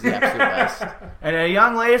 Doc is the absolute best. And a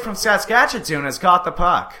young lady from Saskatchewan has caught the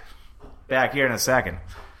puck. Back here in a second.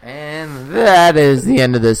 And that is the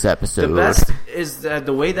end of this episode. The best is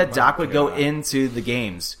the way that Doc would go into the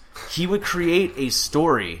games. He would create a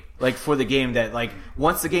story like for the game that like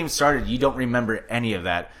once the game started, you don't remember any of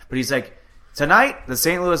that. But he's like, tonight the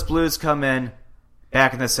St. Louis Blues come in.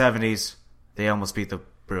 Back in the 70s, they almost beat the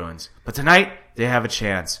Bruins. But tonight, they have a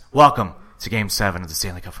chance. Welcome to Game 7 of the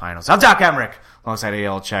Stanley Cup Finals. I'm Doc Emmerich, alongside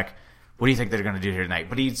A.L. Check. What do you think they're going to do here tonight?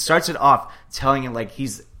 But he starts it off telling it like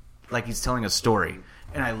he's telling a story.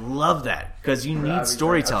 And I love that because you need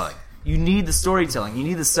storytelling. You need the storytelling. You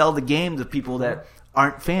need to sell the game to people that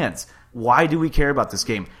aren't fans. Why do we care about this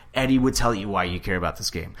game? Eddie would tell you why you care about this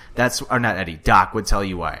game. Not Eddie. Doc would tell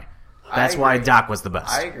you why. That's why Doc was the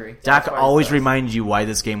best. I agree. Doc always reminded you why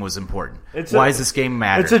this game was important. Why does this game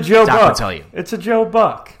matter? It's a Joe Doc Buck. would tell you. It's a Joe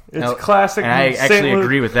Buck. It's classic. And I actually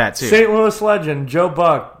agree with that, too. St. Louis legend Joe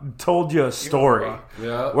Buck told you a story.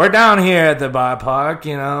 Yeah. We're down here at the ballpark,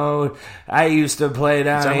 you know. I used to play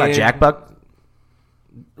down Talking here. about Jack Buck?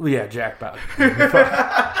 Yeah, Jack Buck.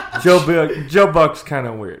 Joe Buck's kind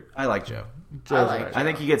of weird. I like Joe. I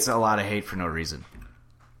think he gets a lot of hate for no reason.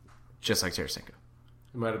 Just like Tarasenko.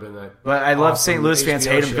 It might have been that. But I love St. Louis fans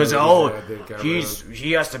hate him because that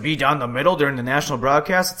he has to be down the middle during the national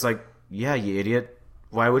broadcast. It's like, yeah, you idiot.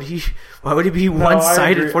 Why would he be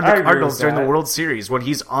one-sided for the Cardinals during the World Series when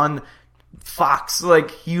he's on Fox?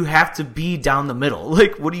 Like, you have to be down the middle.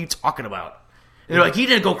 Like, what are you talking about? And they're like, he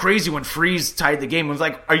didn't go crazy when Freese tied the game. I was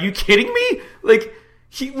like, are you kidding me? Like,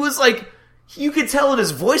 he was like, you could tell in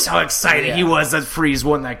his voice how excited he was that Freese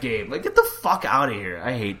won that game. Like, get the fuck out of here.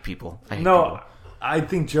 I hate people. People. I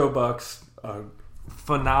think Joe Buck's a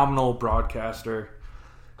phenomenal broadcaster.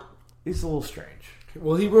 He's a little strange.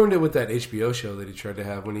 Well, he ruined it with that HBO show that he tried to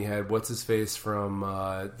have when he had what's his face from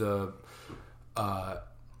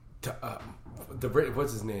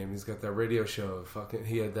what's his name? He's got that radio show. Fucking,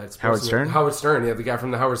 he had that Howard Stern. Howard Stern. He had the guy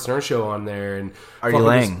from the Howard Stern show on there, and Artie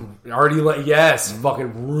Lang. Yes,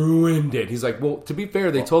 fucking ruined it. He's like, well, to be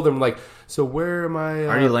fair, they told him like, so where am I?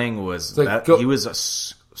 Artie Lang was like, he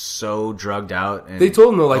was so drugged out. And, they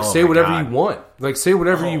told him to like say whatever God. you want, like say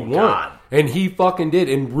whatever you want, God. and he fucking did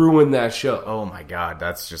and ruined that show. Oh my God,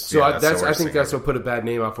 that's just So that's the I worst think thing that's ever. what put a bad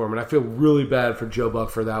name out for him, and I feel really bad for Joe Buck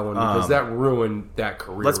for that one because that ruined that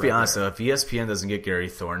career. Let's be right honest there. though, if ESPN doesn't get Gary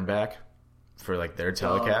Thorne back for like their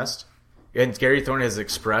telecast, and Gary Thorne has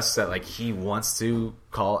expressed that like he wants to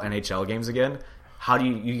call NHL games again, how do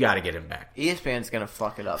you got to get him back? ESPN's going to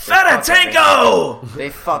fuck it up. They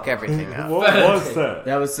fuck everything up. What was that?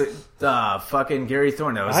 That was the fucking Gary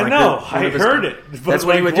Thorne. That was I like know. one I of his- heard it. But That's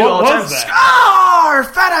what he would do what all the time. was that?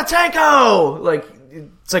 Score! Fedotenko! Like,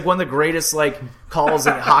 it's like one of the greatest like calls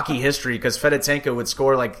in hockey history because Fedotenko would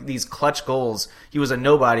score like these clutch goals. He was a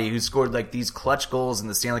nobody who scored like these clutch goals in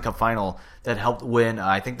the Stanley Cup final that helped win.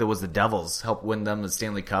 I think that was the Devils helped win them the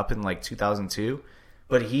Stanley Cup in like 2002.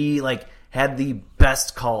 But he like had the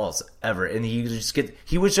best calls ever, and he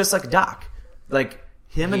was just like Doc. Like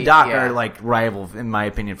him and Doc are like rival in my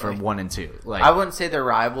opinion for 1 and 2. Like I wouldn't say they're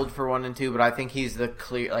rivaled for 1 and 2, but I think he's the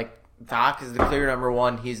clear Doc is the clear number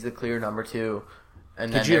 1. He's the clear number 2.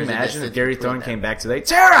 And could then you there's a imagine distance if Gary between Thorne them. came back today?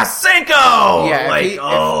 Tarasenko! Yeah,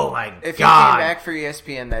 like if he came back for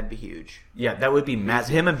ESPN, that'd be huge. Yeah, that would be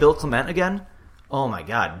massive. Him and Bill Clement again? Oh my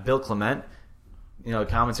God. Bill Clement, you know, a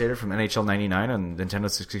commentator from NHL 99 on Nintendo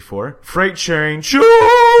 64. Freight train, shoo!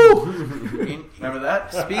 Remember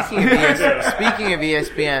that? Speaking of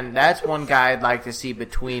ESPN, that's one guy I'd like to see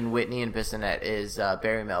between Whitney and Bissonnette is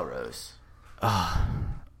Barry Melrose.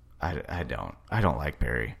 I don't like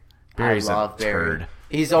Barry. Barry's I love a Barry. turd.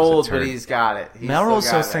 He's old, turd. but he's got it. He's Melrose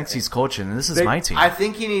still got still it, thinks I he's think. coaching, and this is my team. I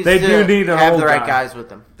think he needs They to do need an have old the right guy. guys with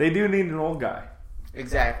him. They do need an old guy.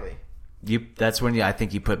 Exactly. That's when I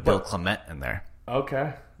think you put Bill Clement in there.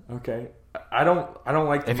 Okay. I don't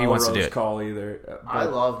like the If he wants to do Melrose it. call either. I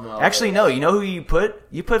love Melrose. Actually, no. You know who you put?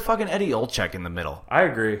 You put fucking Eddie Olczyk in the middle. I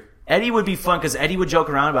agree. Eddie would be fun because Eddie would joke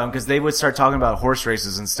around about him because they would start talking about horse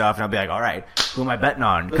races and stuff, and I'd be like, all right, who am I betting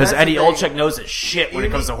on? Because that's the Eddie thing. Olczyk knows his shit when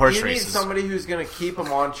it comes to horse you races. need somebody who's going to keep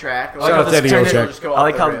him on track. Shout out to Eddie Olczyk.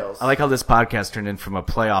 I like how this podcast turned in from a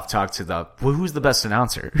playoff talk to who's the best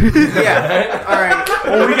announcer. Yeah. All right.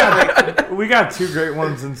 Well, we got 2 great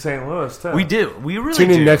ones in St. Louis too. We do. We really Tune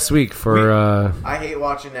do. in next week for. I hate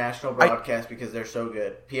watching national broadcasts because they're so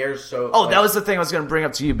good. Pierre's so. Oh, that was the thing I was going to bring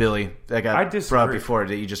up to you, Billy. That I got disagree. brought up before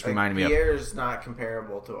that you just reminded me of. Pierre's not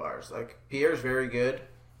comparable to ours. Like Pierre's very good,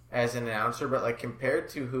 as an announcer, but like compared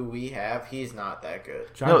to who we have, he's not that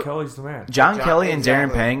good. John Kelly's the man. John Kelly and Darren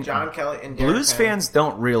exactly. Pang. John Kelly and Darren Blues Pang. fans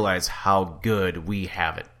don't realize how good we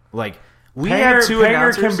have it. Like we Panger, have two Panger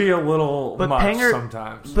announcers. can be a little but much Panger-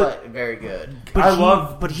 sometimes. But very good.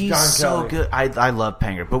 But he's John so Kelly. good. I love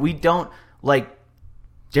Panger, but we don't like.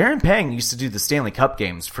 Darren Pang used to do the Stanley Cup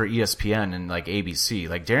games for ESPN and like ABC.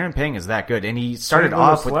 Like Darren Pang is that good, and he started St. Louis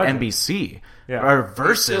off with legend. NBC Yeah. or He's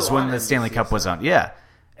Versus still when on the Stanley NBC, Cup was on. Yeah,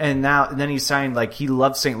 and then he signed. Like he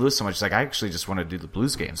loved St. Louis so much. Like I actually just want to do the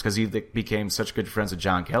Blues games because he became such good friends with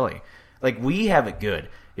John Kelly. Like we have it good.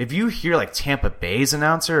 If you hear like Tampa Bay's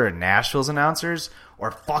announcer or Nashville's announcers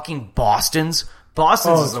or fucking Boston's is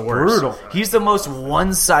it's the worst. brutal. He's the most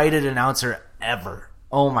one-sided announcer ever.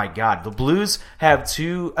 Oh my God. The Blues have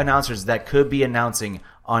two announcers that could be announcing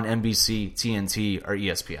on NBC, TNT, or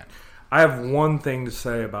ESPN. I have one thing to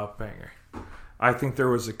say about Panger. I think there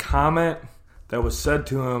was a comment that was said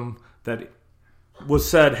to him that was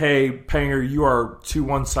said, "Hey, Panger, you are too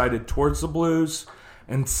one-sided towards the Blues."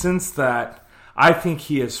 And since that, I think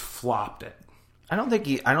he has flopped it. I don't think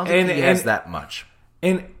he has that much.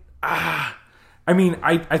 And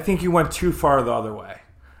I think he went too far the other way.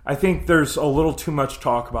 I think there's a little too much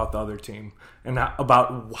talk about the other team and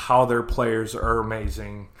about how their players are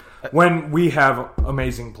amazing when we have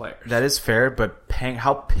amazing players. That is fair, but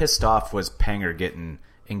how pissed off was Panger getting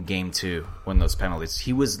in Game 2 when those penalties?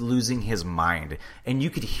 He was losing his mind, and you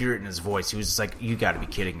could hear it in his voice. He was just like, you got to be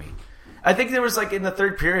kidding me. I think there was like in the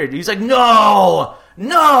third period, he's like, no,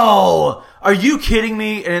 are you kidding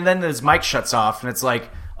me? And then his mic shuts off, and it's like,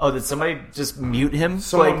 oh, did somebody just mute him?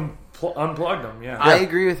 Someone unplugged him, yeah. I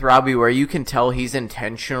agree with Robbie where you can tell he's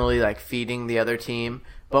intentionally like feeding the other team,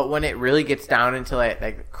 but when it really gets down into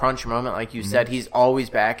like crunch moment, like you said, he's always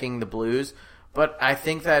backing the Blues. But I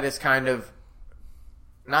think that is kind of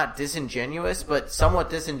not disingenuous, but somewhat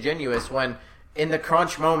disingenuous when in the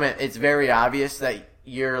crunch moment it's very obvious that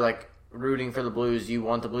you're like rooting for the Blues, you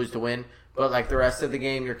want the Blues to win, but like the rest of the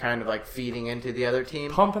game you're kind of like feeding into the other team,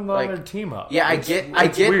 pumping the like, other team up. Yeah,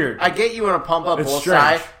 It's weird. I get you want to pump up It's both strange.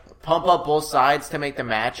 sides. Pump up both sides to make the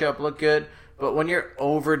matchup look good, but when you're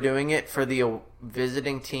overdoing it for the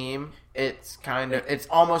visiting team, it's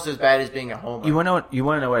almost as bad as being a homer. You want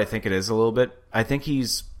to know what I think it is a little bit? I think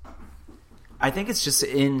it's just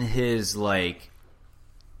in his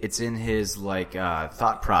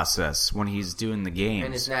thought process when he's doing the games.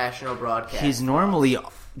 in his national broadcast. He's normally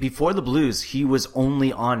before the Blues, he was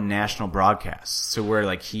only on national broadcasts, so where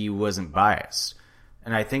like he wasn't biased,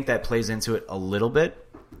 and I think that plays into it a little bit.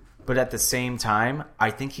 But at the same time,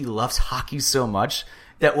 I think he loves hockey so much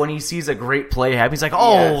that when he sees a great play happen, he's like,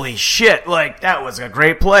 "Holy shit! Like that was a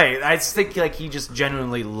great play." I just think like he just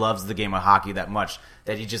genuinely loves the game of hockey that much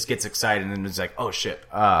that he just gets excited and is like, "Oh shit,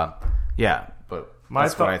 yeah." But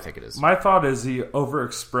that's what I think it is. My thought is he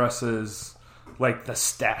overexpresses like the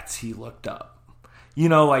stats he looked up. You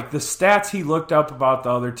know, like the stats he looked up about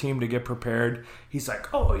the other team to get prepared. He's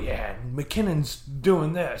like, "Oh yeah, McKinnon's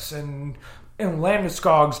doing this and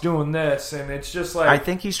Landeskog's doing this," and it's just like I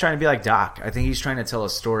think he's trying to be like Doc. I think he's trying to tell a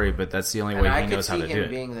story, but that's the only way he knows how to do him it.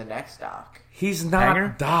 being the next Doc. he's not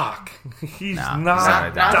Panger? Doc. He's No, not he's not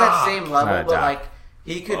a Not Doc. that same level, Not a but Doc. like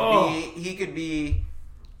he could be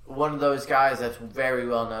one of those guys that's very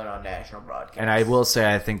well known on national broadcast. And I will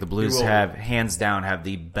say, I think the Blues will. have, hands down, have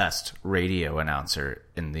the best radio announcer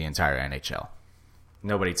in the entire NHL.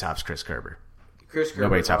 Nobody tops Chris Kerber. Chris Kerber's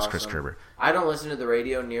Nobody tops awesome. Chris Kerber. I don't listen to the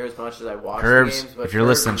radio near as much as I watch the Kerbs, games. But if you're Kerbs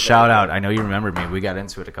listening, is shout very out. good. I know you remembered me. We got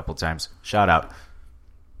into it a couple times. Shout out.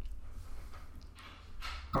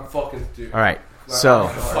 I'm fucking dude. All right. So,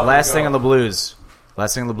 last thing on the Blues.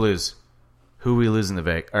 Who we losing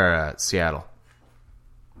to Seattle?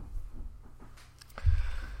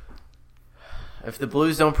 If the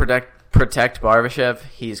Blues don't protect Barbashev,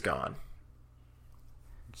 he's gone.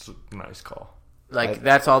 It's a nice call.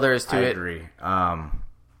 That's all there is to I it. agree.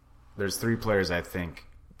 There's three players I think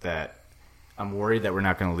that I'm worried that we're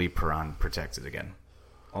not going to leave Perron protected again.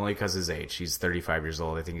 Only because his age. He's 35 years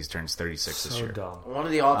old. I think he turns 36 this So year. dumb. One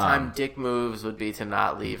of the all-time dick moves would be to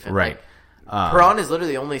not leave him. Right. Perron is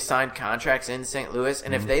literally the only signed contracts in St. Louis,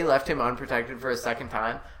 and Mm-hmm. if they left him unprotected for a second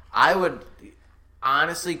time, I would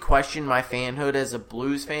honestly question my fanhood as a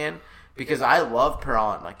Blues fan because I love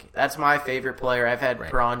Perron. Like, that's my favorite player. I've had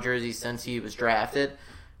Perron jerseys since he was drafted.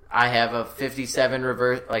 I have a 57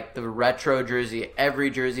 reverse, like the retro jersey, every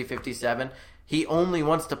jersey 57. He only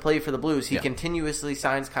wants to play for the Blues. He continuously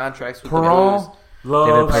signs contracts with the Perron Blues.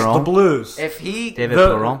 loves Perron? the Blues. If he David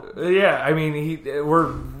Perron? Yeah, I mean,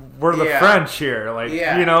 we're the Yeah. French here. Like,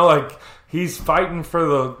 Yeah. you know, like He's fighting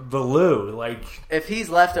for the Lou. Like, if he's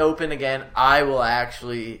left open again, I will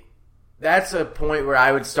actually. That's a point where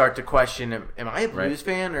I would start to question: Am I a Blues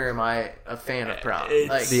fan or am I a fan of Brown?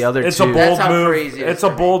 Like, the other it's two, a bold That's how move. crazy it is It's a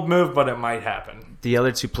for me. bold move, but it might happen. the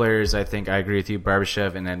other two players, I think I agree with you,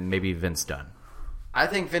 Barbashev and then maybe Vince Dunn. I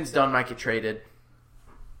think Vince Dunn might get traded.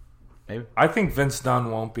 Maybe. I think Vince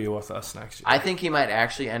Dunn won't be with us next year. I think he might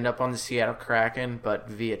actually end up on the Seattle Kraken, but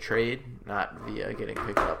via trade, not via getting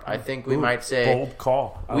picked up. I think we might say Bold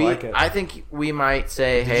call. I like it. I think we might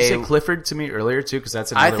say, Did hey, you say Clifford to me earlier too? Because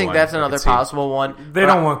that's another I think one that's I another could see. possible one. They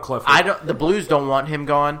don't want Clifford. I don't. The Blues don't want him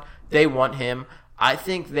gone. They want him. I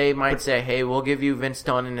think they might say, "Hey, we'll give you Vince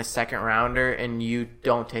Dunn in a second rounder, and you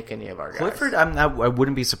don't take any of our guys." Clifford, I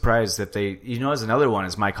wouldn't be surprised if they. As another one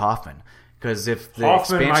is Mike Hoffman. Because if the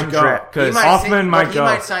Hoffman expansion might go. draft, He might Hoffman might he go.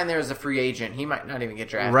 might sign there as a free agent. He might not even get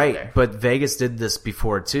drafted right, there. but Vegas did this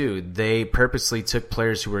before too. They purposely took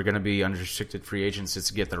players who were going to be unrestricted free agents just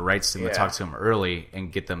to get the rights to them, to Yeah. talk to them early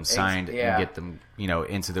and get them signed yeah. and get them,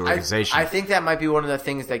 into the organization. I think that might be one of the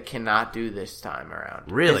things they cannot do this time around.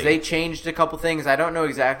 'Cause Really? they changed a couple things. I don't know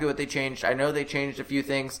exactly what they changed. I know they changed a few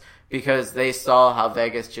things because they saw how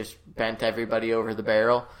Vegas just bent everybody over the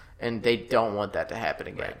barrel, and they don't want that to happen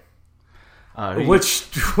again. Which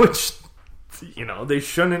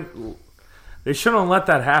they shouldn't let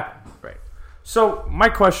that happen. right. So my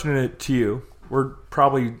question to you: we're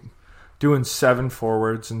probably doing 7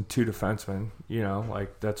 forwards and 2 defensemen.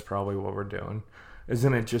 That's probably what we're doing.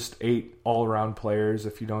 Isn't it just 8 all-around players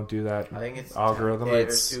if you don't do that I think it's algorithm? Yeah,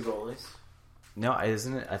 It's- there's 2 goalies. No,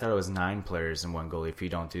 isn't it? I thought it was 9 players and 1 goalie. If you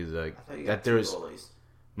don't do the I thought you that got there 2 was goalies.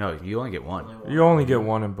 no, you only get one. You only get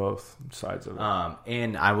one in both sides of it.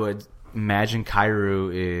 And I would imagine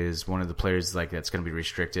Kyrou is one of the players that's going to be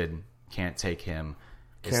restricted. Can't take him.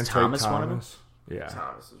 Is Can't take Thomas one of them? Thomas. Yeah.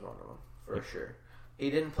 Thomas is one of them for sure. He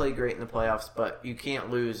didn't play great in the playoffs, but you can't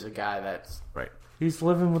lose a guy that's Right. He's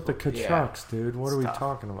living with the Kachucks, Yeah. dude. What are we tough.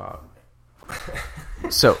 talking about?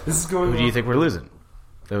 So, is going who do on. you think we're losing?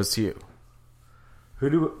 That was to you. Who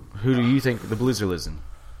do Who do you think the Blues are losing?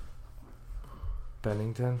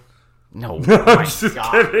 Bennington? No, I'm my just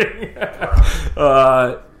God. kidding.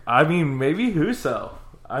 I mean, maybe Husso.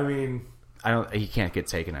 I mean, I don't. He can't get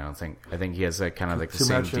taken. I don't think. I think he has kind of the Too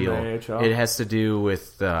same much in deal. the AHL? It has to do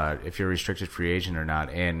with if you're a restricted free agent or not,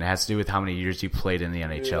 and it has to do with how many years you played in the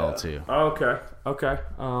NHL too. okay.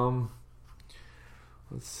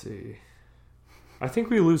 Let's see. I think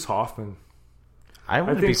we lose Hoffman. I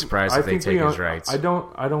wouldn't be surprised if they take his rights. I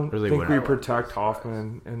don't Really think we wouldn't. protect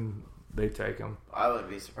Hoffman and they take him I wouldn't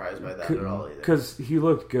be surprised by that at all either. because he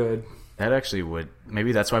looked good. That actually would.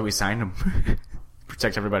 Maybe that's why we signed him.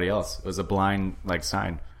 Protect everybody else. It was a blind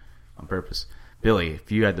sign on purpose. Billy,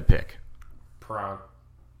 if you had to pick, Perron.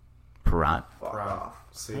 Perrant.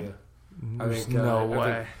 See ya. There's no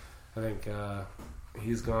way. I think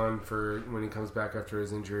he's gone for when he comes back after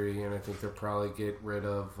his injury, and I think they'll probably get rid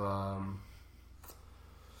of.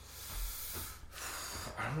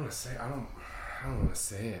 I don't want to say. I don't want to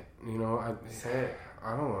say it. Say it.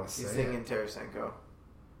 I don't want to say He's it. thinking Tarasenko.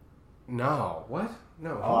 No. What?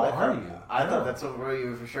 No. Who Oh, I are thought, you? I No. thought that's what you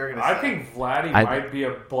were for sure going to say. I think Vladdy I- might be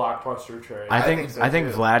a blockbuster trade. I think think so, I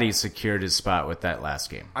think too. Vladdy secured his spot with that last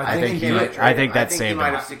game. I think he he might might trade trade I think him. that I think saved he might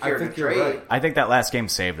him. have secured I a think you're trade. right. I think that last game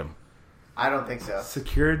saved him. I don't think so.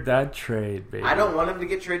 Secured that trade, baby. I don't want him to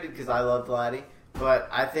get traded because I love Vladdy, but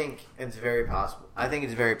I think it's very possible. I think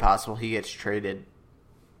it's very possible he gets traded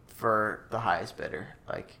for the highest bidder,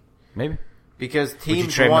 Maybe. because Would you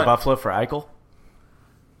teams trade him to want. Buffalo for Eichel?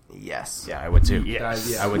 Yes, Yeah, I would too. Yes.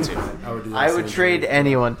 Yeah, I would too. I would do the I would same trade thing.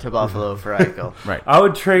 anyone to Buffalo for Eichel. Right. I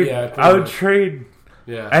would trade. Yeah, I would trade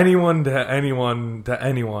Yeah. anyone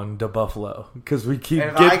to Buffalo because we keep.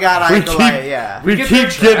 And if I got we Eichel, keep, yeah. we get keep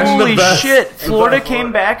their getting Holy the best. shit! Florida Buffalo.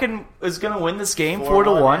 came back and is going to win this game 4-1,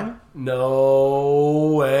 4-1.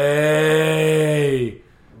 No way.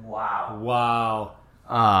 Wow. Wow.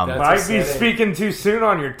 That's Might be upsetting. speaking too soon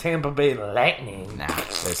on your Tampa Bay Lightning. Nah,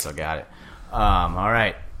 they still got it. All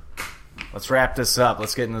right. Let's wrap this up.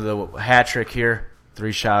 Let's get into the hat trick here.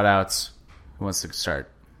 3 shout-outs. Who wants to start?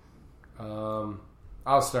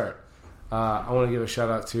 I'll start. I want to give a shout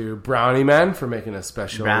out to Brownie Man for making a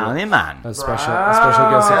special Brownie Man. a special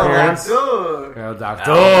guest appearance. Good. El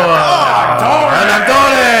Doctor.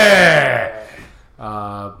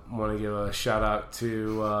 Want to give a shout out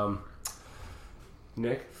to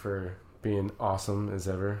Nick for being awesome as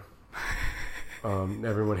ever.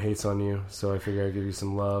 Everyone hates on you, so I figure I'd give you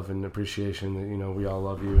some love and appreciation. That we all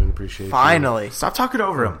love you and appreciate you. Finally. Stop talking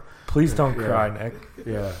over him. Please don't cry, Nick.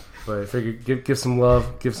 Yeah, but I figure give some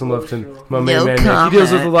love. Give some love to my main man Nick. He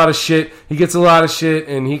deals with a lot of shit. He gets a lot of shit,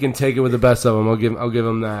 and he can take it with the best of them. I'll give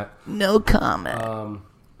him that. No comment.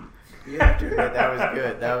 Yeah, dude, that was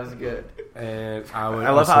good. That was good. And I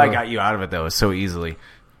love how I got you out of it though, so easily.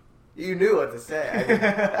 You knew what to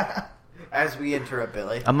say. As we interrupt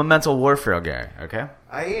Billy. I'm a mental warfare guy, okay?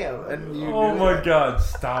 I am. And oh my God,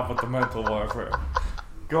 stop with the mental warfare.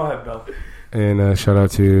 Go ahead, Bill. And shout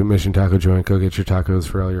out to Mission Taco Joint. Go get your tacos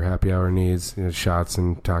for all your happy hour needs. Shots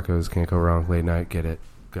and tacos, can't go wrong. Late night, get it.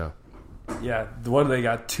 Go. Yeah, what do they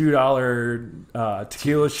got? $2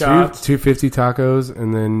 tequila shots, $2.50 tacos,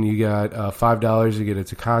 and then you got $5. You get a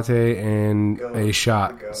Tecate and a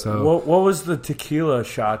shot. So what was the tequila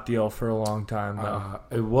shot deal for a long time though?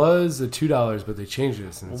 It was $2, but they changed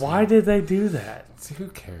it since. Why did they do that? Who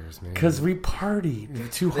cares, man? Because we partied.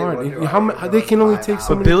 It's too hard. They can only take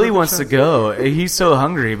so many. But Billy wants to go. He's so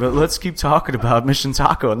hungry. But let's keep talking about Mission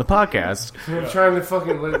Taco on the podcast. I'm trying to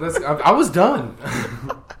fucking. I was done.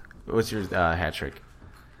 What's your hat trick?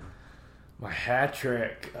 My hat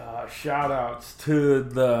trick. Shout outs to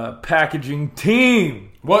the packaging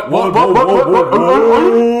team. What?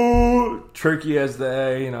 Tricky as the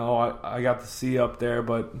A, I got the C up there,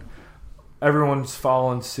 but everyone's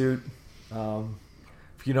following suit.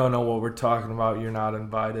 If you don't know what we're talking about, you're not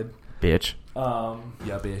invited. Bitch.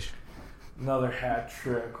 Yeah, bitch. Another hat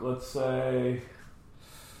trick. Let's say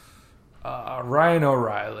Ryan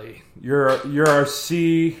O'Reilly. You're our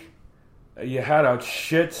C. You had a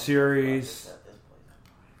shit series.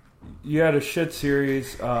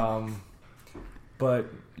 But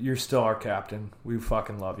you're still our captain. We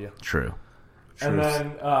fucking love you. True. And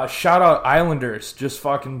then shout out Islanders. Just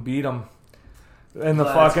fucking beat them in the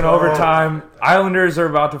fucking overtime. Islanders are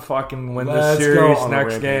about to fucking win this series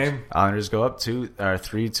next game. Islanders go up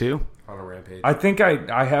 3-2 on a rampage. I think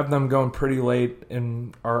I have them going pretty late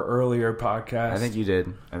in our earlier podcast. I think you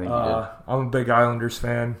did. I'm a big Islanders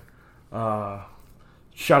fan.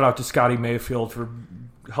 Shout out to Scotty Mayfield for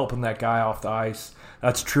helping that guy off the ice.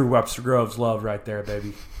 That's true Webster Groves love right there,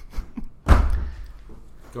 baby.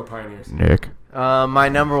 Go Pioneers. Nick. My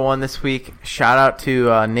number one this week, shout out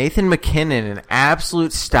to Nathan McKinnon, an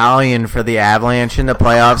absolute stallion for the Avalanche in the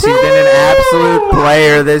playoffs. He's been an absolute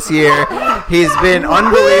player this year. He's been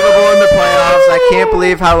unbelievable in the playoffs. I can't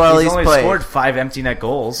believe how well he's only played. Scored 5 empty net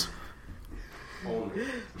goals.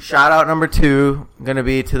 Shout out number 2, going to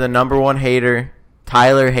be to the number 1 hater,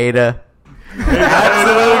 Tyler Hayda.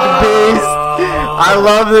 Absolute beast. I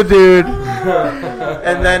love the dude.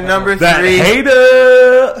 And then number 3.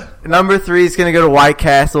 Hater. Number 3 is going to go to White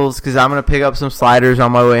Castles because I'm going to pick up some sliders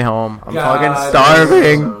on my way home. I'm fucking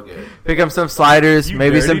starving. So pick up some sliders,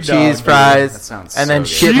 maybe some cheese fries, and then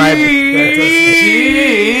shit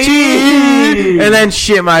and then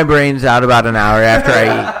shit my brains out about an hour after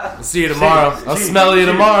I eat. See you tomorrow. I'll smell you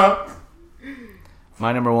tomorrow.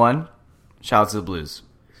 My number 1, shout out to the Blues.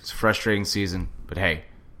 It's a frustrating season, but hey,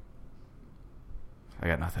 I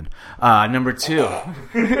got nothing. Number 2.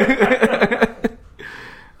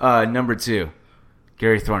 Number 2,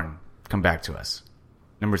 Gary Thornton, come back to us.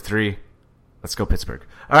 Number 3, let's go Pittsburgh.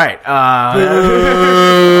 All right.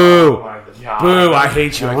 Boo! Boo! I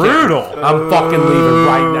hate you. Brutal. I'm fucking leaving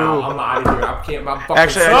right now. I'm out of here. I can't. I'm fucking.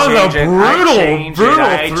 Actually,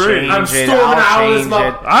 brutal 3. I'm storming out of this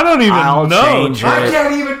motherfucker. I don't even know. Change I it.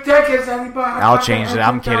 can't even take it anybody. I'll change it.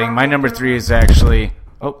 I'm kidding. My number 3 is actually.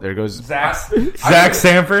 Oh, there goes Zach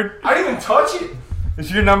Sanford. I didn't even touch it. Is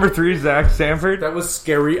your number 3 Zach Sanford? That was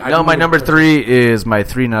scary. No, my number 3 is my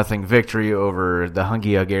 3-0 victory over the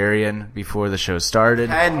Hungarian before the show started.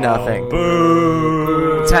 10-0.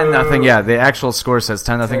 Boo. 10-0. Yeah, the actual score says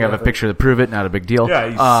 10-0. I have a picture to prove it. Not a big deal. Yeah,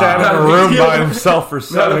 he sat in a room by himself for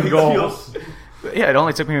 7 goals. Yeah, it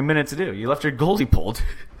only took me a minute to do. You left your goalie pulled.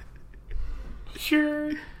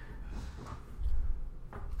 Sure.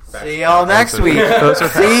 See y'all next week.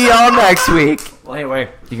 See y'all next week. Well,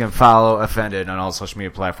 anyway, you can follow Offended on all social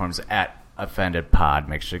media platforms at OffendedPod.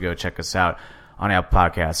 Make sure to go check us out on Apple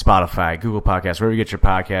Podcasts, Spotify, Google Podcasts, wherever you get your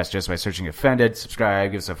podcasts, just by searching Offended.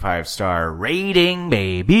 Subscribe, give us a 5-star rating,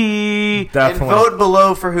 baby. Definitely. And vote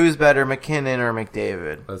below for who's better, McKinnon or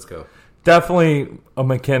McDavid. Let's go. Definitely a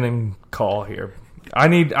McKinnon call here. I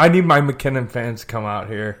need my McKinnon fans to come out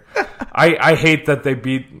here. I hate that they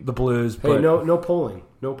beat the Blues. But Hey, no polling.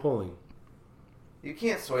 No polling. You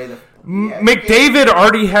can't sway the... McDavid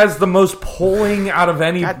already has the most polling out of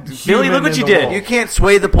any Billy, look what you did. You can't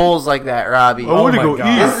sway the polls like that, Robbie. Oh my God.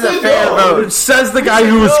 This is a fair vote. Says the guy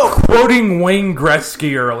who was quoting Wayne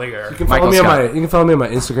Gretzky earlier. You can follow me on my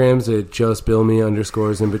Instagrams at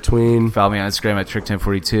justbillme_in between. Follow me on Instagram at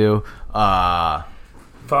Trick1042.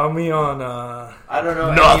 Follow me on... I don't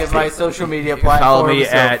know any of my social media platforms. Follow me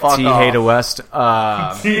so at fuck T off. Hada West.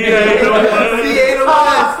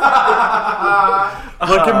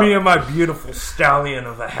 Look at me in my beautiful stallion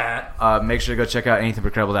of a hat. Make sure to go check out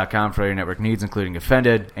anythingincredible.com for all your network needs, including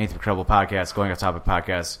Offended, Anything Incredible Podcast, Going Off Topic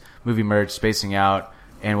Podcast, Movie Merch, Spacing Out,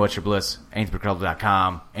 and What's Your Bliss.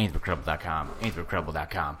 anythingincredible.com, anythingincredible.com,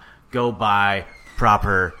 anythingincredible.com. Go buy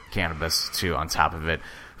proper cannabis, too, on top of it.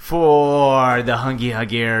 For the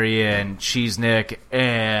Hungarian, Cheese Nick,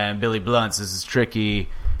 and Billy Blunts, this is Tricky.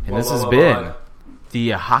 And this has been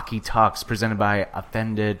the Hockey Talks presented by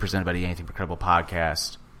Offended, presented by the Anything Incredible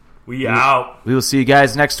Podcast. We out. We will see you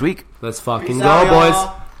guys next week. Let's fucking Peace go, out, boys.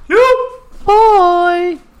 y'all.